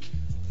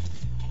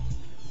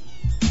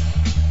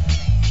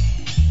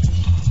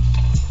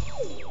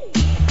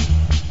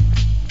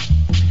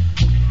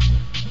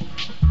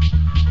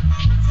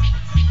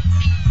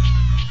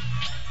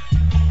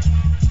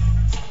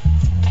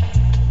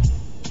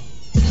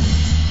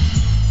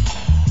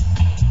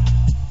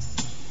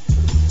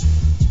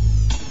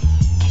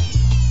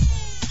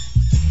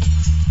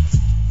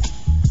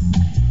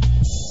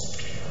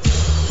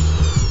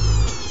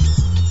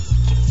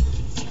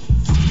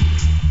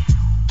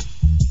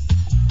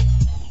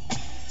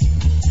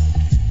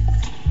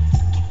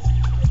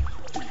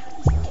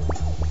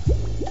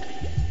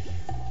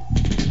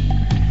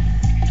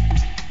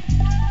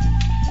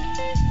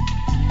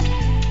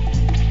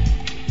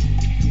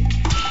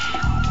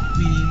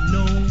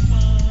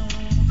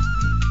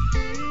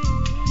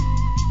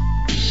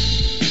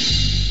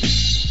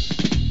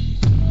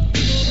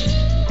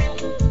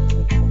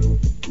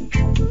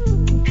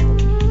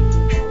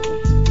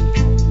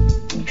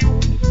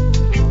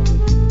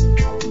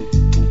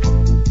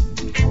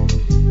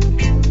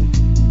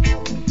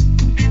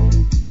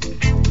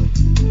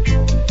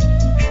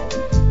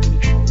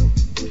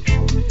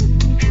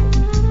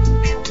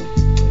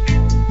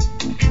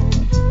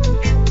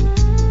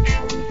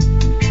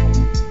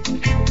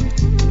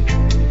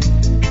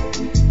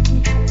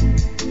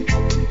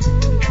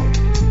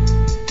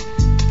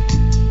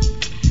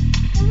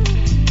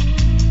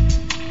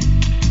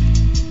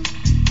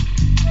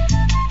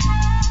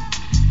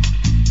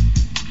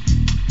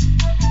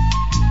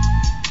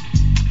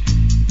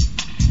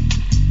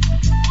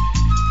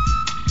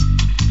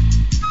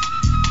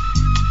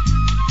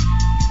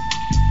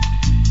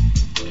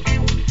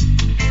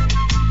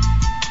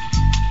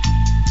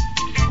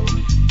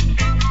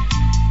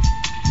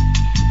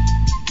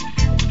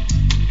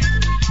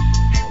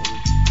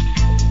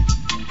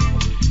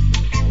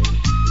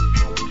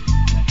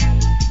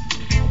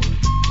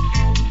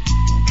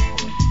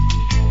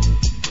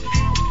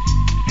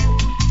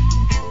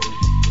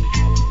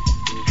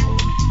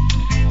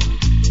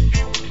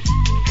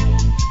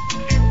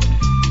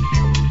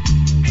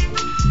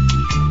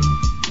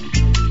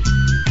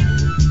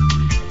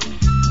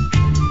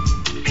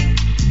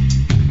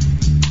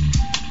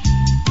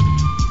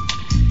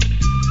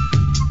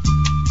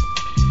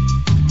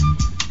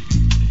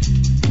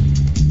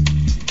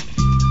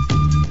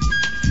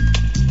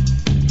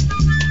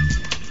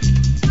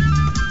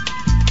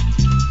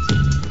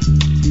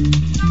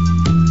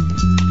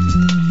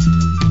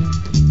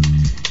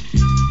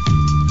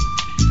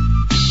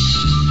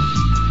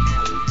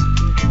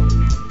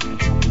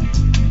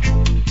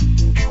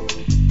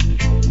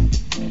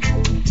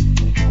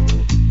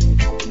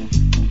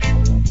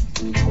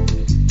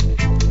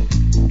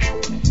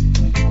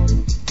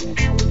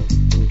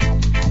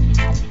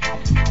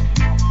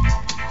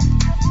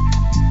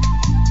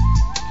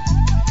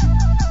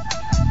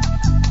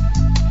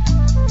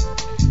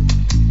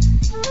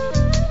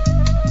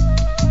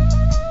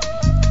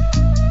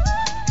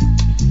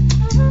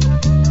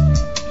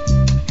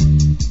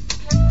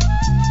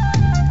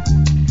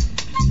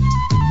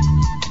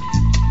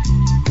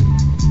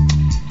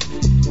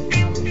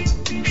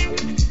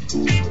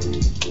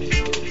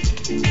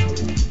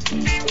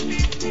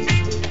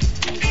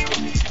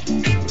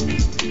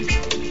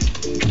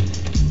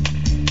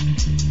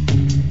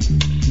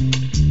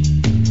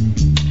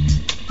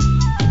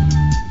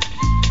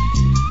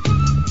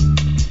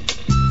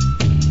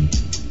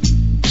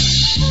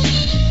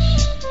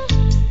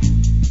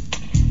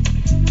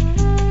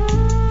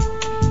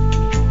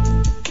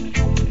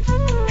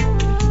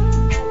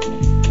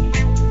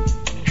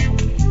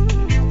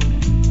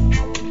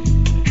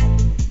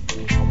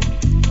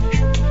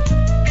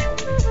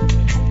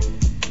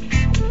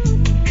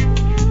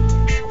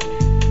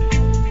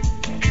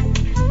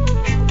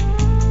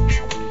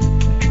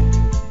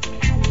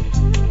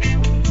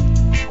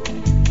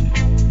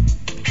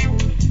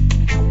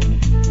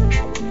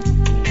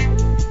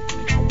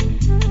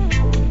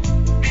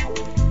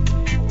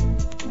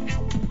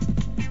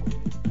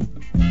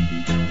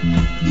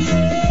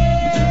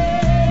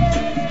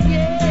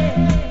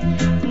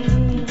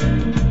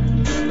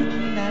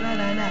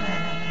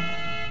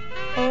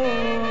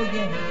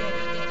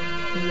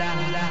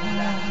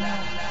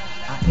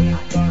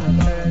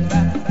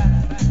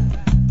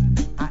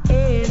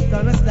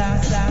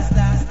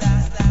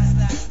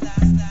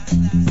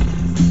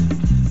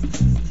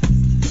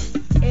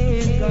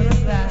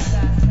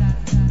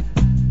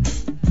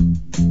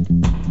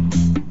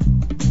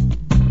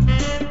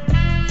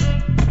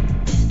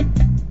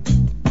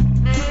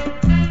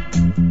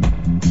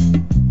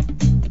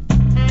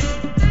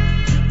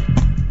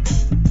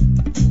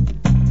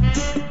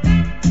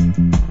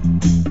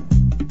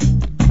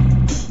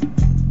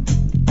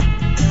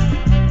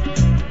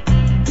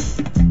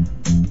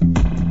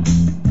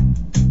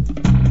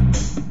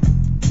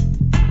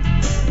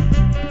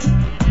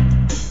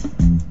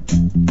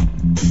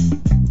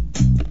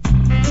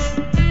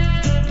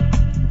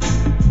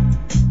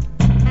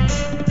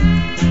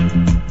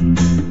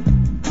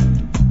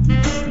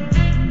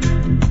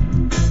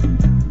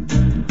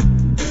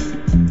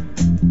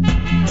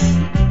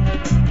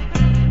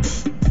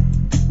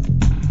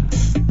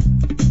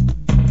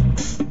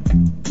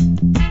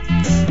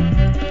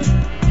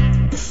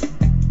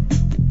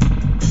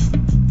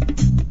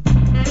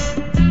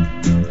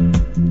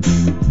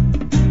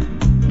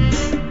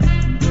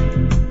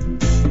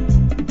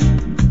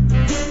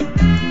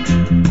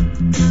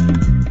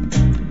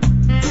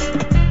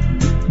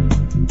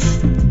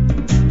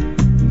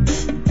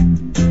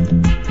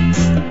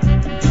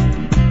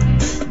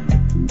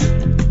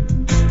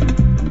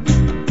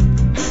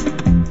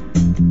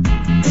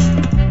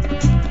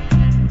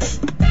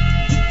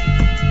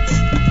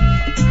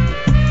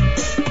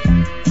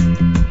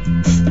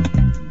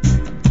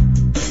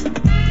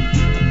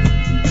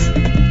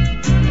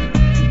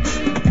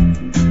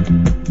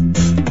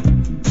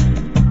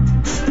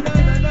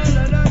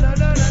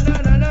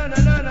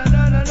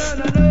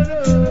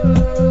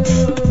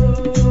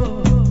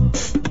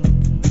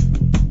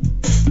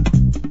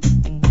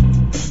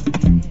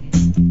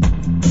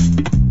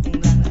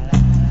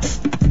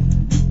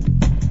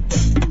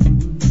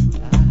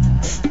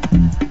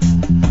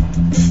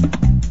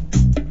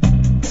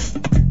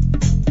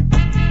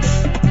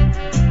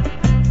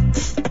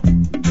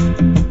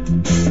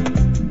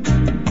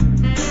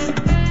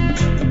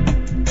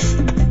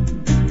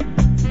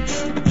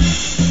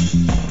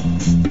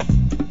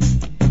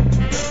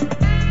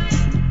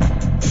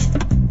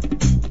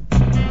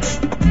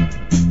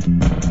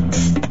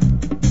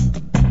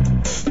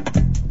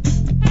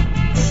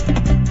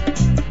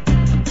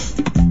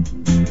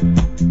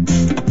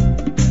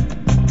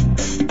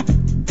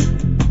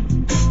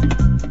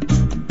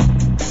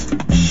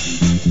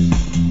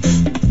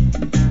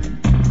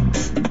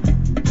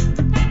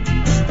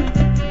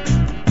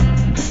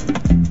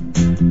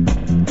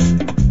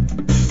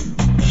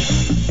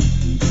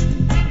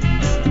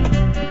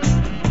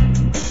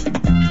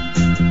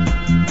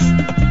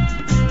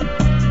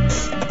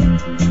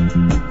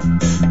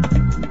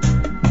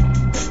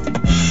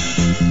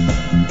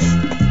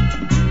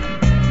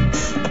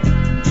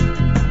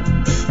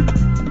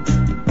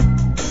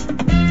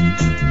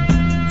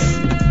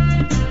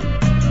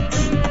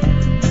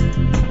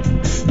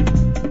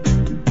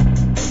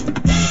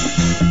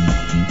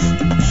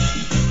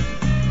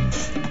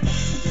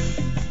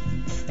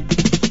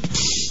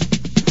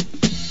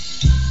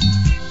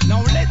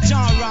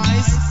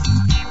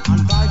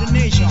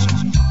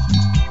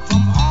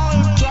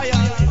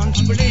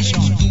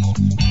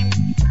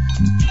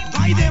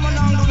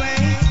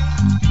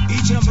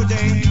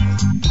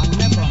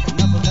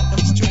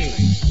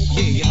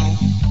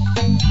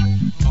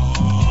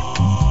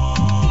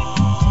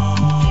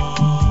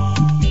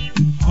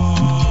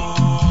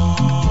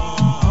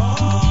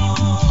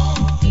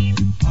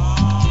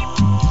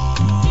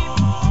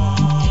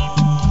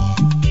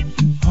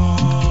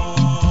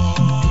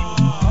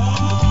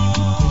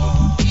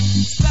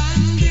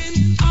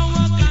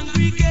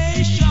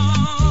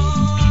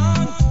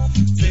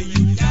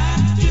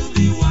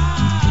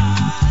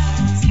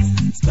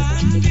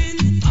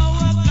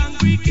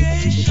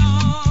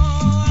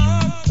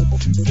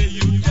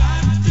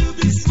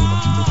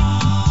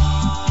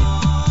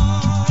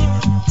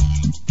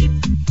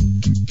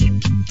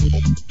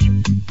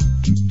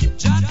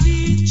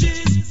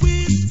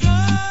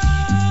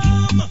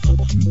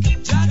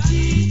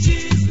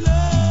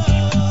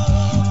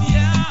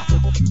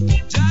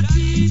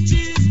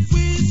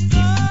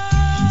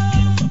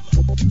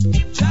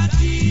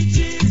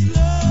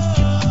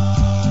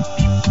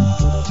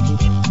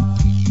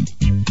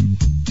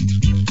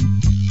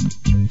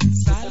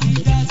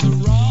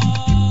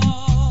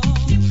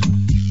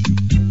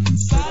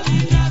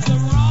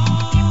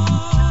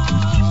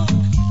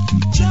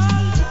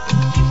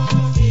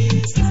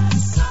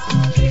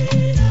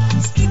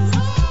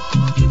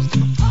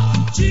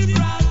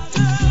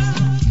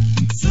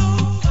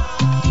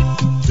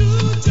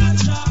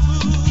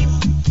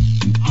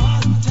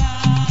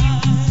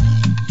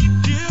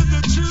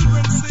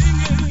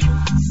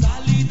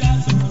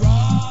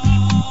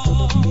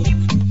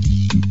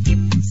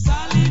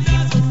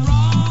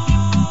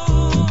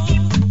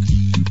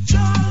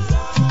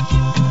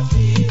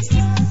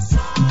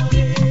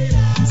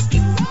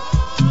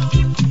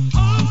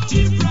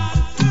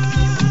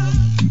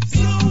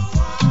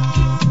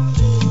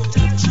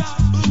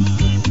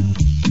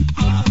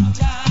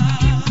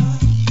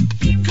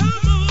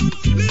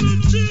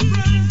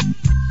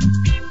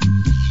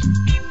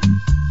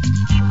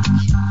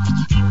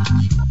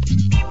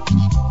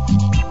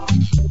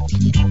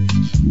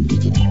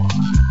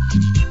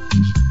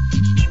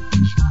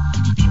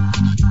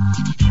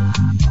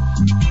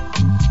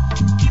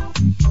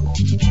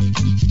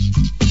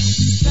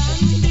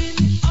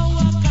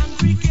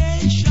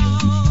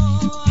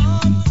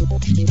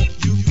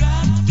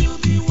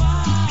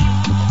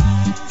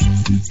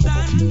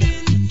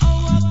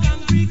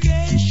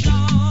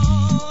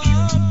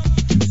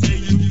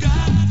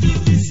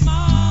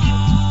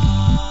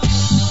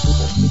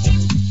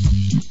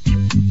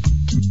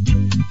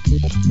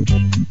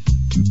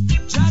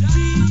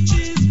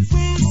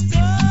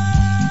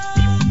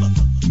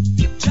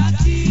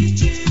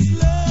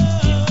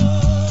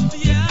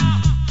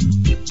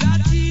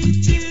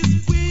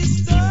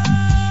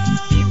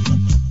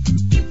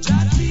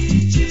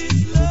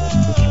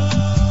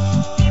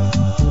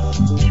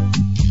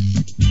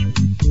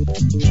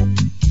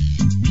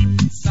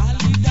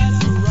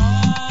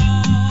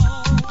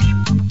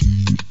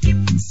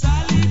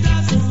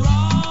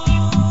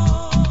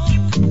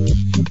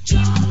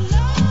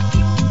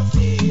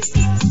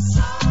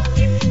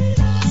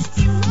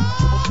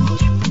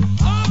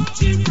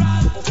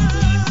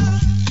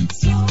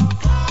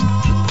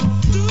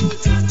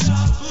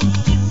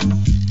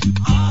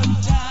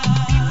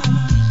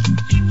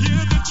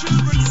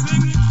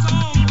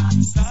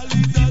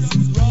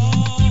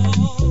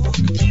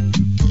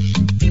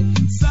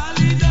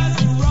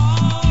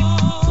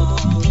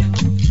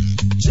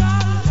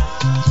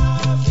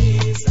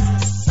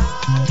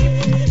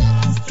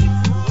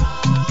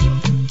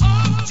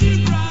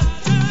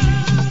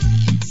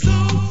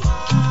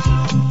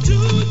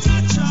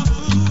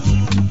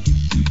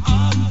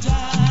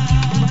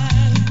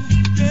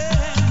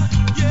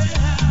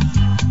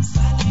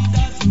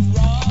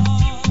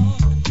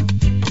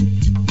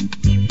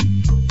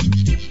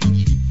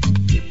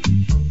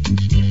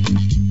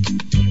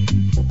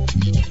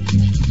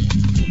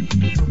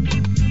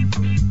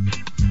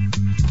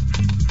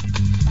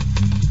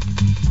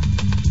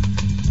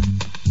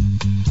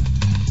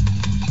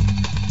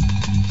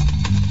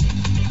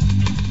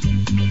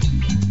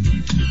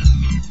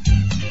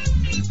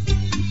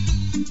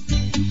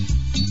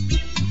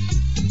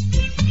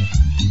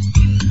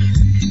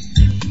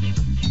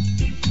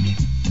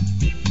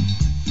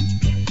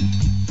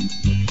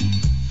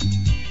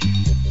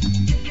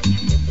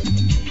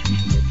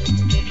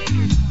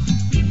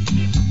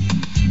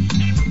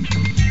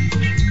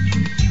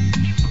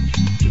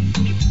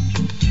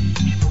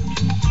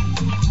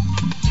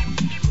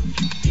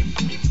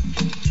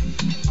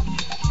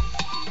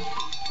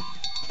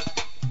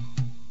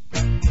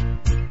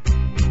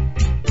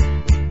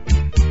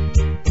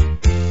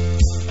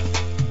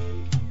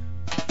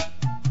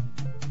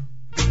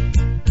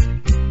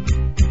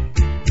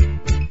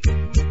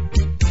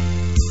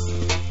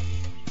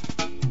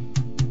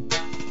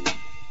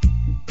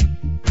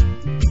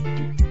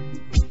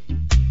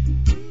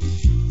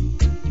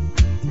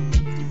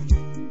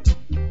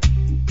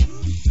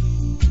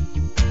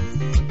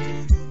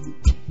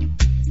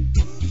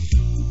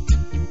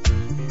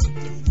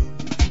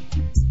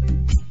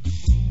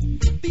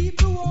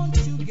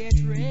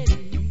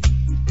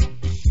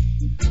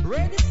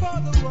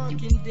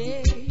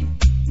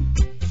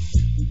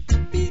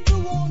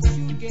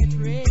 get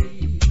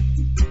ready.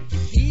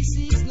 This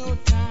is no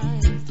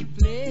time to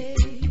play.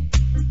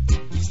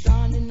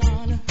 Standing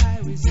on the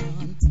highways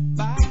on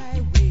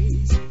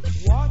byways,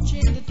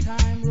 watching the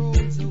time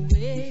rolls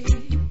away.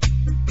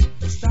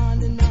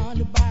 Standing on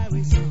the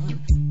byways on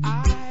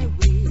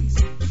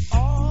highways,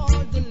 all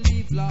the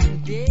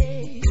livelong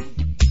day.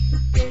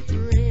 Get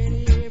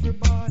ready,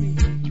 everybody.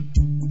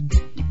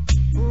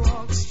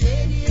 Rock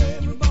steady,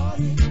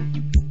 everybody.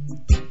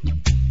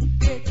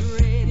 Get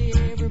ready,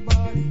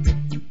 everybody.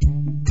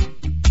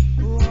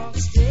 Rock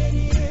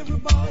steady,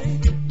 everybody.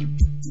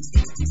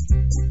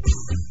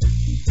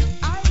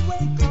 I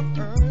wake up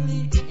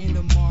early in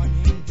the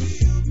morning.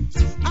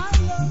 I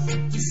love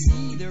to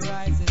see the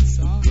rising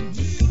sun.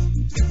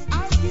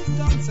 I give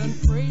thanks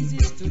and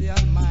praises to the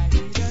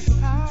Almighty that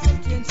I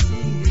can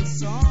sing this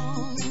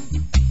song.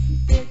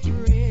 Get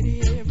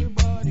ready,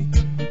 everybody.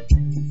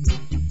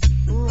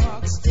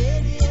 Rock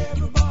steady,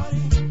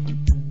 everybody.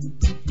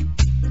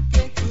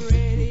 Get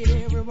ready,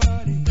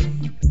 everybody.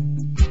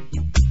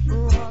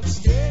 Rock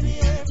steady,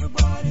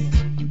 everybody.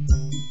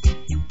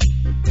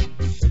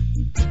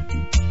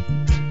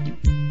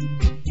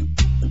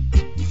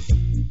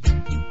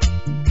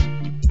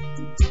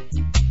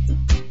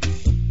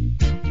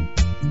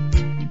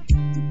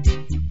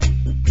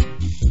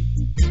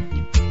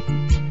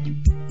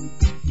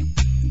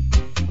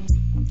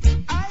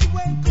 I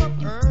wake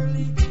up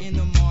early in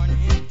the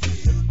morning.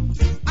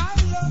 I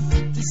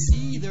love to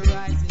see the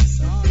rising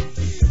sun.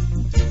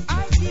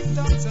 I give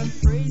thanks and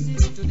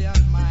praises to the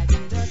Almighty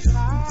that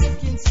I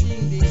can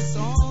sing this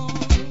song.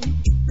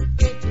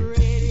 Get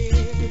ready,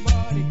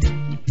 everybody.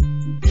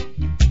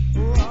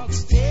 Rock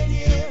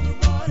steady,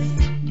 everybody.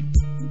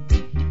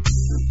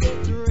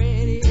 Get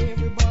ready,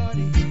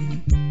 everybody.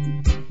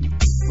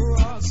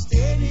 Rock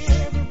steady,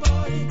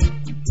 everybody.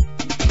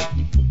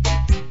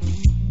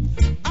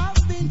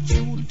 I've been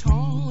through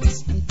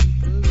towns and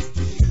peoples.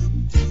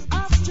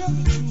 I've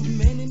traveled through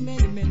many,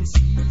 many, many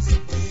seas.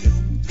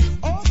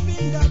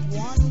 Hoping that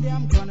one day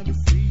I'm gonna be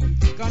free.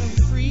 Gonna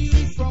be free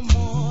from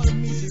all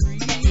misery.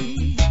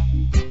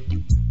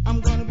 I'm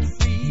gonna be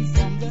free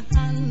from the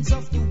hands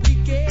of the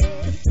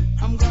wicked.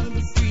 I'm gonna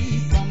be free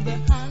from the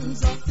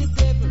hands of the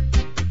devil.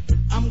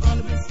 I'm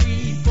gonna be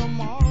free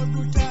from all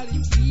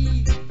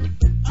brutality.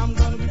 I'm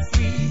gonna be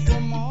free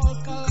from all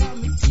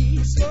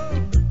calamity. So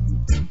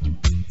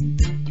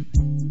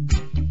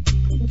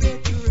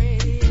get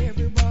ready,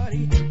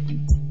 everybody.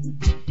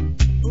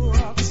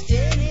 Rock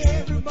steady,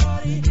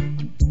 everybody.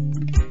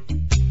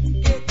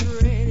 Get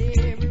ready,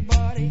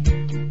 everybody.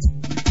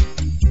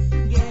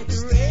 Get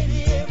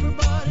ready,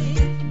 everybody.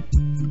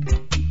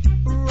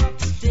 Rock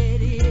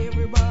steady,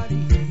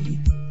 everybody.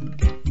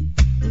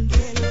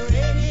 Get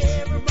ready,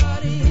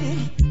 everybody.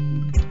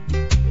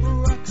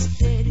 Rock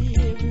steady,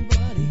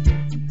 everybody.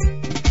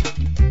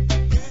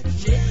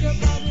 Shake your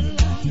body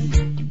line.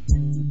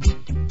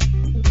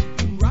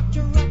 Rock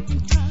your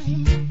rocking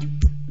time.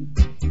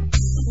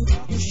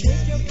 You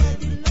shake your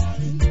body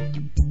line.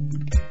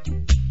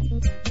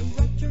 You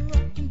rock your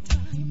rocking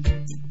time.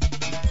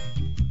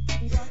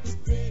 Rock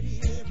steady,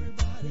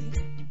 everybody.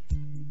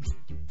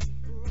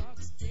 Rock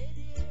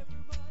steady,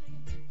 everybody.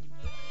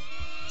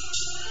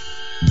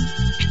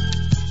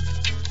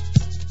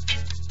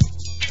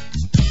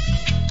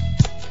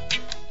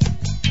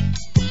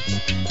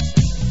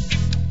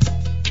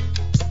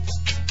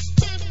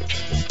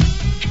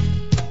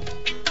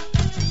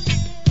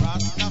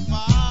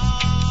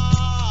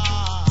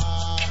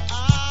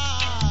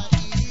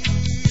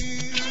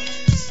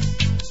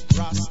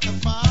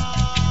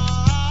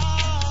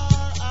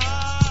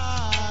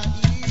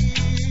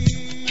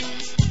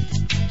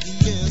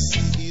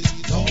 Yes, he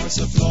is Lords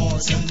of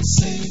Lords and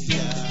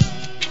Savior.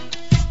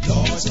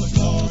 Lords of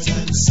Lords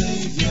and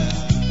Savior.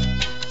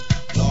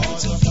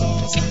 Lords of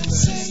Lords and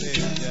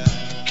Savior.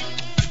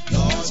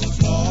 Lords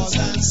of Lords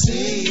and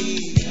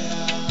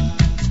Savior.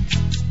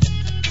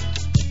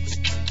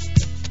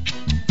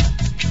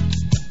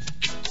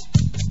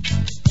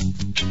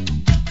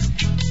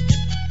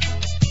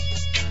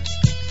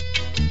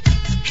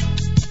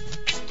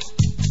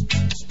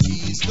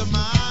 He's the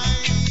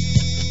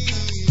mighty,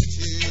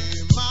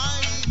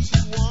 mighty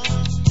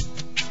one.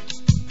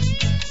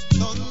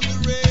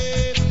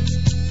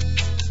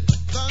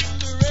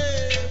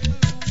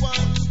 Thunderable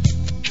one.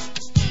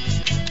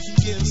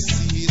 Yes,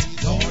 he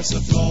is Lords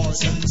of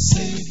Lords and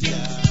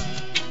Savior.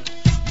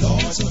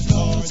 Lords of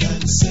Lords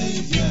and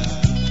Savior.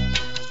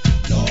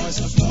 Lords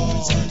of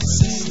Lords and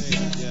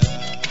Savior.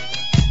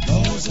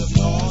 Lords of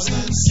Lords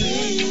and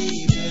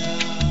Savior.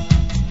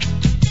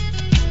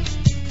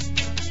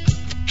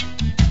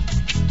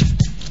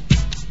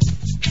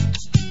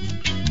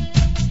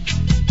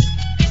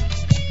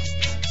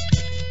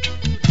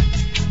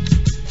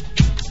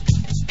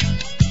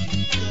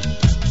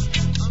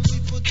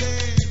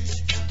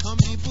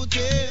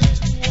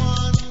 Omnipotent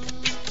one.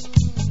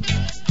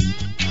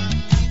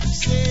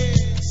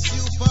 Magnificent,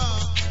 super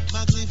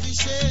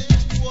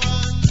magnificent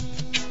one.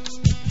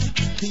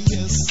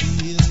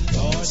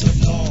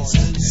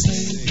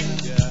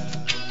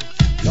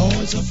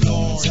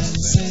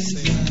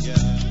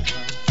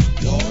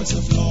 Lords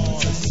of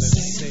Lords and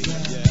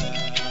Savior.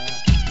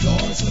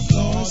 Lords of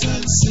Lords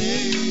and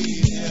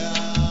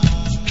Savior.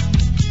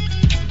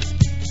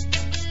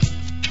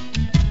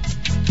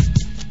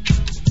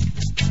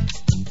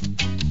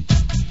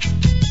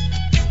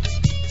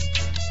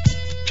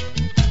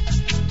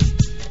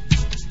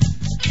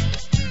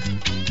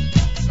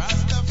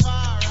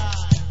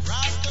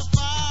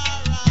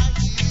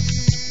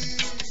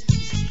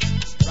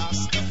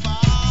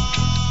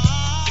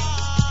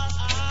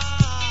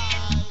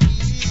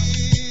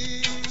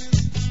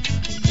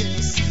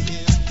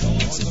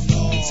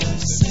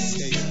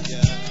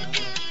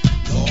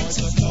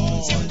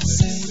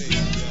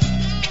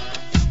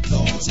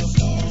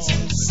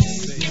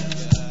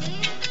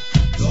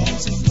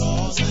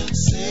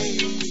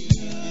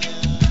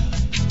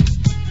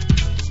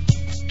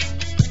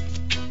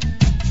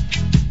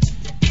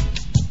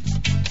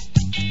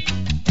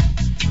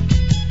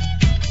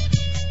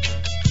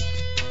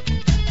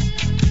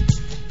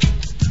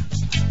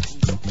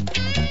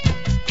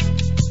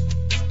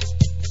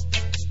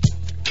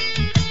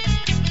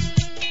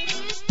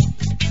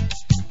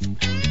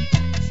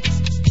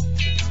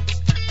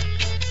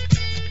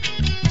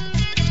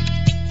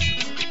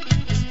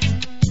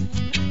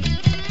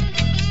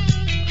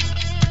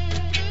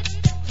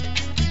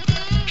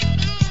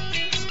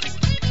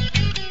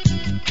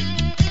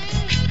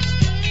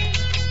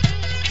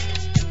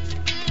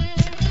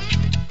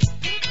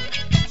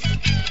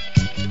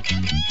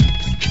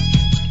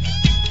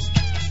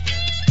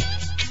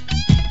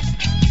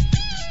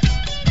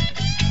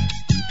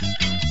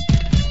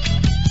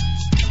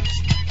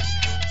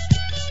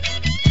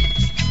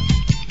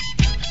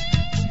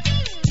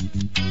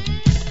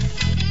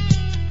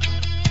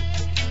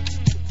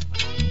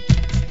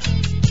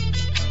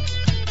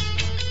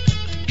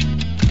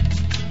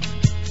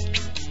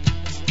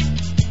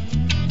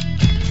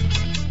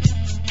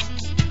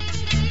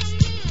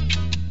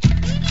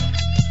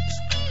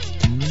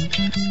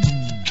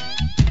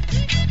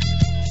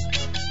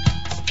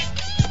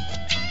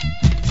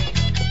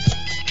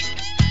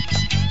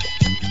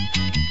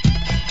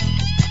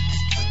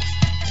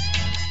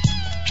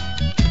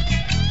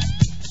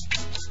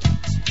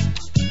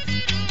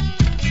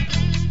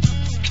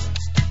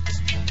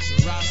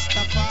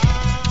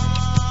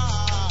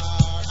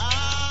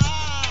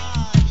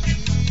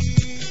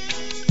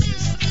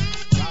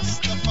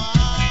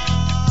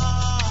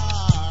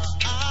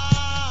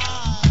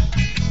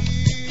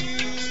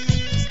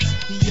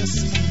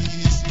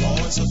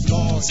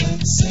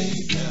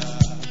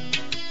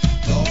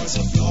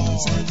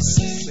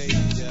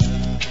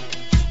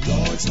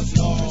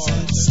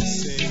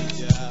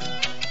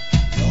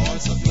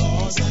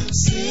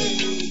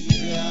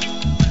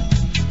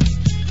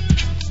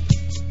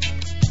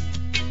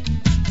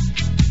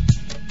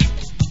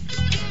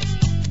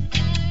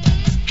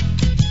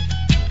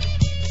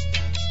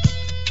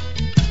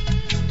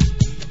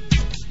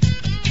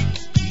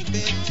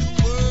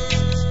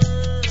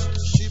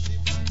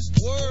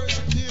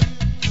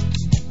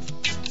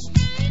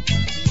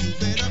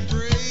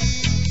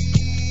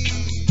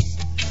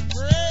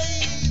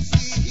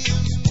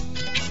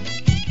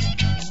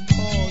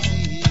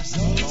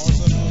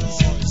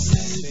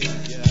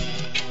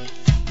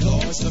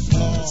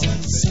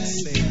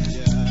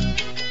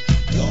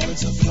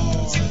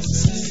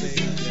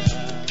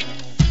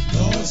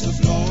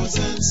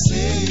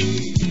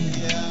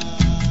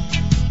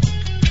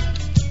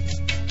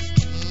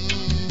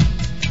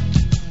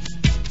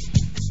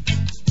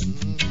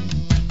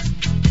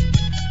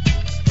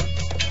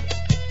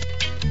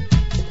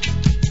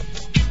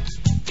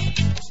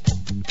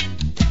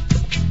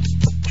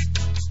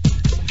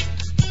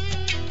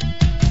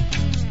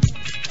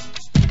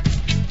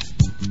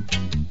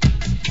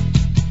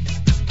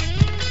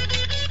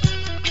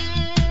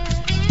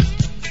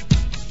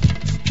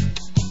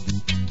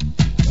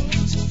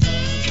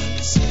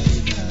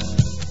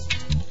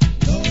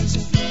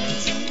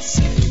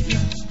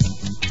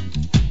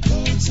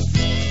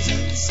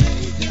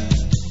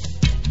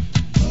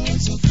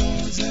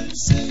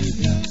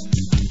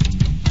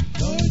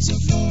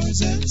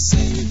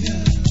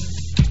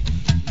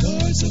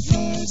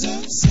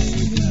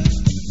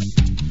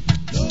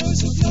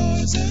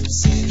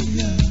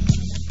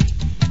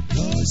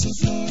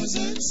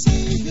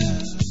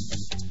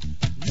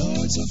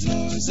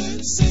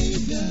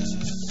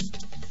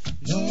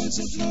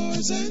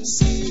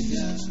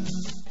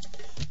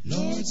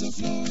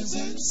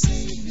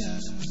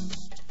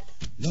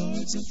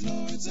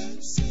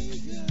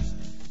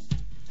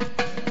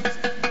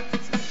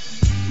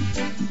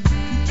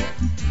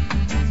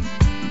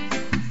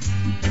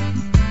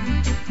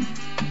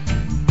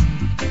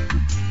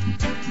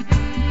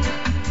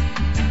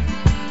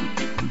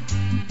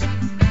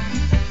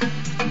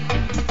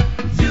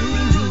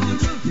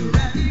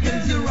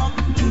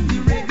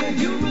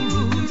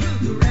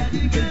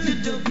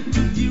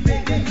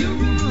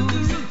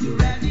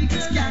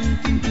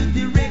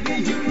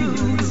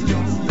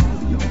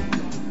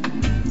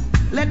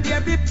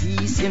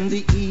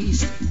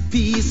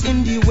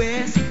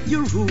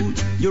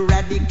 You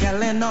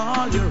radical and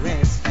all your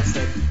rest. I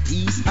said,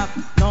 east, up,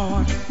 north.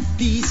 north,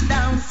 peace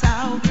down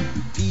south,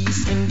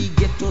 peace in the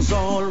ghettos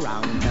all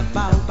round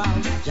about.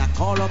 Jah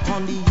call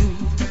upon the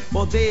youth,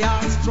 for they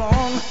are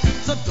strong.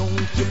 So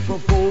don't you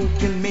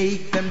provoke and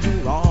make them do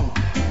wrong.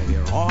 For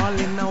we're all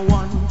in a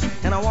one,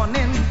 and a one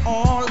in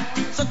all.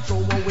 So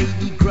throw away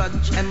the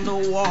grudge and the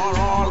war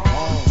all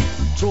gone.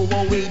 Throw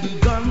away the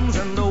guns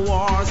and the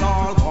war's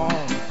all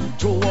gone.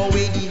 Throw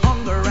away the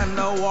hunger and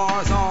the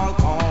war's all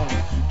gone.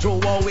 Throw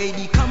away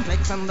the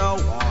complex and the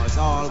war's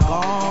all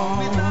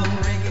gone.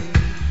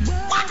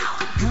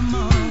 Come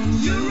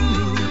on, you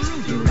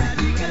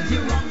radicals,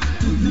 you rock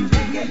to the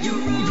reggae, you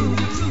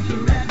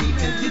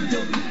radicals, you do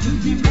to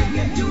the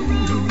reggae, you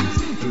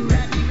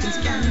radicals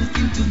can't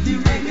into the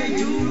reggae,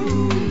 you.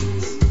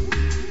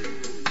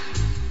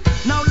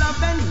 Now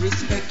love and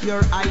respect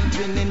your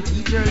hygiene and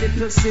teach your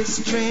little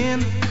sister,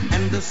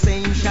 and the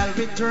same shall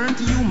return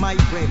to you, my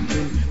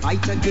brethren.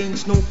 Fight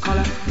against no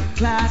color,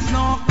 class,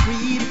 nor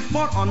creed,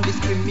 for on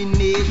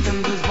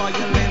discrimination does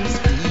violence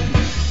feed.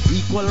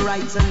 Equal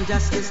rights and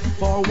justice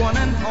for one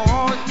and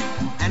all,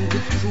 and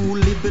with true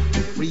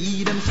liberty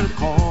freedom shall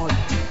call.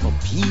 For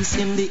peace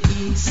in the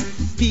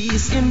east,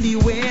 peace in the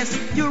west,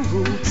 your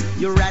roots,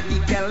 your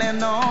radical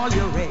and all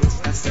your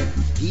rest. I said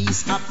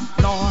peace up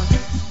north,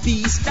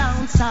 peace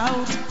down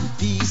south,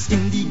 peace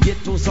in the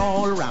ghettos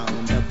all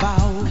round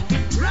about.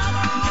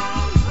 Bravo,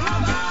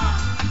 bravo,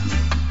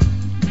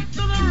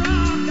 to the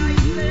rock I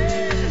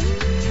say,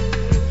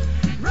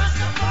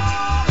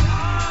 Rastafari,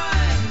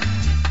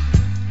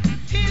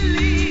 he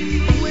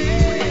leads the way.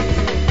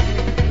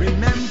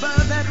 Remember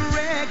that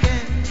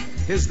reggae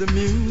is the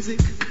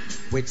music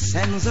which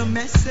sends a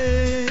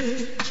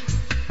message,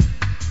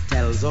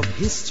 tells of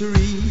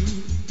history,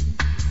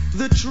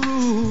 the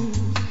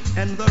truth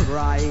and the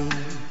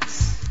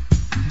rights.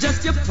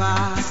 Just you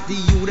pass the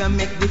youth and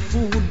make the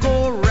food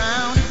go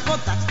round,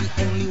 but that's the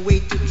only way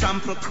to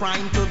trample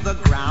crime to the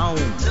ground.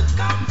 To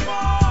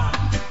comfort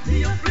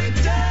the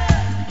afflicted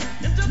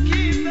and to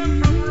keep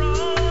them from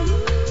wrong.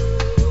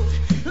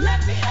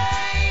 Let the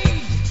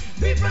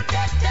aged be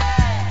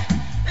protected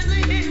and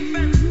the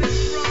infants be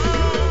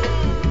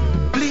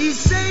strong. Please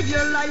save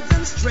your life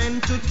and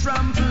strength to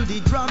trample the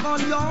drug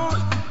on y'all.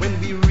 When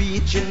we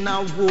reach in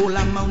our whole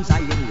Mount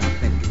Zion,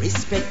 love and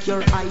respect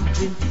your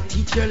hygiene,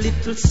 teach your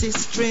little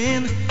sister,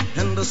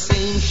 and the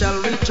same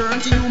shall return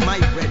to you, my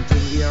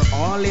brethren. We are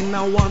all in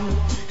a one,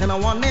 and a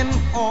one in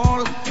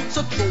all.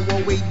 So throw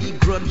away the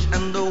grudge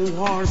and the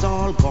war's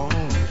all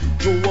gone.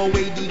 Throw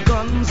away the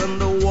guns and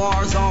the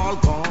war's all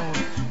gone.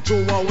 Throw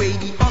away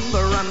the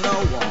hunger and the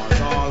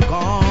war's all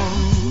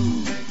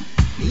gone.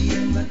 Be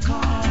in the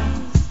cause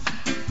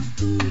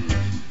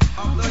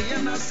of the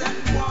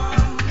innocent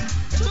ones,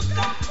 to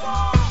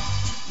comfort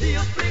the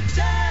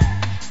afflicted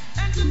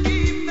and to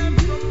keep them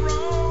from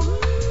wrong.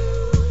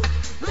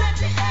 Let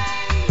the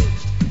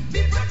aged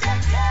be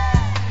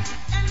protected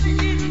and the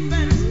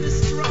infants be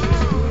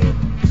strong.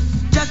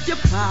 Just you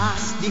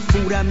pass the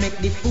food and make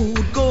the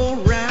food go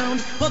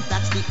round, but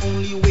that's the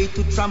only way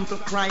to trample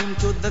crime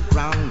to the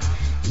ground.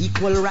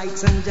 Equal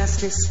rights and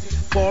justice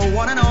for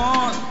one and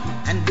all,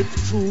 and with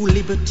true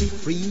liberty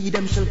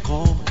freedom shall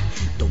call.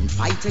 Don't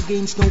fight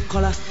against no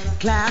color,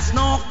 class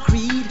nor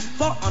creed,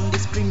 for on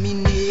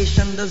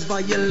discrimination does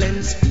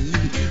violence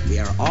feed. We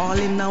are all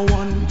in a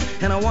one,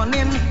 and a one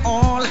in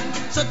all.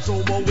 So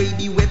throw away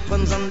the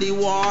weapons and the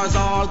war's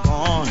all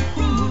gone.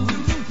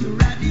 You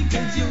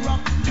radicals, you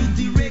rock to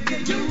the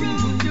reggae, you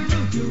root.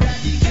 You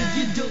radicals,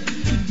 you do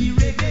to the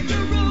reggae, you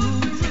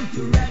root.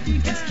 You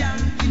radicals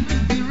can't into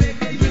the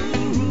reggae, you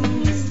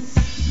root.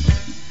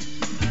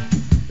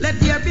 Let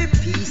there be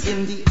peace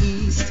in the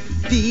east,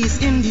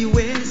 peace in the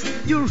west,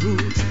 your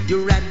roots,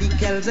 your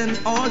radicals and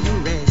all the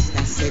rest.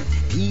 I said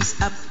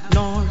peace up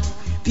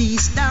north,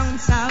 peace down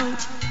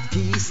south,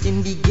 peace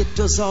in the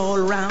ghettos all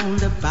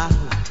round about.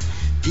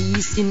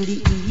 Peace in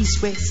the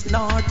east, west,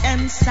 north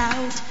and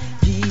south,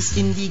 peace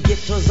in the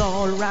ghettos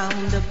all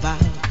round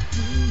about.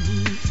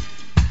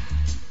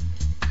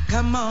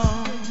 Come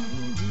on.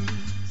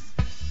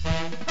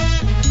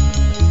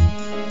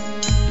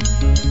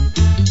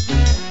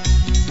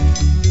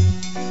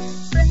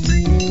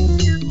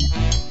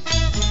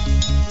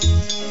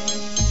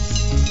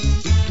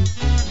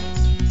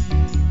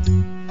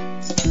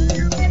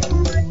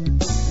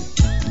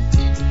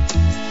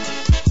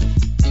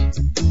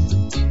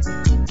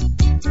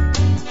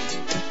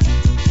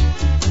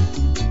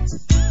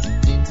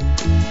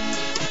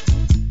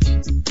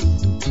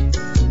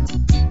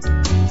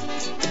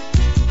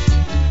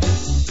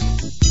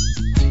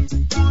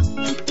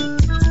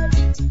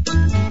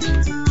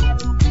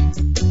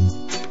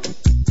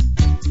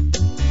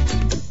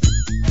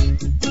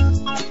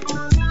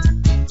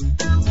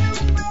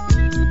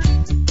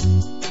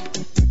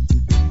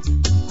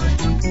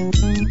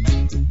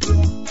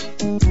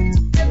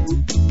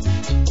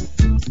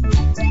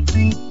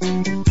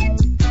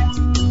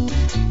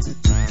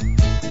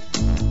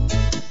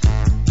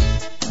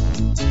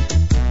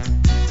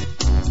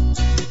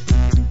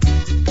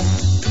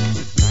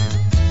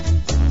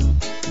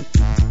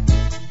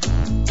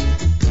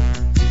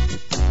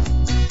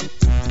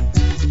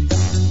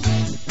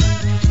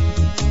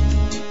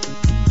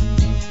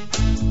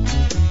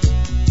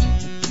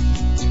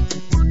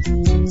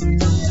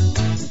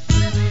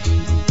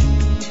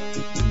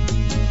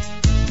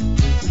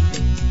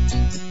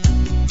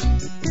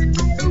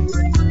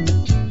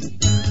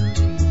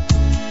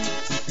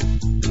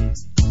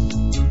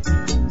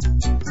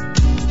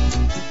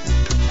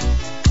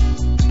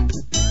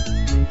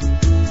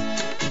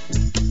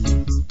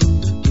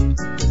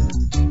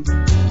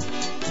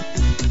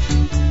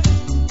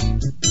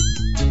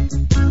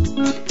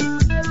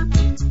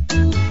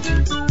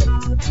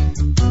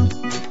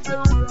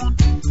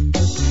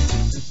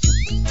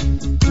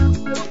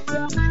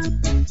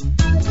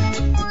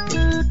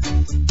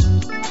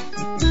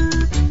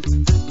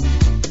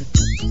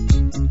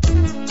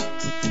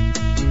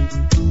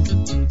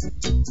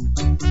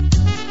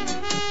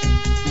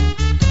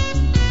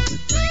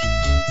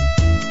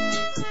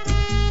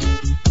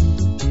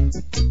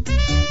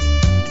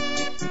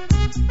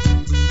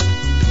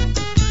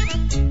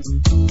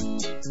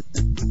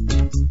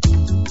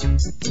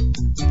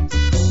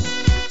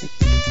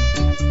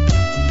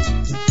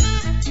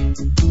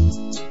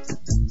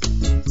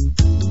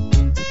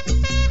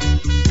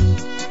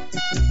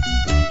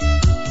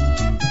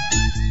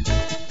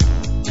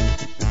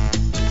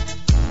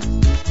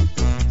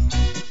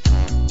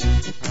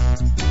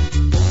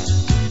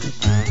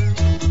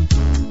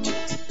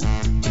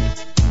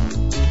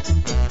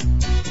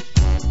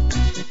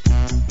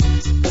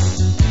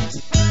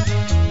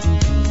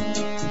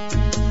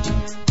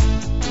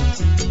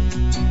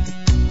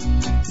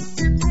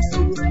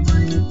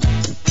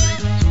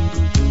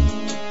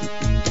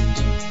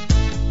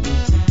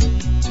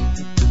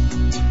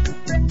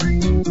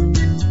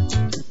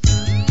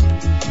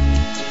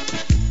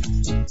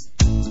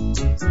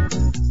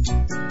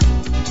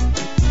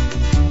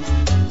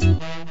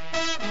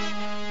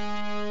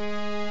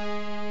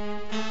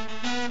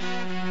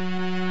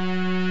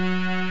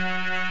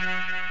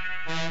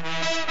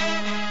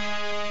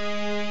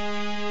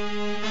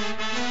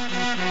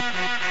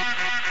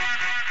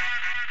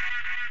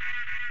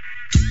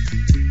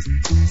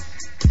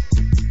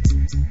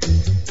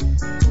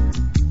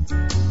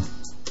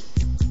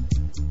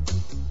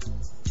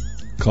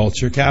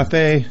 Culture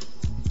Cafe,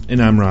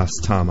 and I'm RAS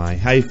TOM-I.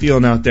 How you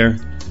feeling out there?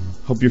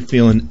 Hope you're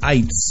feeling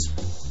Ites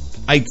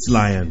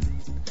Lion.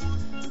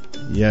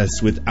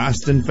 Yes, with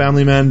Austin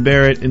Family Man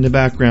Barrett in the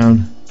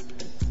background.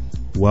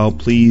 Well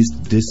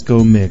pleased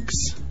disco mix.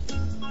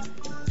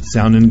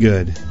 Sounding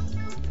good.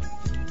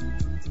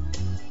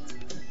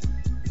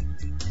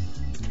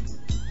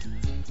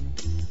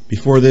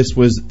 Before this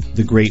was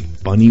the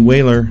great Bunny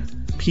Wailer,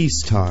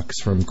 Peace Talks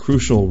from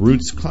Crucial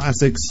Roots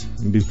Classics.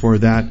 And before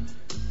that,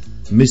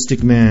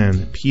 Mystic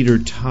Man, Peter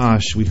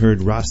Tosh. We heard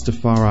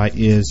Rastafari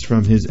Is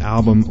from his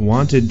album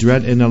Wanted,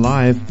 Dread and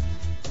Alive.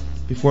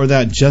 Before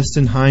that,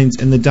 Justin Hines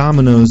and the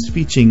Dominoes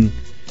featuring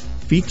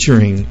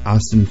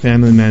Austin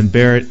Family Man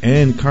Barrett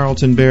and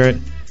Carlton Barrett,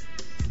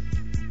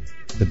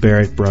 the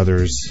Barrett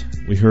Brothers.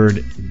 We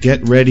heard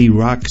Get Ready,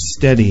 Rock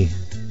Steady.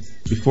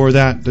 Before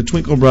that, the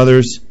Twinkle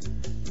Brothers,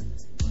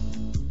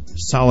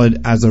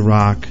 Solid as a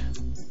Rock.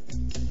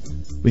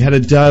 We had a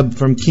dub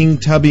from King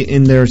Tubby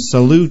in their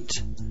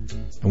Salute.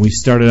 And we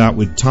started out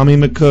with Tommy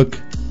McCook,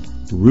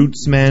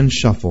 Rootsman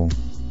Shuffle.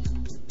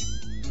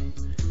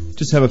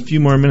 Just have a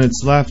few more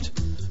minutes left.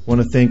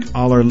 Want to thank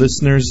all our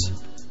listeners,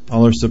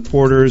 all our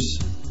supporters,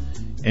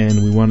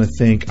 and we want to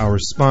thank our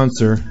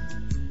sponsor.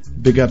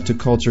 Big up to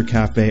Culture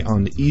Cafe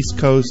on the East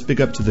Coast.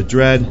 Big up to the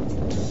Dread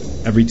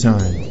every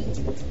time.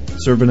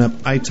 Serving up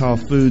Ital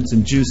foods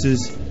and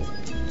juices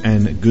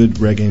and good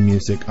reggae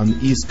music on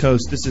the East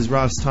Coast. This is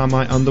RAS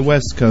TOM-I on the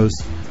West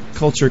Coast.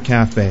 Culture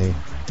Cafe.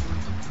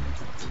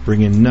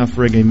 Bringing enough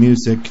reggae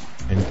music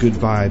and good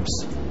vibes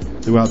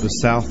throughout the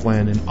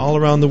Southland and all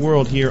around the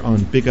world here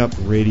on Big Up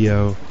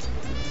Radio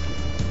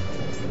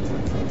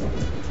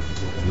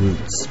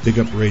Roots. Big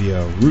Up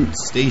Radio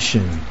Roots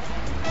Station.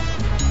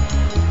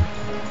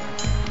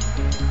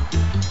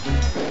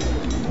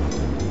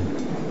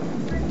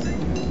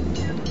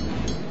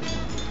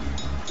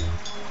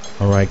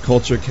 Alright,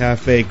 Culture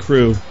Cafe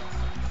crew.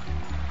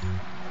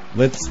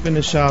 Let's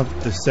finish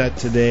off the set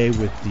today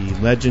with the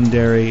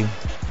legendary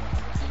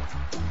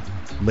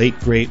late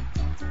great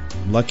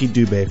Lucky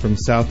Dube from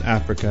South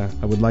Africa.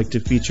 I would like to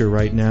feature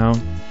right now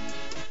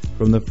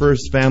from the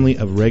first family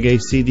of reggae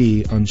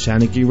CD on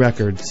Shaniki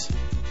Records,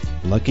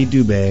 Lucky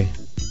Dube,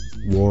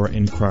 War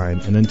and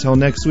Crime. And until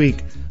next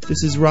week,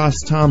 this is RAS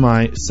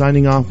TOM-I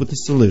signing off with a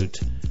salute.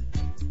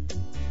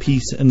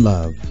 Peace and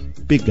love.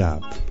 Big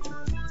up.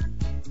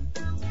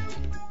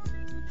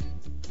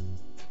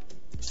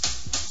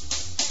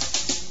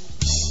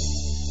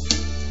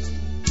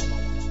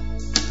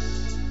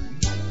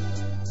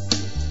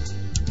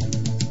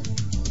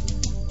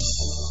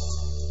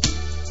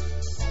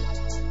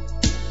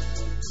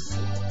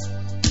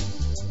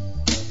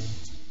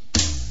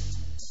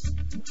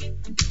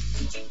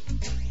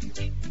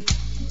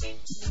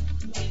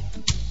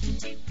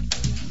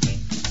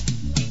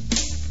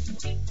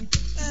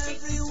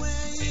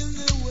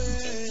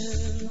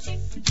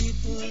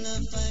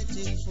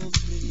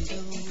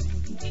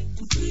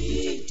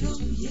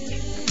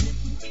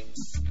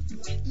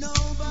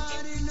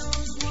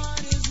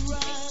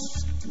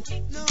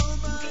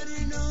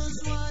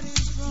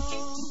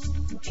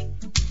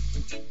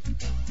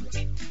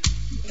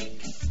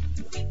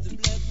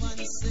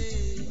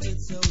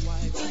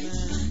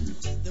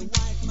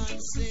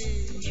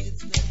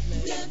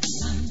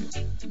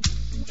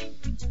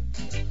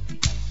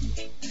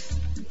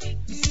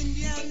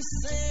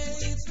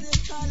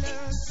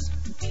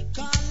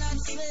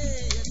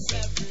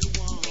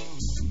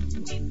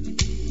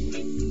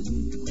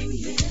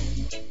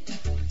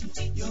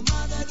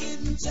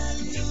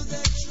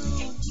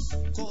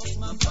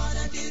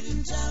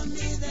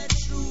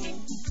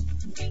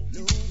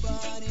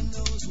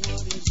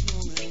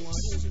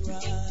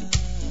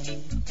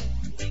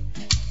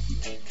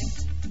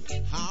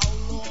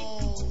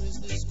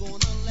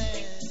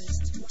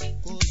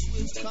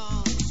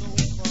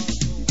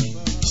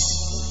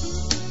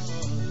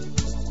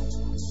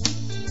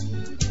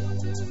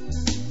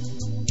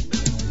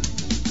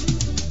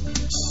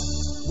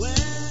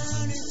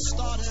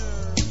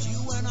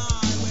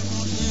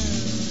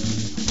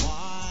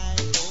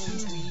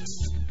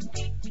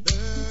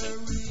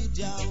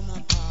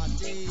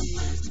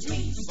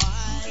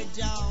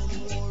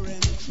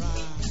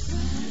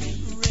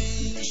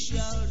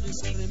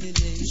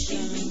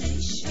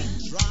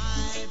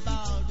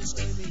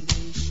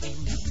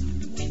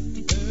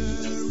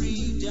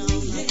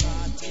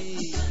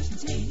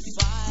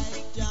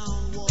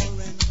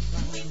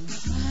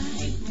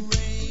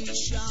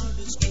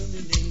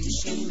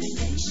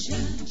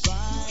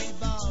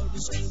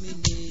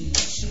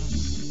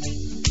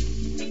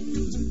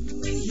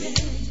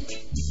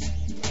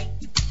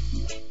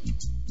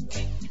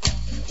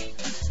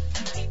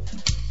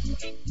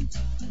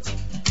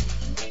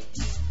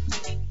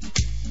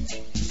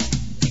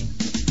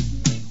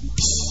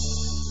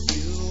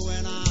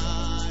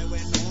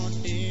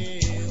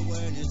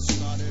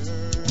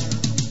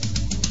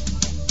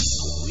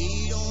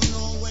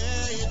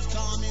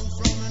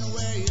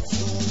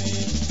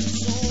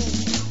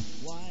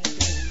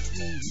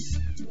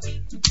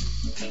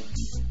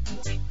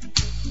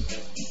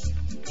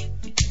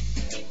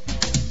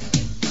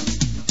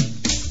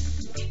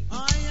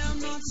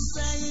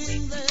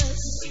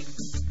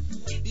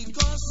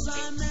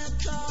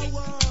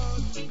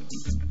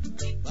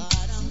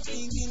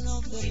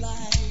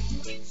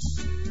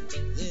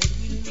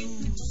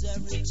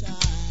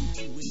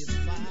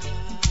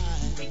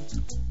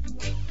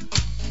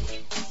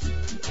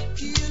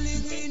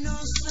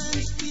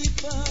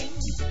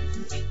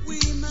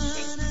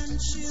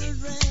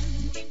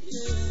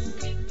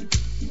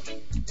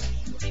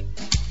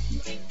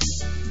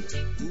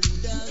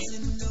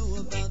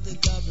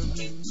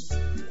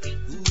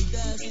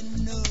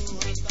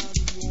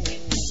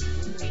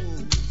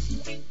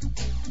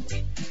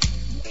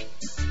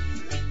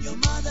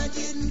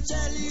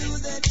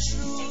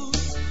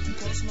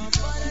 My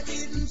father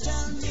didn't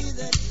tell me